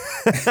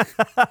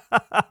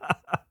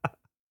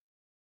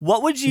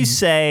 What would you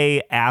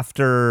say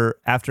after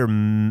I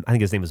think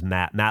his name was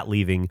Matt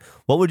leaving?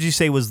 What would you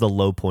say was the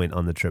low point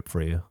on the trip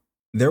for you?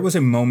 There was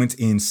a moment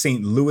in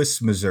St.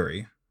 Louis,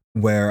 Missouri,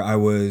 where I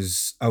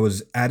was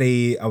at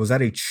a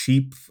really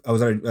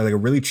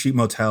cheap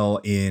motel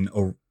in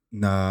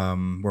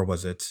where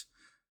was it?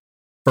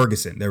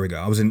 Ferguson. There we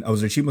go. I was at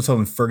a cheap motel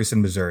in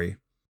Ferguson, Missouri,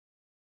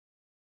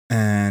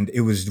 and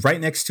it was right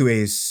next to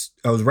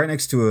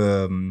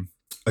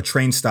a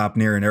train stop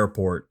near an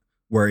airport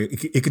where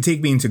it could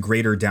take me into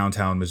greater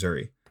downtown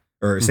Missouri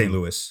or St.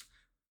 Louis.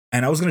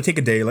 And I was going to take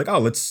a day like,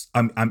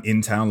 I'm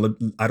in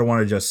town. I don't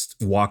want to just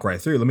walk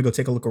right through. Let me go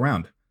take a look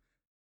around.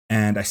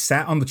 And I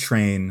sat on the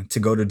train to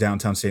go to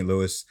downtown St.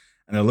 Louis,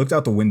 and I looked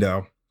out the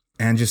window,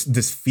 and just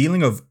this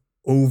feeling of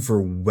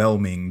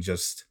overwhelming,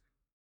 just,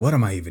 what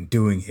am I even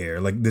doing here?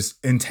 Like this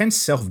intense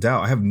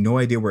self-doubt. I have no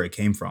idea where it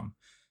came from.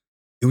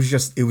 It was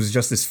just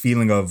this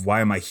feeling of,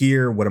 why am I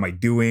here? What am I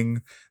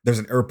doing? There's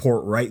an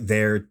airport right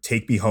there.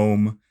 Take me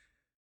home.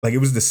 Like it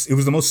was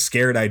the most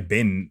scared I'd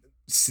been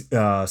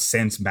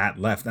since Matt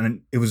left,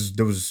 and there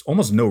was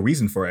almost no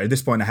reason for it. At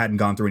this point, I hadn't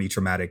gone through any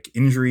traumatic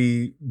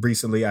injury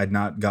recently. I'd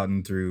not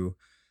gotten through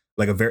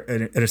like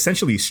an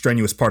essentially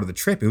strenuous part of the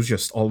trip. It was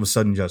just all of a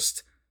sudden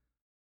just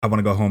I want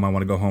to go home. I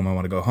want to go home. I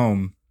want to go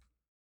home.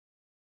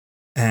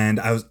 And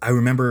I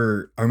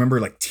remember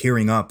like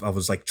tearing up. I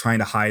was like trying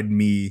to hide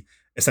me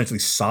essentially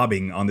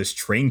sobbing on this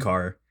train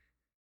car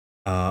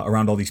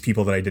around all these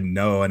people that I didn't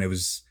know. And it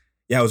was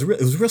a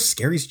real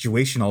scary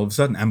situation all of a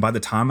sudden. And by the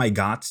time I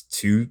got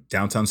to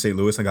downtown St.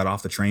 Louis, I got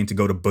off the train to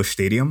go to Busch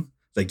Stadium,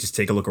 like just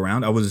take a look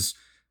around. I was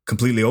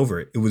completely over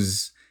it. It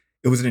was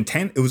an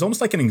intense, it was almost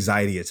like an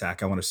anxiety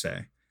attack, I want to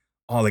say.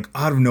 Oh, like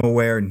out of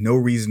nowhere, no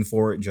reason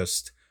for it,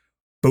 just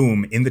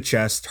boom, in the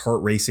chest,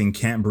 heart racing,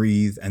 can't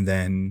breathe, and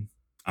then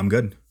I'm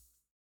good.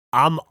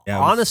 I'm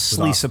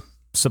honestly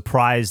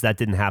surprised that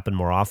didn't happen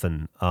more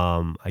often.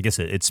 I guess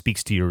it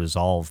speaks to your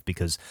resolve,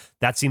 because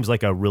that seems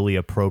like a really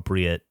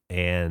appropriate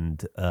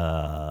and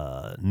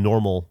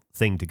normal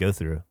thing to go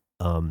through,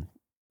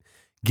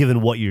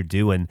 given what you're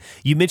doing.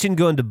 You mentioned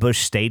going to Busch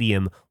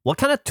Stadium. What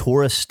kind of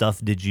tourist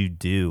stuff did you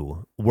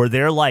do? Were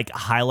there like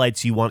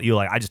highlights you're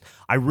like,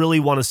 I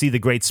really want to see the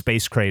Great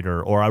Space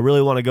Crater, or I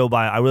really want to go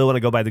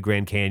by the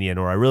Grand Canyon,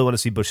 or I really want to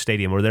see Busch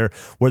Stadium? Were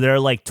there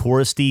like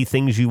touristy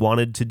things you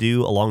wanted to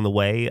do along the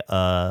way,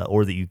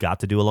 or that you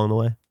got to do along the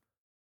way?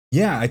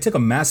 Yeah, I took a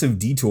massive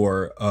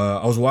detour.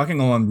 I was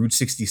walking along Route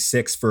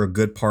 66 for a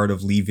good part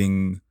of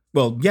leaving.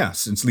 Well, yeah,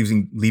 since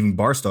leaving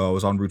Barstow, I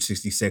was on Route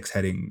 66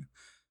 heading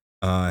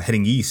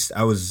east.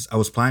 I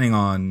was planning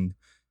on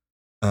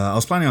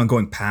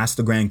going past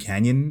the Grand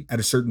Canyon at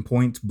a certain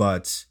point,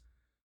 but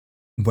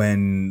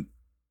when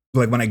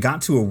I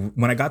got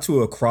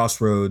to a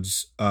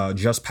crossroads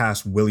just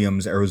past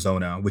Williams,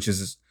 Arizona, which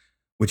is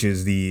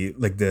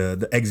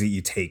the exit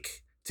you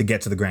take to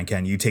get to the Grand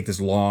Canyon. You take this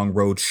long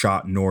road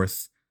shot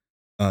north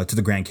to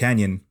the Grand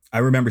Canyon. I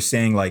remember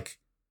saying, like,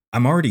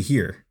 I'm already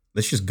here.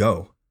 Let's just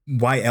go.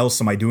 Why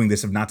else am I doing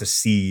this if not to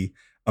see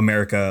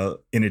America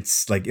in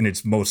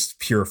its most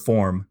pure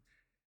form?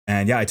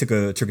 And yeah, I took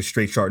a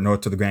straight shot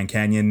north to the Grand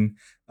Canyon,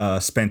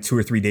 spent 2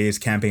 or 3 days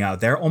camping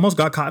out there, almost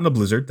got caught in a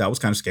blizzard. That was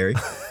kind of scary.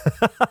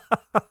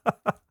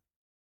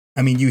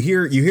 I mean, you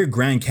hear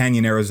Grand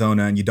Canyon,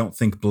 Arizona, and you don't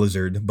think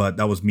blizzard, but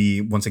that was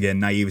me, once again,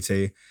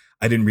 naivete.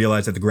 I didn't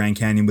realize that the Grand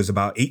Canyon was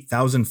about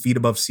 8,000 feet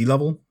above sea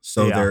level.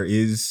 So yeah. There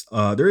is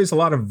a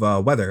lot of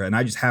weather, and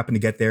I just happened to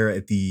get there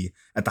at the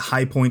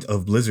high point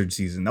of blizzard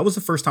season. That was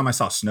the first time I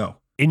saw snow.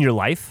 In your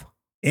life?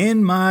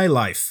 In my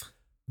life.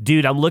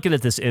 Dude, I'm looking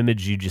at this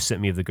image you just sent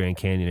me of the Grand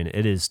Canyon, and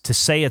it is, to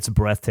say it's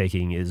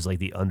breathtaking is like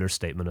the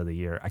understatement of the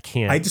year. I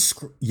can't. I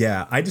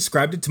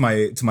described it to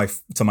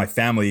my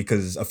family,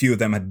 because a few of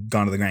them had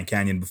gone to the Grand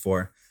Canyon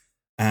before,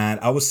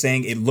 and I was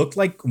saying it looked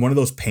like one of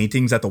those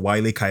paintings that the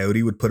Wile E.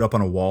 Coyote would put up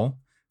on a wall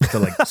to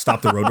like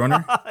stop the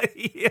Roadrunner.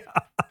 Yeah,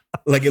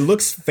 like it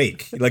looks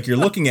fake. Like you're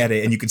looking at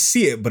it and you can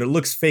see it, but it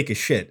looks fake as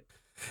shit.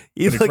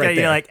 You look at it,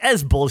 you're like,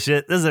 that's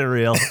bullshit. This isn't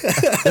real.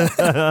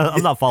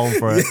 I'm not falling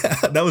for it.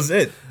 Yeah, that was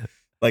it.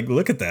 Like,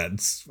 look at that.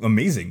 It's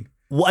amazing.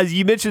 Well,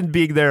 you mentioned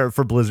being there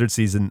for blizzard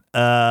season.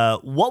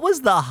 What was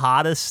the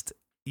hottest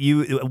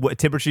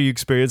temperature you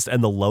experienced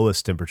and the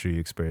lowest temperature you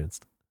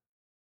experienced?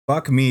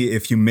 Fuck me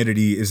if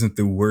humidity isn't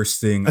the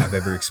worst thing I've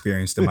ever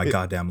experienced in my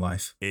goddamn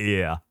life.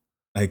 Yeah.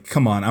 Like,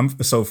 come on.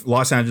 So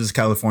Los Angeles,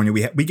 California,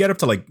 we get up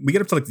to like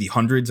the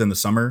hundreds in the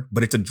summer,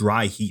 but it's a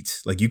dry heat.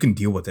 Like, you can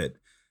deal with it.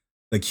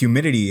 Like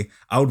humidity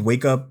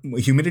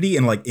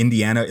in like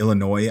Indiana,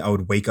 Illinois, I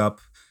would wake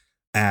up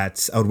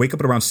at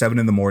around 7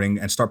 a.m.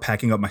 and start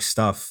packing up my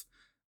stuff.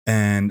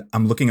 And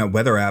I'm looking at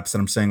weather apps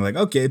and I'm saying, like,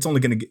 okay, it's only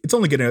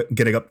gonna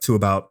get up to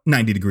about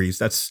 90 degrees.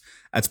 That's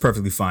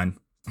perfectly fine.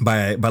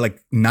 By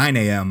like 9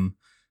 a.m.,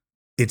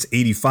 it's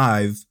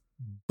 85,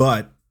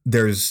 but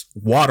there's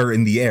water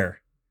in the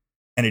air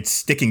and it's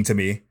sticking to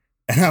me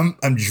and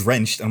I'm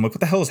drenched. I'm like,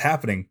 what the hell is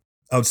happening?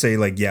 I would say,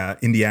 like, yeah,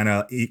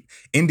 Indiana,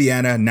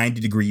 90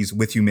 degrees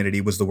with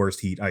humidity was the worst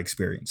heat I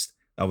experienced.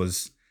 It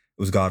was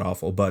god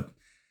awful. But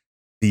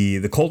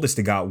the coldest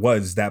it got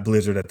was that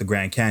blizzard at the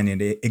Grand Canyon.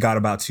 It got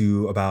about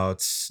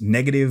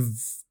negative,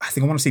 I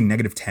think I want to say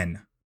negative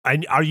 10.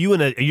 Are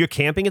you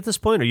camping at this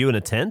point? Are you in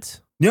a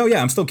tent? No,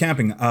 yeah, I'm still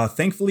camping.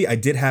 Thankfully,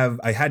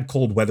 I had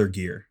cold weather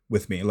gear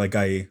with me. Like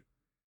I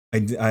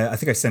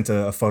think I sent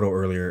a photo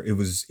earlier. It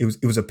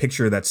was a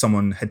picture that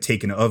someone had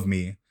taken of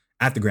me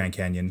at the Grand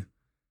Canyon.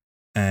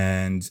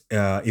 And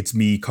it's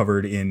me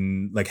covered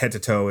in like head to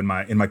toe in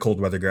my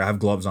cold weather gear. I have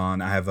gloves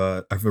on. I have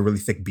a really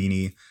thick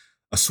beanie,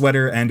 a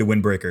sweater, and a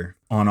windbreaker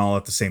on all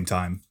at the same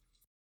time.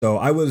 So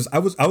I was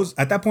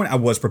at that point I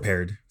was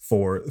prepared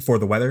for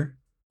the weather.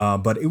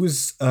 But it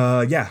was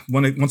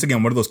once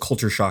again one of those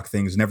culture shock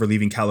things. Never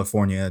leaving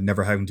California,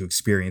 never having to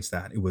experience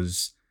that. It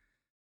was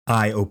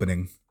eye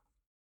opening.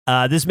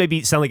 This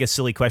may sound like a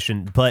silly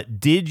question, but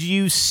did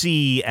you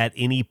see at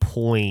any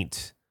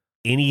point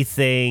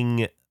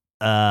anything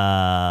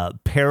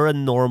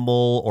paranormal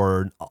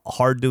or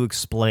hard to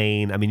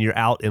explain? I mean, you're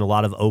out in a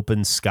lot of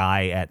open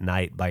sky at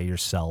night by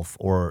yourself,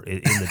 or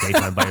in the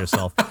daytime by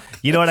yourself.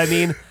 You know what I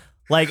mean?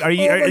 Like, are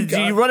you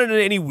running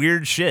into any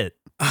weird shit?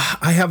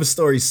 I have a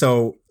story.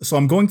 So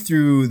I'm going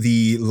through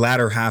the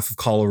latter half of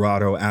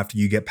Colorado after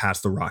you get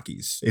past the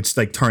Rockies. It's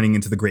like turning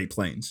into the Great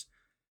Plains.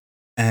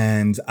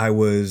 And I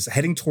was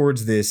heading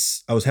towards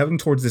this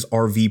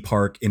RV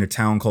park in a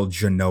town called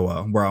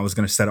Genoa, where I was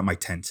going to set up my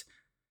tent.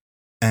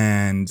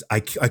 And I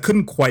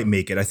couldn't quite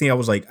make it. I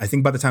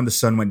think by the time the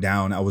sun went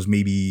down, I was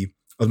maybe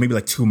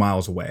like 2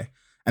 miles away.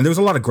 And there was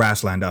a lot of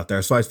grassland out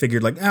there. So I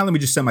figured like, let me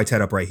just set my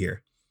tent up right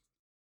here,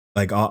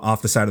 like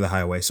off the side of the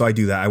highway. So I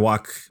do that. I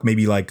walk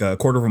maybe like a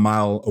quarter of a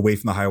mile away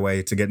from the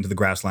highway to get into the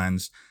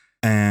grasslands.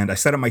 And I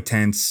set up my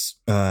tents,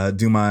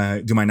 do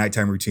my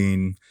nighttime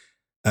routine,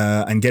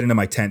 and get into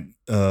my tent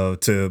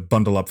to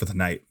bundle up for the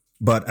night.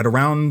 But at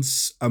around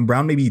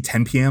maybe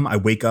 10 p.m., I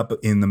wake up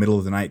in the middle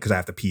of the night because I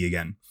have to pee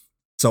again.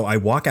 So I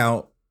walk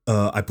out.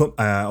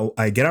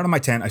 I get out of my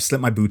tent. I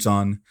slip my boots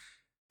on,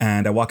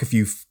 and I walk a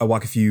few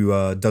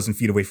dozen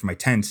feet away from my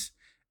tent.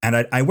 And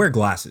I wear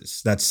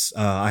glasses.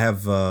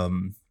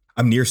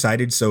 I'm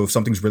nearsighted, so if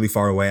something's really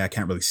far away, I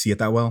can't really see it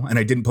that well. And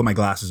I didn't put my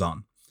glasses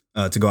on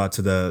to go out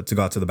to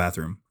the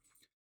bathroom.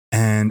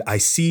 And I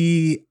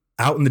see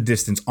out in the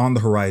distance on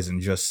the horizon,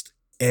 just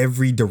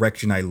every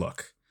direction I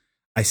look,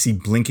 I see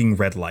blinking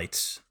red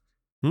lights,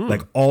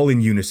 like all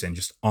in unison,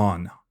 just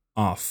on,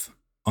 off,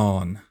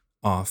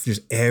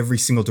 just every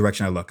single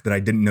direction I look that I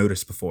didn't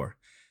notice before.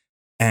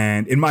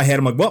 And in my head,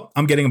 I'm like, well,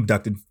 I'm getting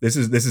abducted. This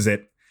is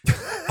it.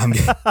 I'm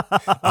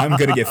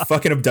gonna get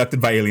fucking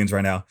abducted by aliens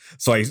right now.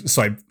 So I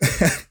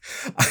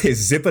I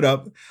zip it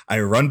up.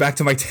 I run back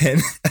to my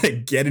tent. And I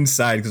get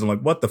inside because I'm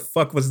like, what the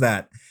fuck was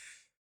that?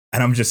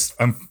 And I'm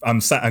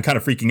kind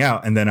of freaking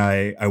out. And then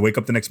I wake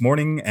up the next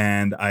morning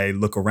and I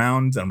look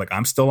around and I'm like,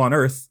 I'm still on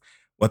Earth.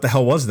 What the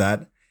hell was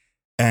that?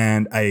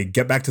 And I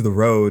get back to the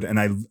road and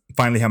I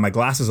finally have my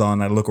glasses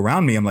on. And I look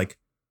around me. I'm like,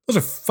 those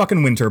are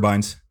fucking wind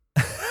turbines.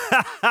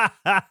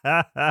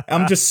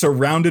 I'm just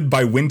surrounded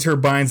by wind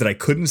turbines that I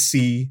couldn't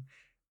see,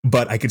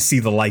 but I could see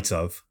the lights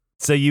of.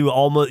 So you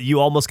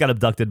almost got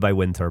abducted by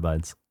wind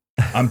turbines.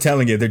 I'm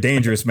telling you, they're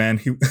dangerous, man.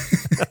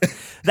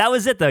 That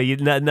was it, though.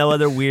 No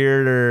other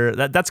weird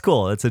or that's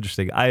cool. That's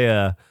interesting.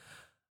 I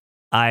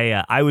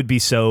would be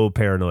so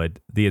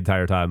paranoid the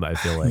entire time. I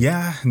feel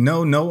like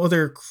no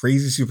other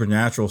crazy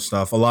supernatural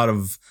stuff. A lot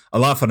of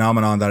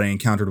phenomenon that I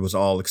encountered was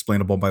all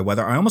explainable by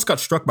weather. I almost got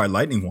struck by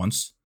lightning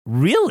once.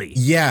 Really?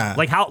 Yeah.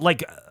 Like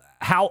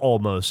how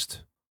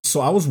almost? So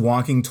I was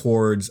walking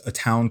towards a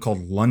town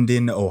called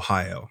London,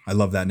 Ohio. I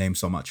love that name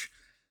so much.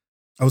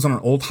 I was on an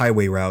old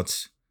highway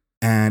route.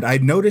 And I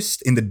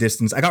noticed in the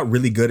distance, I got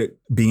really good at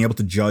being able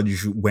to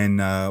judge when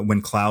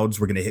clouds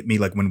were going to hit me,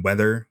 like when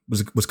weather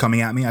was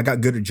coming at me. I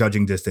got good at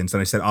judging distance. And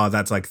I said,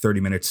 that's like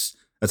 30 minutes.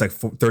 That's like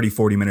 30,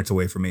 40 minutes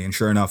away from me. And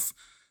sure enough,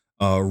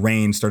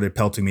 rain started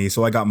pelting me.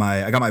 So I got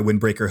my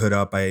windbreaker hood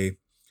up. I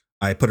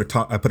put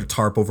a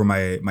tarp over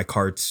my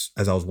carts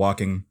as I was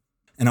walking.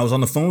 And I was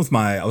on the phone with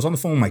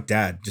my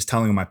dad, just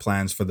telling him my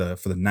plans for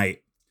the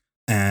night.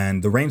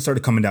 And the rain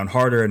started coming down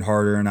harder and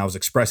harder. And I was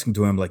expressing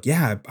to him like,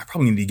 yeah, I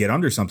probably need to get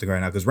under something right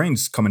now because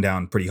rain's coming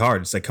down pretty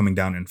hard. It's like coming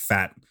down in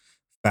fat,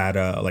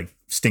 like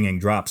stinging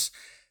drops.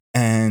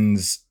 And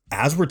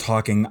as we're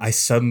talking, I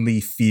suddenly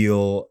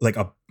feel like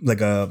a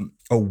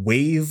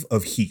wave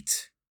of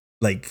heat,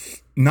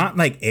 like not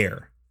like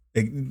air.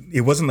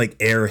 It wasn't like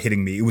air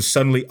hitting me. It was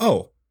suddenly,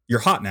 oh, you're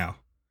hot now.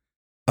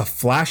 A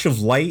flash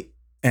of light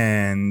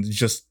and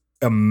just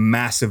a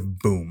massive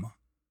boom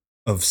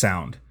of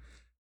sound.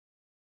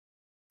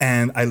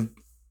 And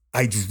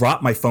I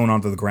drop my phone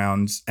onto the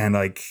ground and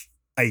like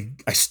I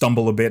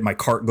stumble a bit. My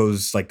cart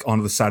goes like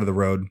onto the side of the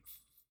road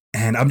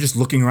and I'm just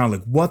looking around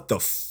like, what the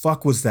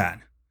fuck was that?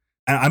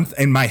 And I'm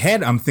in my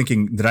head, I'm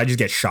thinking, did I just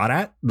get shot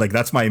at? Like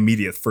that's my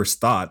immediate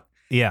first thought.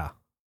 Yeah.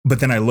 But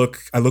then I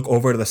look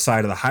over to the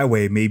side of the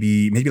highway,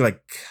 maybe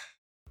like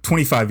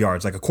 25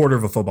 yards, like a quarter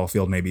of a football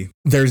field, maybe.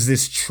 There's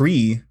this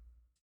tree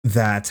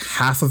that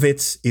half of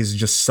it is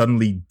just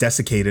suddenly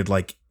desiccated,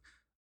 like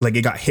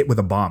it got hit with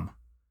a bomb.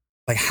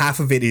 Like half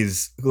of it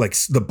is like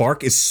the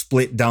bark is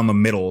split down the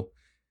middle,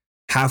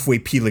 halfway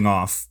peeling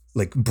off.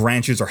 Like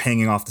branches are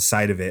hanging off the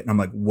side of it. And I'm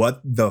like,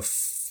 what the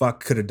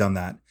fuck could have done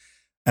that?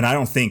 And I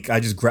don't think I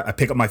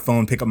pick up my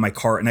phone, pick up my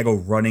cart, and I go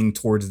running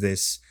towards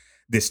this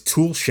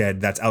tool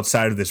shed that's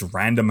outside of this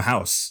random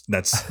house.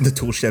 That's the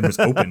tool shed was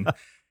open.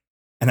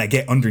 And I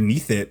get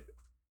underneath it.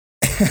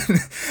 And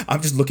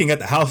I'm just looking at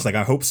the house like,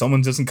 I hope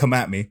someone doesn't come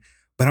at me.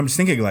 But I'm just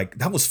thinking like,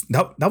 that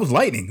was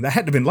lightning. That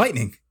had to have been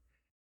lightning.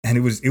 And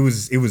it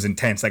was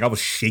intense. Like I was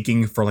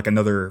shaking for like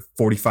another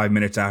 45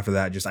 minutes after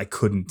that. Just I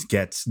couldn't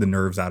get the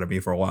nerves out of me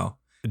for a while.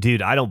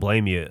 Dude, I don't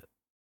blame you.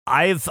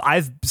 I've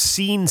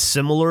seen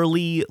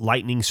similarly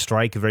lightning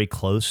strike very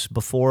close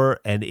before,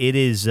 and it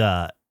is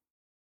it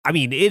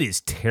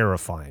is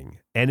terrifying.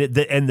 And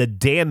the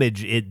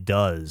damage it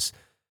does.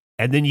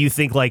 And then you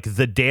think like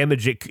the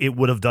damage it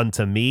would have done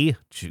to me.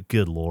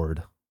 Good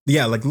Lord.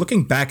 Yeah, like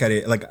looking back at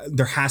it, like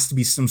there has to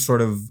be some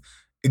sort of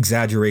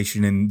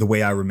exaggeration in the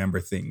way I remember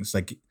things.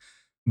 Like,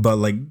 but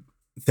like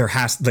there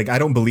has, like, I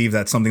don't believe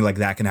that something like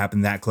that can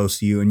happen that close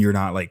to you and you're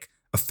not like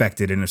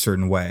affected in a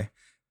certain way.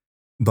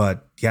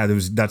 But yeah, that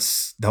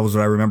was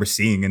what I remember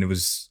seeing, and it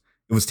was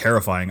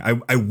terrifying.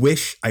 I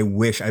wish I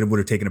would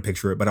have taken a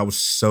picture of it, but I was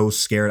so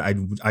scared.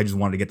 I just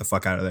wanted to get the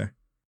fuck out of there.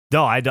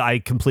 No,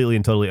 I completely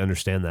and totally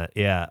understand that.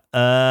 Yeah.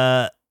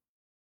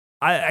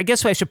 I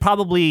guess I should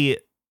probably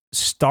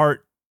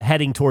start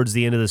heading towards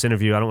the end of this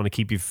interview. I don't want to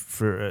keep you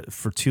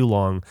for too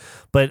long,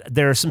 but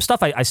there's some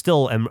stuff I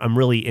still am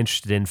really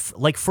interested in.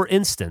 Like, for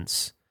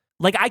instance,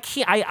 like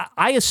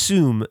I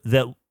assume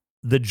that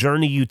the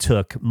journey you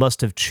took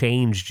must have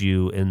changed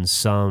you in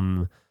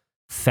some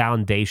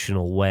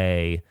foundational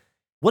way.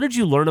 What did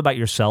you learn about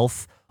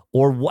yourself,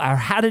 or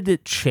how did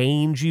it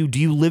change you? Do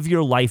you live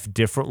your life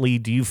differently?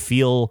 Do you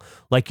feel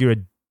like you're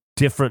a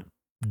different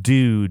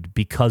dude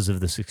because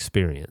of this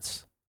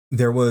experience?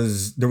 There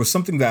was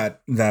something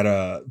that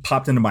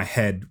popped into my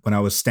head when I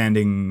was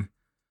standing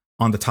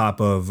on the top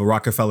of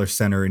Rockefeller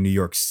Center in New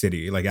York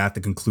City, like at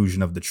the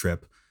conclusion of the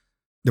trip.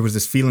 There was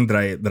this feeling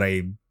that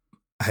I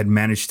had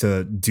managed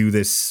to do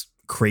this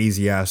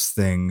crazy ass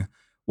thing,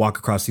 walk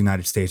across the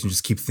United States, and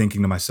just keep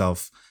thinking to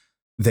myself,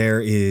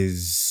 there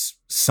is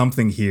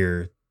something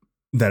here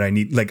that I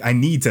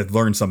need to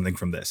learn something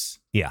from this.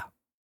 Yeah.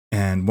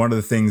 And one of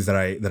the things that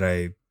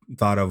I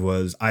thought of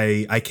was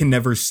I can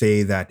never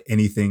say that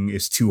anything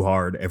is too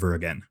hard ever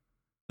again.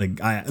 Like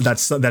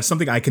that's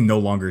something I can no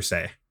longer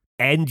say.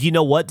 And you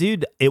know what,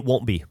 dude? It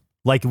won't be.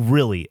 Like,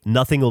 really,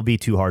 nothing will be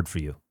too hard for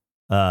you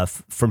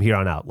from here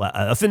on out.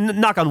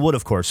 Knock on wood,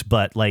 of course,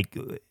 but like,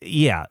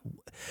 yeah,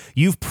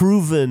 you've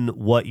proven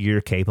what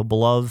you're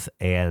capable of,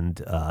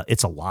 and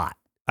it's a lot.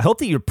 I hope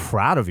that you're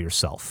proud of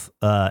yourself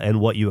and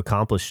what you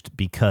accomplished,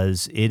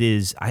 because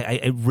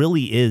it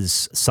really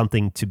is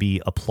something to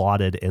be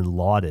applauded and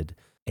lauded.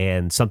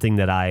 And something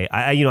that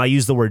I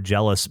use the word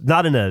jealous,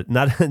 not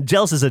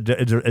jealous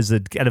is a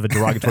kind of a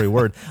derogatory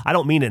word. I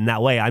don't mean it in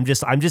that way. I'm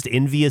just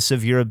envious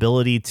of your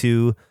ability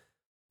to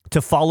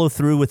follow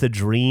through with a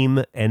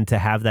dream and to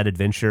have that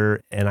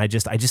adventure. And I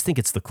just think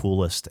it's the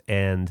coolest.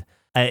 And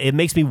it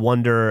makes me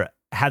wonder,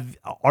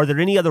 are there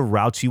any other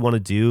routes you want to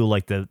do,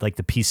 like the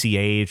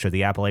PCH or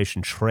the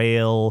Appalachian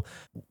Trail?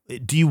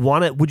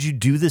 Would you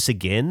do this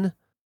again,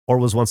 or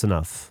was once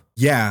enough?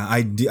 Yeah,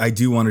 I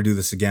do want to do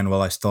this again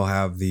while I still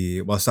have the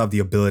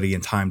ability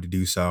and time to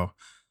do so.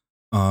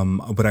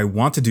 What I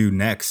want to do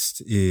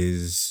next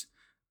is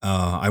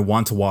I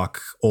want to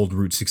walk Old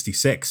Route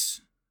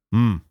 66.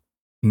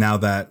 Now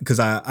that, because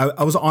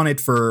I was on it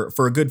for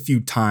a good few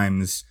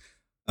times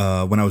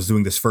when I was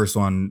doing this first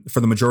one. For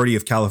the majority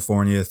of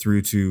California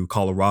through to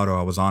Colorado,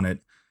 I was on it.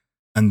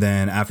 And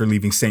then after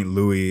leaving St.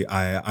 Louis,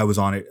 I was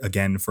on it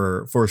again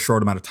for a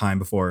short amount of time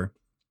before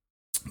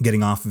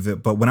getting off of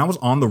it. But when I was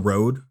on the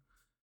road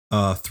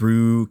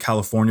through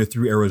California,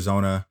 through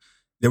Arizona,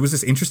 there was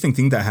this interesting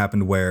thing that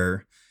happened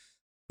where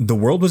the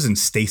world was in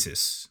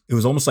stasis. It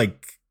was almost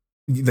like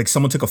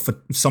someone took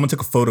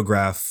a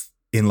photograph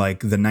in like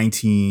the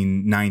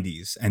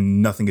 1990s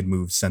and nothing had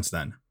moved since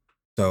then.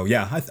 So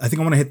yeah, I think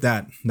I want to hit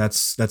that.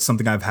 That's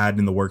something I've had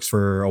in the works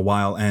for a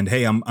while. And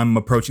hey, I'm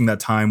approaching that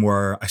time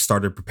where I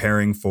started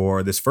preparing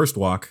for this first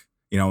walk,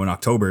 in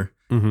October.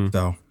 Mm-hmm.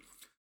 So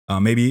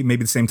maybe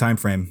the same time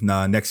frame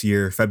next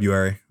year,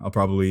 February.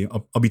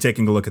 I'll be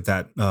taking a look at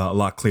that a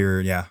lot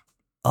clearer. Yeah.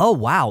 Oh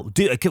wow,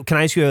 dude! Can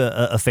I ask you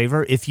a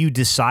favor? If you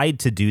decide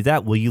to do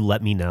that, will you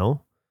let me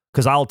know?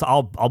 Because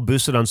I'll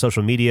boost it on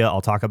social media. I'll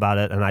talk about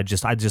it, and I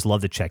just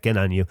love to check in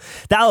on you.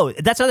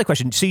 That's another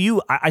question.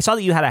 So I saw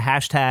that you had a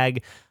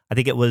hashtag. I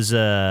think it was it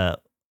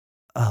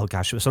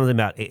was something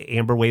about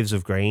Amber Waves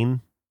of Grain,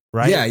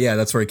 right? Yeah,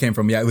 that's where it came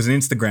from. Yeah, it was an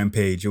Instagram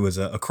page. It was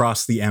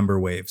Across the Amber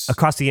Waves.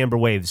 Across the Amber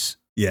Waves.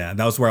 Yeah,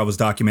 that was where I was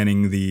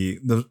documenting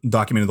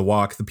the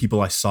walk, the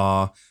people I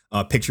saw,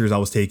 pictures I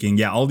was taking.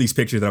 Yeah, all these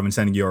pictures that I've been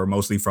sending you are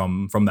mostly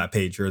from that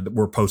page, or that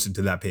were posted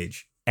to that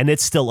page. And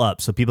it's still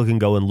up, so people can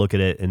go and look at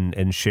it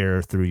and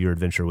share through your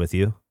adventure with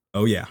you.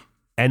 Oh, yeah.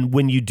 And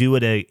when you do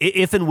it,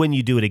 if and when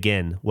you do it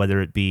again, whether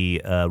it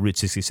be Route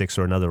 66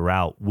 or another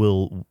route,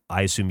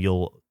 I assume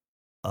you'll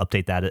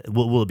update that?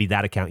 Will it be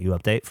that account you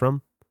update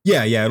from?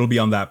 Yeah, it'll be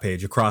on that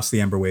page, Across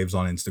the Amber Waves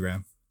on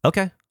Instagram.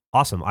 Okay,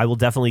 awesome. I'm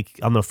going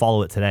to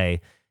follow it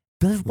today.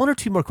 But there's one or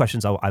two more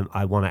questions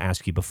I want to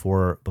ask you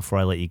before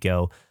I let you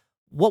go.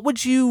 What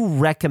would you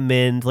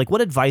recommend? Like,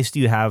 what advice do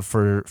you have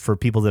for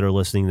people that are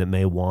listening that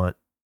may want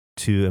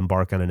to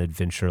embark on an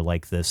adventure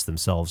like this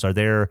themselves? Are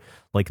there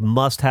like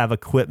must-have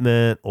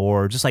equipment,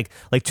 or just like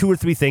two or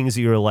three things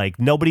that you're like,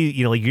 nobody,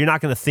 you're not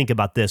going to think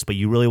about this, but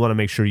you really want to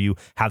make sure you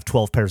have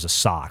 12 pairs of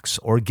socks,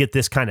 or get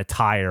this kind of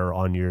tire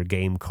on your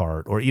game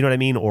cart, or you know what I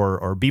mean,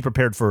 or be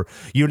prepared for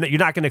you're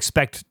not going to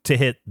expect to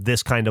hit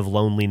this kind of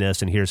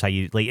loneliness, and here's how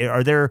you like.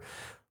 Are there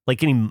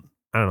like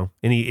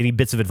any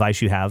bits of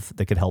advice you have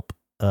that could help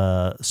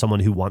someone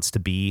who wants to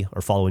be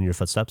or follow in your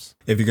footsteps?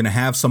 If you're going to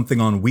have something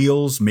on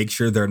wheels, make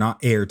sure they're not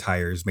air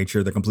tires. Make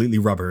sure they're completely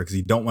rubber, because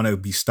you don't want to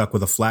be stuck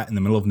with a flat in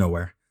the middle of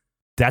nowhere.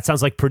 That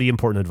sounds like pretty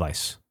important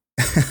advice.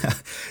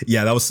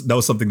 Yeah, that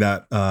was something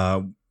that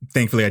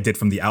thankfully I did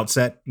from the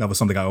outset. That was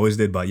something I always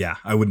did, but yeah,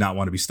 I would not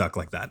want to be stuck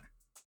like that.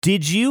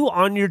 Did you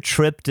on your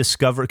trip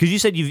discover? Because you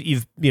said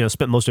you've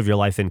spent most of your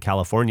life in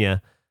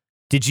California.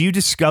 Did you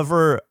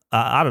discover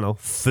I don't know,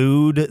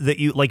 food that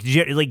you like?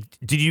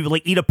 Did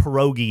you eat a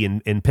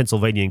pierogi in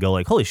Pennsylvania and go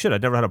like, holy shit,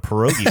 I've never had a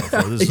pierogi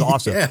before. This is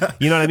awesome. Yeah,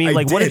 you know what I mean? I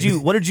Like,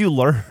 did. what did you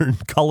learn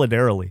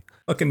culinarily?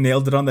 Fucking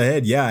nailed it on the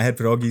head. Yeah, I had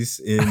pierogies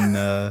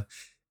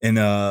in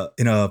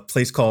a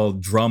place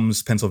called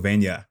Drums,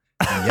 Pennsylvania.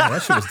 And yeah,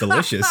 that shit was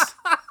delicious.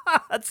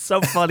 That's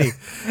so funny.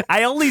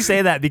 I only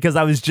say that because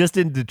I was just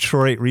in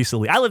Detroit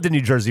recently. I lived in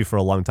New Jersey for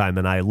a long time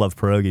and I love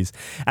pierogies.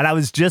 And I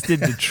was just in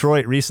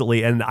Detroit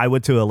recently and I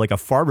went to a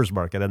farmer's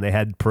market and they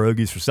had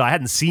pierogies for sale. I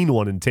hadn't seen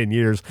one in 10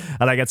 years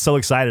and I got so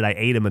excited I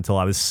ate them until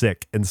I was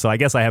sick. And so I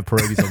guess I have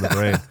pierogies on the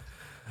brain.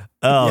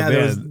 Oh, yeah,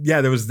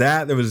 man. there was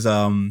that. There was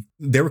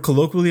they were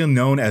colloquially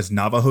known as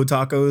Navajo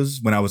tacos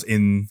when I was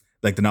in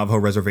like the Navajo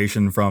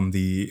reservation from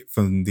the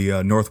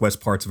northwest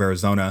parts of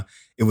Arizona.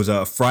 It was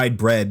a fried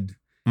bread,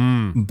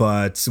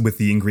 but with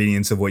the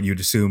ingredients of what you'd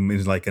assume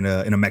is like in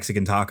a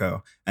Mexican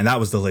taco, and that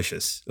was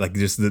delicious. Like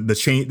just the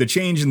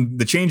change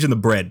in the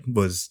bread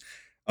was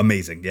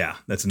amazing. Yeah,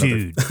 that's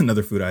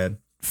another food I had.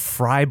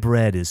 Fry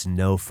bread is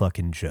no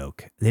fucking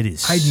joke. It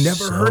is. I'd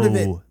never heard of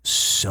it.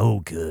 So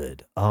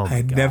good. Oh my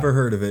I'd God. never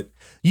heard of it.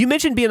 You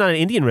mentioned being on an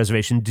Indian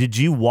reservation. Did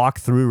you walk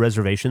through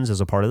reservations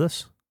as a part of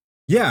this?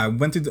 Yeah, I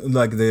went to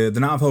the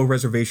Navajo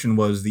reservation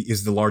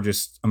is the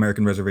largest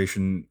American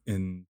reservation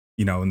in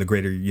the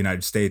greater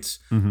United States,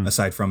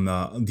 aside from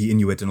the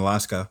Inuit in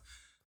Alaska.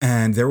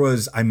 And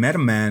I met a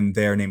man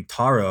there named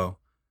Taro,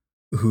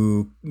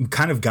 who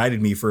kind of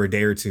guided me for a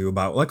day or two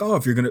about like, oh,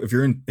 if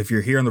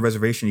you're here on the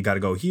reservation, you got to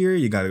go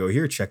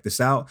here, check this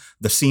out.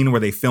 The scene where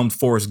they filmed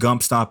Forrest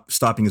Gump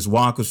stopping his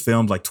walk was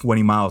filmed like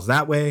 20 miles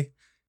that way.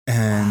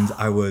 And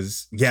I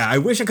wish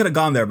I could have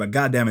gone there, but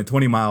goddamn it,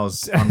 20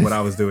 miles on what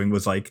I was doing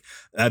was like,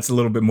 that's a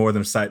little bit more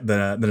than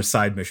a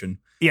side mission.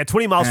 Yeah,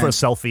 20 miles for a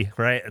selfie,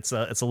 right? It's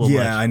a little much.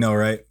 Yeah, I know,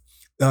 right?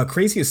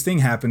 Craziest thing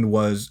happened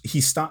was we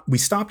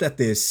stopped at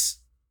this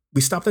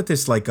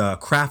like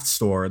craft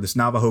store, this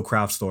Navajo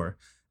craft store,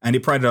 and he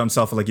prided on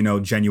himself for like,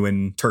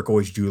 genuine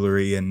turquoise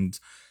jewelry and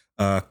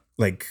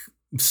like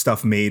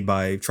stuff made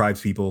by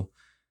tribes people.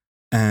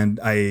 And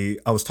I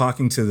was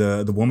talking to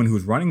the woman who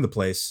was running the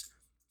place,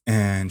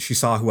 and she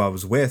saw who I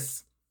was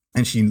with,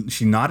 and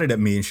she nodded at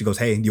me and she goes,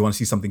 "Hey, do you want to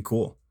see something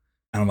cool?"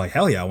 And I'm like,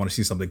 "Hell yeah, I want to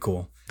see something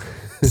cool."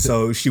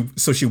 so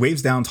she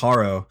waves down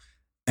Taro,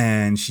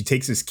 and she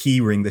takes this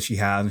key ring that she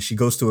has, and she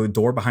goes to a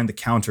door behind the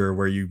counter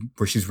where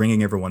she's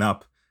ringing everyone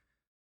up.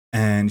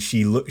 And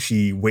she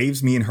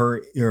waves me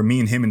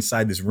and him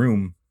inside this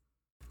room,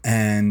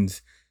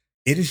 and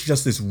it is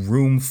just this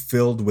room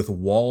filled with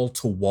wall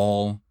to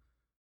wall,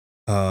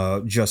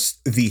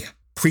 just the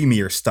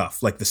premier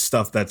stuff, like the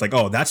stuff that's like,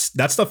 oh, that's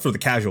stuff for the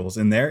casuals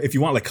in there. If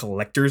you want like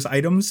collector's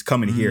items,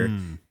 come in here.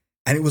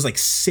 And it was like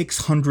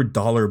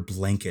 $600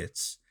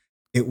 blankets.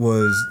 It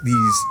was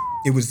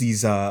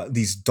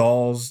these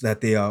dolls that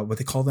they what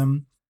they call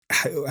them.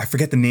 I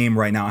forget the name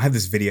right now. I have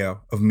this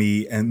video of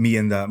me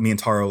and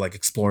Taro like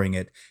exploring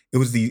it. It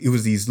was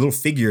these little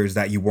figures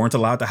that you weren't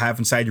allowed to have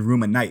inside your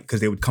room at night because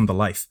they would come to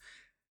life.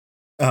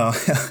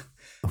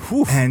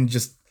 And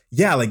just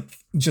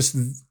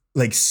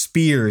like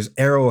spears,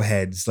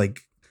 arrowheads,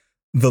 like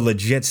the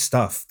legit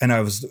stuff. And I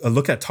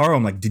look at Taro.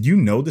 I'm like, "Did you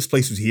know this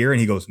place was here?" And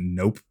he goes,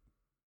 "Nope."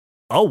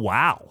 Oh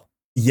wow.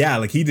 Yeah,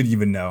 like he didn't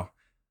even know.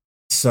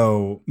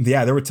 So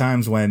yeah, there were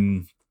times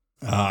when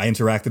I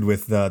interacted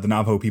with the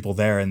Navajo people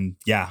there, and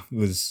yeah, it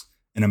was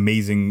an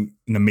amazing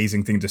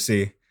thing to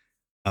see.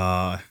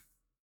 That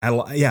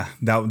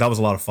was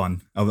a lot of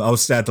fun. I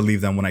was sad to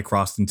leave them when I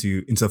crossed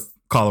into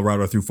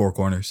Colorado through Four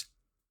Corners.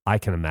 I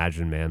can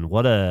imagine, man.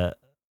 What a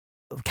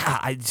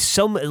God!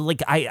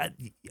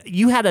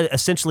 You had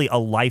essentially a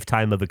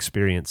lifetime of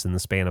experience in the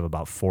span of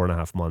about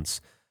 4.5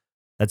 months.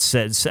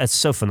 That's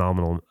so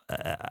phenomenal.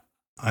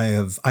 I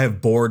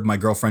have bored my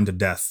girlfriend to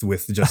death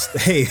with just,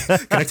 "Hey,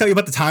 can I tell you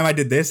about the time I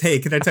did this? Hey,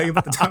 can I tell you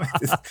about the time I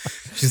did this?"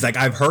 She's like,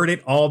 "I've heard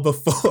it all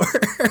before."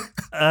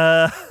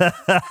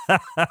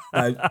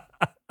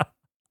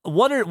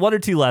 One or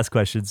two last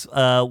questions.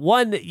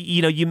 One,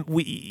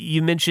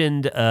 you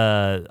mentioned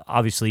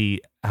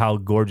obviously how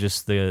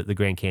gorgeous the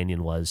Grand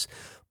Canyon was,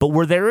 but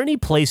were there any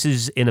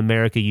places in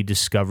America you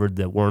discovered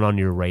that weren't on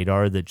your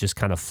radar that just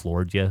kind of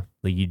floored you?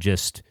 Like you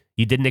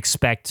didn't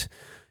expect,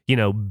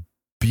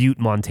 Butte,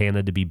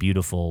 Montana to be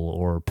beautiful,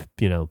 or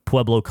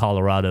Pueblo,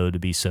 Colorado to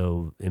be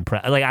so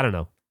impressive. Like, I don't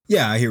know.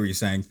 Yeah, I hear what you're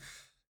saying.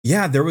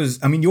 Yeah,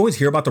 you always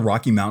hear about the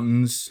Rocky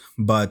Mountains,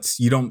 but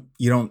you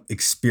don't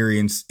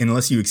experience,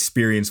 unless you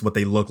experience what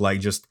they look like,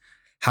 just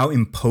how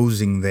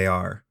imposing they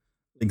are.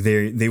 Like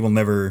they will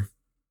never,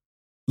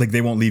 like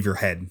they won't leave your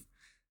head.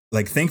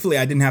 Like thankfully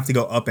I didn't have to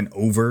go up and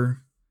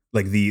over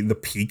like the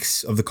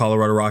peaks of the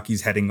Colorado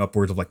Rockies, heading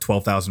upwards of like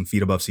 12,000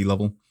 feet above sea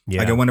level.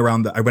 Yeah. Like I went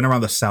around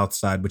the south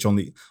side, which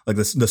only like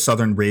the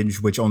southern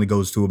ridge, which only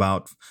goes to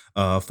about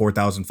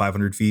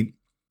 4,500 feet.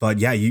 But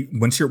yeah,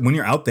 when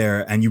you're out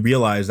there and you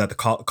realize that the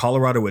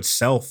Colorado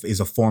itself is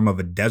a form of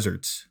a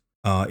desert,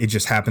 it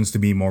just happens to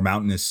be more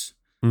mountainous.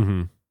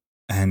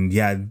 Mm-hmm. And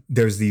yeah,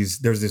 there's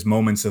these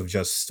moments of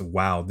just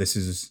wow, this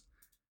is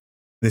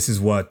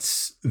what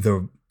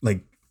the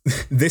like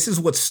this is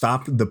what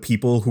stopped the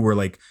people who were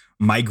like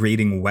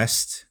migrating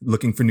west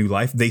looking for new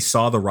life. They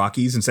saw the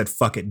Rockies and said,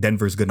 "Fuck it,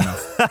 Denver's good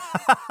enough."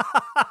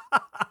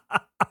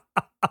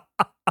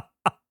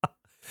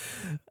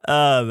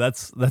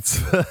 That's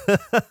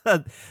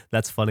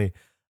that's funny.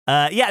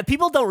 Yeah,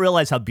 people don't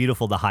realize how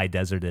beautiful the high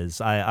desert is.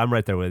 I'm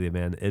right there with you,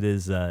 man.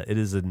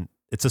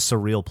 It's a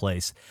surreal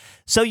place.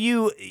 So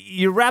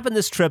you're wrapping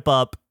this trip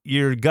up.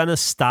 You're gonna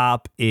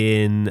stop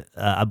in,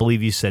 I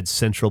believe you said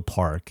Central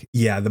Park.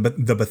 Yeah,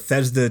 the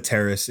Bethesda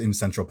Terrace in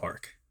Central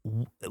Park.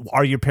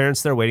 Are your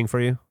parents there waiting for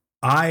you?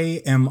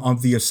 I am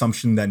of the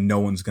assumption that no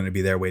one's going to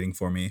be there waiting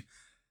for me,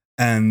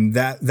 and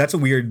that's a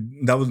weird.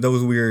 That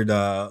was weird.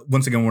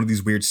 Once again, one of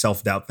these weird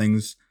self-doubt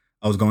things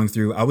I was going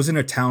through. I was in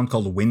a town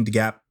called Wind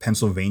Gap,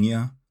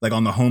 Pennsylvania, like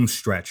on the home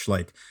stretch.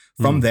 Like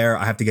from there,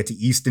 I have to get to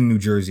Easton, New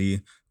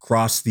Jersey,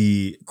 cross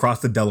the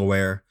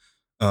Delaware,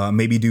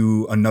 maybe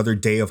do another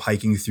day of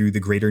hiking through the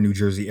greater New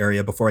Jersey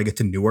area before I get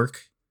to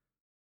Newark,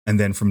 and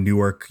then from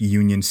Newark,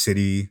 Union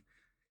City,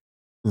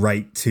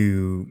 right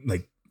to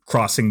like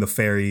crossing the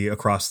ferry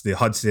across the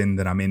Hudson.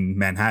 That I'm in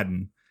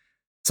Manhattan.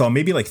 So I'm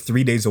maybe like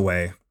 3 days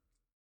away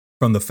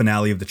from the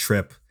finale of the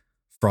trip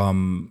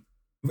from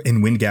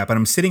in Wind Gap, and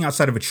I'm sitting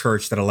outside of a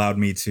church that allowed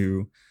me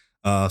to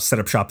set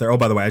up shop there. Oh,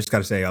 by the way, I just got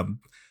to say,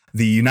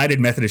 the United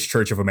Methodist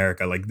Church of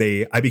America,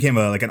 I became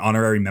an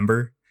honorary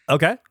member.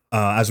 Okay.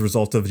 As a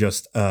result of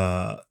just,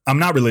 I'm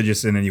not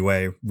religious in any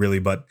way, really,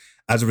 but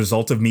as a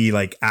result of me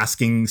like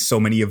asking so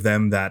many of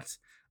them that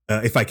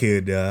if I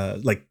could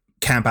like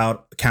camp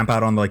out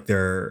on like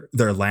their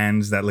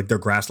lands, that like their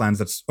grasslands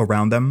that's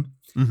around them.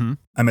 Mm-hmm.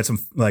 I met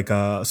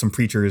some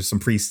preachers, some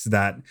priests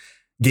that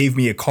gave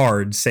me a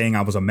card saying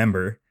I was a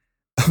member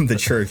of the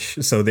church,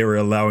 so they were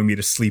allowing me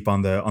to sleep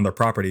on their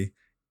property.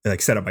 They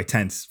like set up my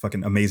tents.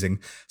 Fucking amazing.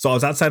 So I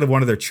was outside of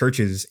one of their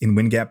churches in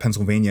Wind Gap,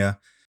 Pennsylvania,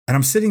 and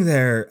I'm sitting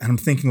there and I'm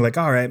thinking like,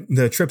 all right,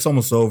 the trip's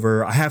almost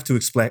over. I have to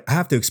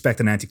expect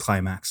an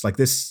anticlimax like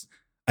this.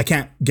 I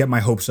can't get my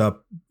hopes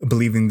up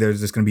believing there's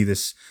just going to be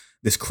this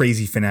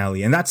crazy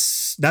finale, and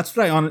that's what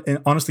I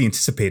honestly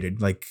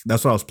anticipated. Like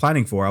that's what I was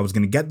planning for. I was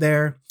going to get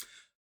there.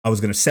 I was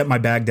going to set my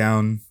bag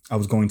down. I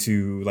was going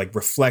to like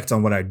reflect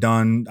on what I'd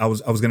done. I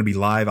was going to be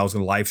live. I was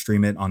going to live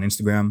stream it on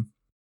Instagram.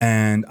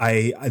 And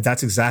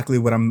that's exactly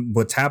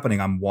what's happening.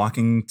 I'm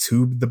walking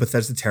to the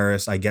Bethesda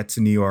Terrace. I get to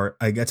New York.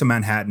 I get to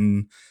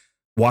Manhattan,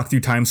 walk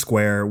through Times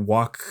Square,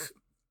 walk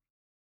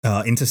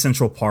into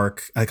Central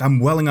Park. Like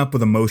I'm welling up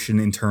with emotion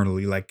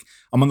internally. Like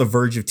I'm on the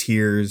verge of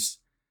tears.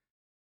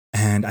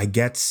 And I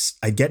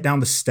get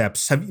down the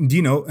steps. Do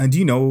you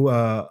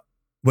know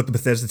what the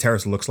Bethesda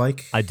Terrace looks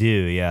like? I do,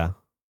 yeah.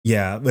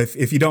 Yeah,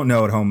 if you don't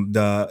know at home,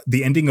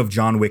 the ending of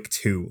John Wick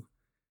 2,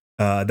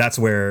 that's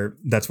where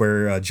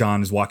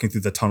John is walking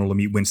through the tunnel to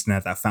meet Winston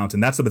at that fountain.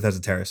 That's the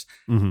Bethesda Terrace.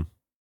 Mm-hmm.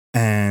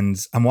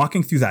 And I'm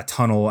walking through that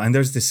tunnel, and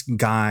there's this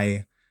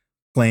guy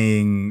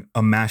playing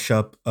a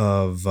mashup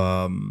of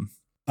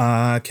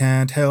I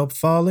can't help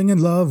falling in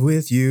love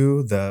with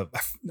you.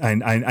 I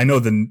know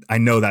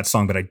that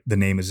song, but the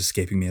name is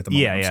escaping me at the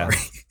moment. Yeah, I'm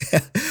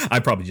sorry. I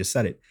probably just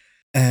said it.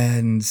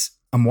 And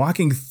I'm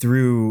walking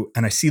through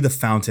and I see the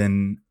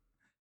fountain,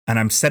 and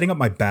I'm setting up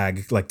my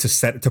bag like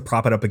to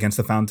prop it up against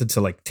the fountain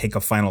to like take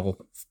a final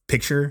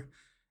picture.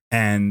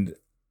 And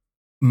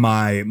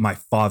my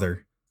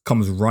father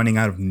comes running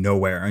out of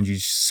nowhere and he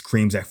just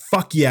screams at,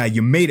 "Fuck yeah,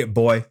 you made it,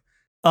 boy."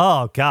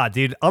 Oh God,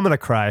 dude, I'm gonna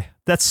cry.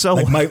 That's so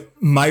like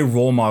my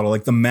role model,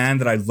 like the man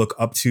that I look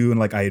up to and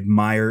like I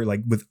admire,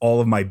 like with all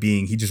of my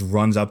being. He just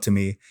runs up to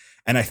me,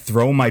 and I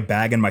throw my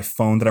bag and my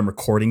phone that I'm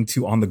recording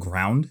to on the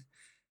ground.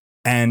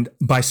 And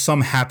by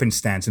some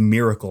happenstance, a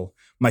miracle,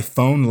 my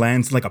phone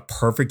lands in like a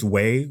perfect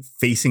way,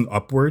 facing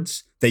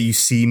upwards, that you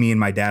see me and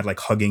my dad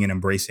like hugging and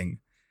embracing.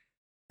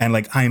 And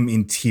like I'm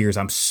in tears,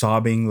 I'm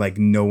sobbing like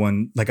no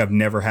one, like I've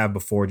never had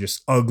before,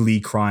 just ugly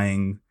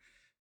crying.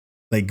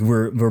 Like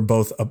we're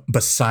both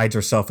besides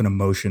ourselves in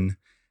emotion,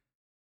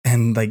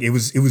 and like it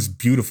was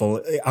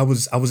beautiful. I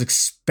was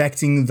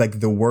expecting like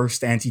the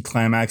worst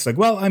anticlimax. Like,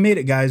 well, I made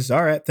it, guys.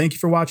 All right, thank you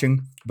for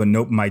watching. But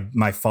nope,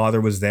 my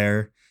father was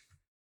there,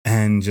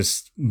 and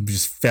just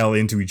fell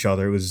into each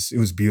other. It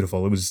was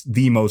beautiful. It was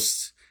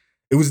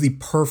the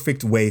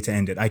perfect way to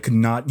end it.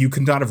 You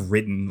could not have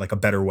written like a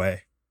better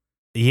way.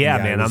 Yeah,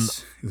 man.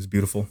 It was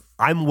beautiful.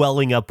 I'm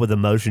welling up with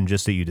emotion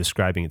just at you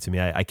describing it to me.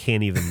 I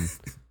can't even.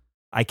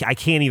 I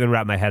can't even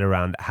wrap my head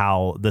around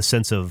how the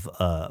sense of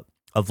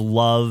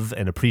love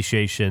and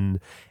appreciation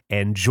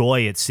and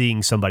joy at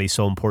seeing somebody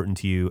so important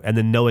to you, and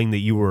then knowing that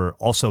you were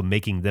also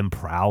making them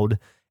proud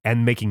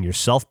and making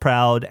yourself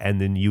proud, and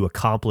then you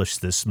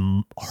accomplished this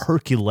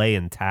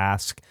Herculean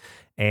task.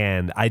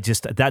 And I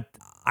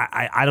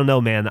don't know,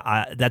 man.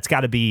 That's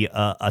got to be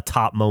a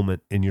top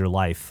moment in your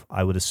life,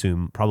 I would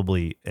assume,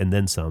 probably, and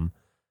then some.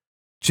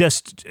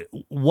 Just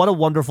what a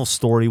wonderful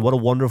story. What a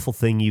wonderful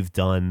thing you've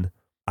done.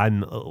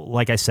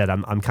 Like I said,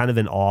 I'm kind of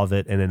in awe of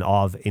it, and in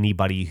awe of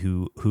anybody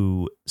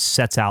who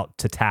sets out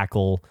to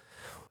tackle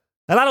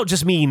And I don't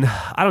just mean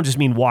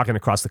walking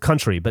across the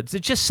country, but it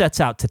just sets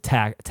out to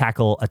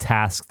tackle a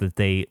task that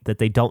they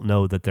don't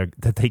know that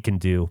they can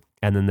do,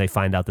 and then they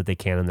find out that they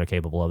can and they're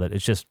capable of it.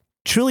 It's just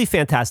truly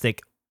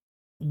fantastic.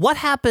 What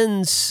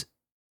happens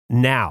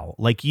now?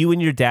 Like, you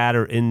and your dad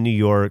are in New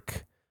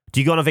York. Do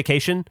you go on a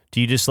vacation?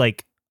 Do you just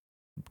like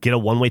get a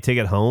one-way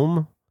ticket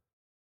home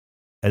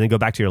and then go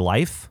back to your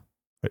life?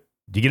 Do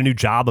you get a new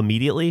job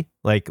immediately?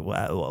 Like,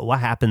 what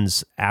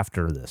happens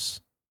after this?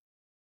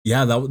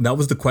 Yeah, that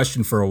was the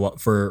question for a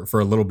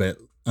little bit.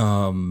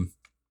 When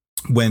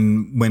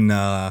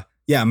my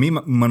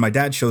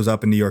dad shows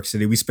up in New York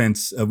City, we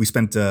spent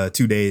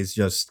 2 days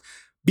just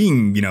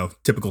being,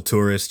 typical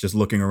tourists, just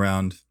looking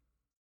around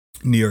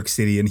New York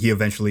City, and he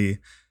eventually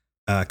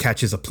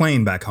catches a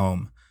plane back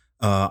home.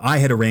 I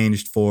had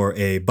arranged for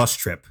a bus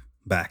trip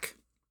back.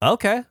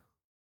 Okay.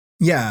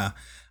 Yeah,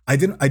 I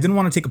didn't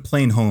want to take a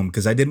plane home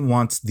because I didn't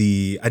want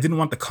the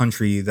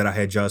country that I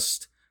had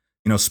just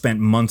spent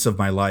months of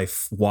my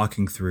life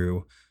walking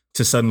through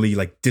to suddenly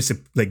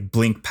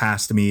blink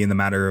past me in the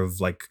matter of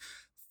 5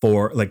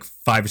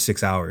 or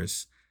 6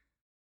 hours.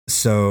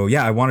 So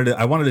yeah, I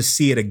wanted to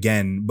see it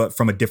again, but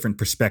from a different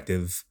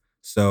perspective.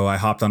 So I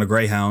hopped on a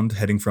Greyhound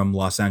heading from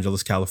Los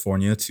Angeles,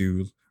 California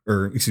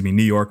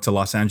New York to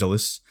Los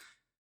Angeles.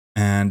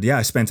 And yeah,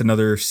 I spent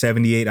another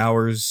 78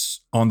 hours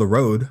on the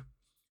road,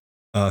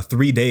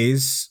 3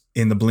 days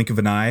in the blink of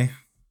an eye,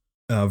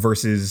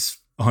 versus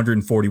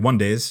 141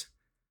 days.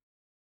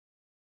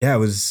 Yeah, it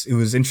was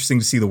interesting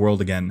to see the world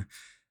again.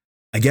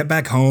 I get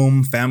back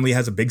home, family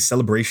has a big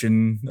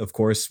celebration. Of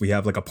course, we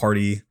have like a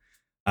party.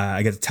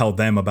 I get to tell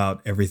them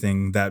about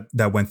everything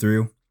that went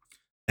through.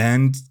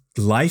 And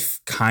life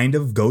kind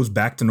of goes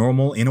back to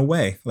normal in a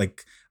way.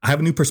 Like, I have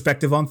a new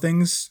perspective on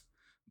things.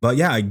 But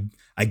yeah,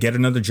 I get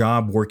another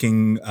job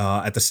working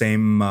at the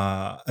same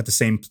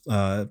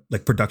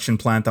production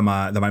plant that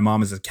my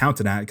mom is an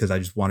accountant at, because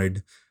I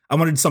wanted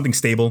something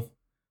stable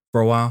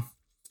for a while.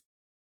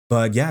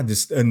 But yeah,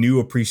 just a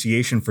new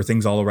appreciation for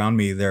things all around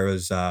me.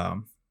 There's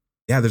a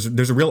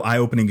real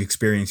eye-opening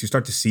experience. You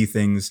start to see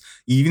things.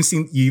 You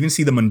even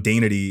see the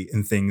mundanity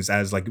in things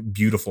as like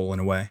beautiful in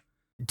a way.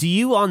 Do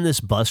you, on this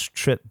bus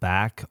trip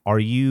back, are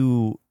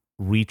you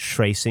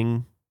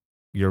retracing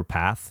your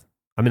path?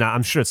 I mean,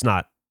 I'm sure it's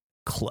not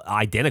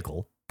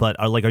identical, but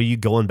are you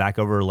going back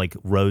over like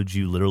roads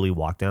you literally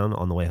walked down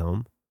on the way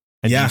home?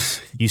 And yeah,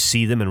 you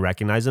see them and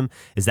recognize them.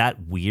 Is that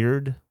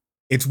weird?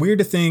 It's weird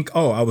to think,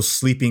 oh, I was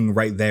sleeping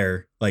right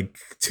there like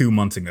 2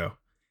 months ago,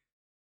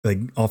 like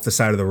off the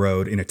side of the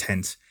road in a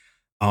tent.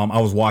 I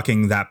was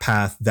walking that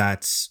path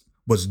that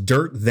was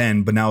dirt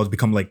then, but now it's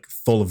become like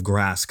full of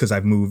grass because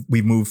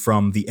we've moved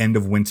from the end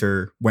of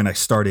winter when I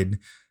started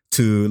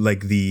to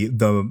like the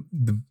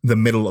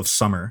middle of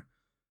summer.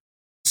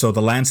 So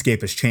the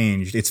landscape has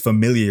changed. It's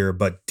familiar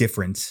but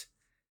different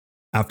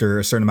after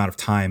a certain amount of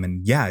time.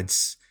 And yeah,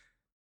 it's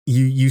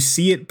you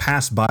see it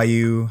pass by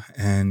you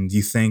and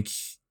you think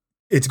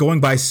it's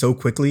going by so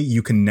quickly,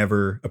 you can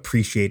never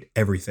appreciate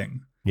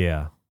everything.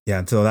 Yeah.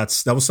 Yeah. So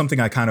that was something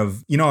I kind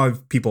of, how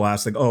people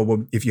ask like, oh,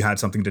 well, if you had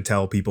something to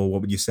tell people, what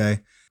would you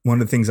say?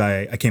 One of the things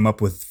I came up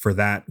with for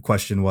that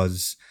question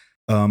was,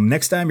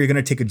 next time you're going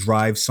to take a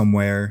drive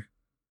somewhere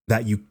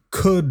that you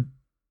could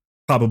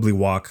probably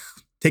walk,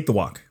 take the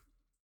walk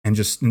and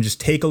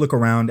just take a look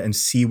around and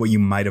see what you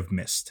might have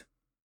missed.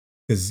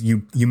 Because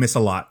you miss a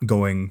lot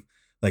going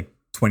like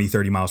 20,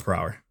 30 miles per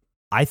hour.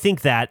 I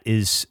think that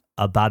is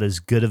about as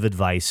good of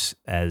advice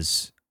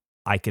as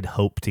I could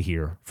hope to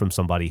hear from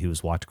somebody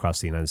who's walked across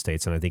the United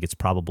States. And I think it's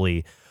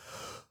probably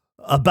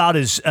about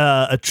as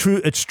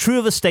true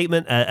of a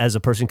statement as a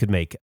person could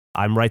make.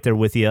 I'm right there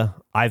with you.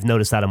 I've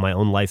noticed that in my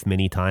own life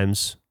many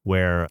times,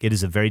 where it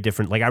is a very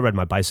different, like I ride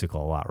my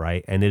bicycle a lot,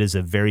 right? And it is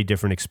a very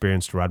different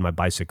experience to ride my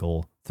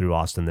bicycle through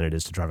Austin than it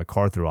is to drive a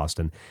car through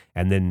Austin.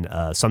 And then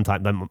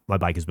sometimes my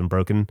bike has been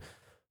broken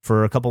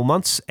for a couple of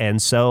months,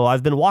 and so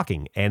I've been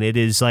walking, and it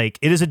is a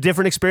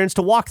different experience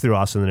to walk through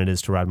Austin than it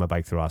is to ride my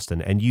bike through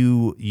Austin. And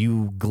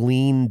you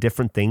glean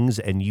different things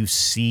and you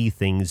see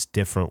things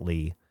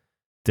differently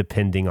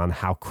depending on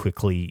how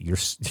quickly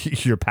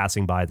you're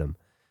passing by them.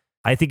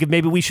 I think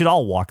maybe we should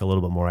all walk a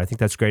little bit more. I think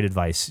that's great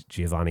advice,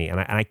 Giovanni,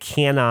 and I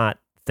cannot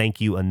thank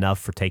you enough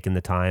for taking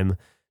the time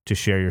to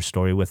share your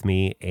story with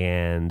me.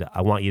 And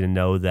I want you to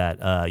know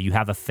that you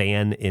have a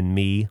fan in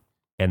me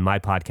and my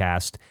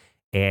podcast.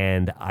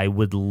 And I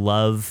would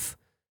love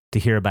to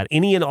hear about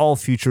any and all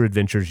future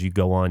adventures you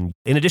go on.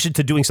 In addition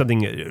to doing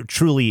something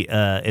truly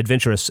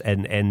adventurous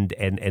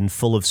and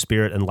full of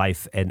spirit and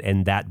life,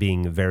 and that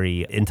being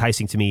very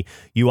enticing to me,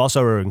 you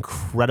also are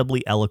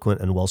incredibly eloquent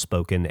and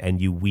well-spoken,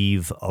 and you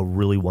weave a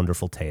really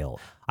wonderful tale.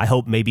 I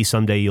hope maybe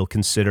someday you'll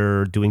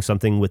consider doing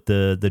something with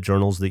the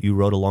journals that you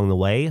wrote along the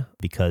way,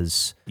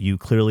 because you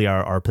clearly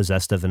are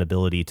possessed of an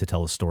ability to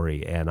tell a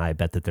story, and I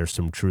bet that there's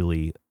some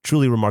truly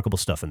remarkable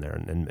stuff in there,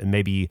 and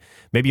maybe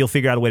you'll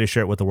figure out a way to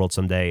share it with the world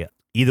someday.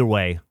 Either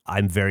way,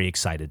 I'm very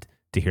excited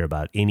to hear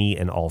about any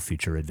and all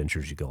future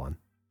adventures you go on.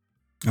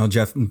 Oh,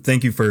 Jeff,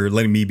 thank you for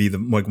letting me be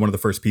one of the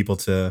first people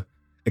to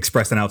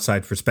express an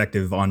outside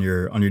perspective on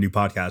your new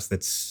podcast.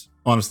 That's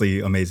honestly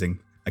amazing.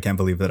 I can't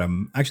believe that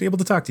I'm actually able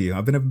to talk to you.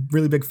 I've been a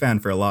really big fan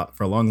for a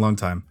long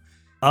time.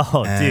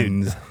 Oh,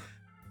 and, dude.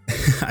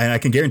 And I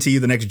can guarantee you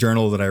the next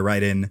journal that I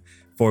write in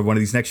for one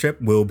of these next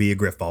trip will be a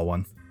Griffball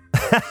one.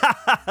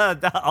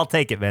 I'll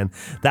take it, man.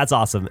 That's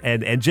awesome.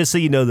 And just so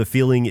you know, the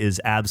feeling is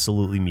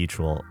absolutely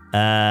mutual.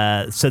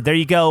 So there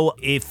you go.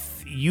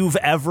 If you've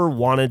ever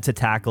wanted to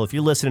tackle, if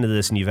you're listening to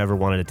this and you've ever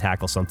wanted to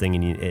tackle something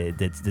and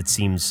that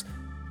seems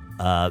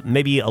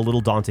maybe a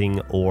little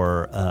daunting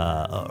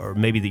or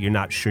maybe that you're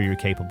not sure you're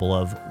capable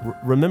of,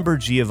 remember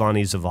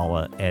Giovanni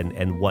Zavala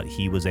and what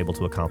he was able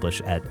to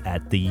accomplish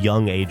at the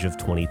young age of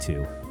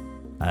 22.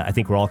 I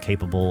think we're all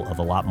capable of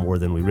a lot more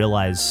than we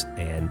realize.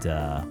 And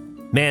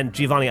man,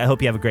 Giovanni, I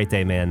hope you have a great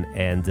day, man.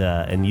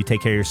 And you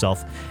take care of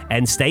yourself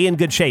and stay in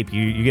good shape.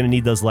 You're going to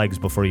need those legs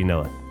before you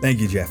know it. Thank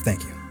you, Jeff.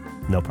 Thank you.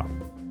 No problem.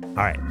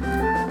 All right.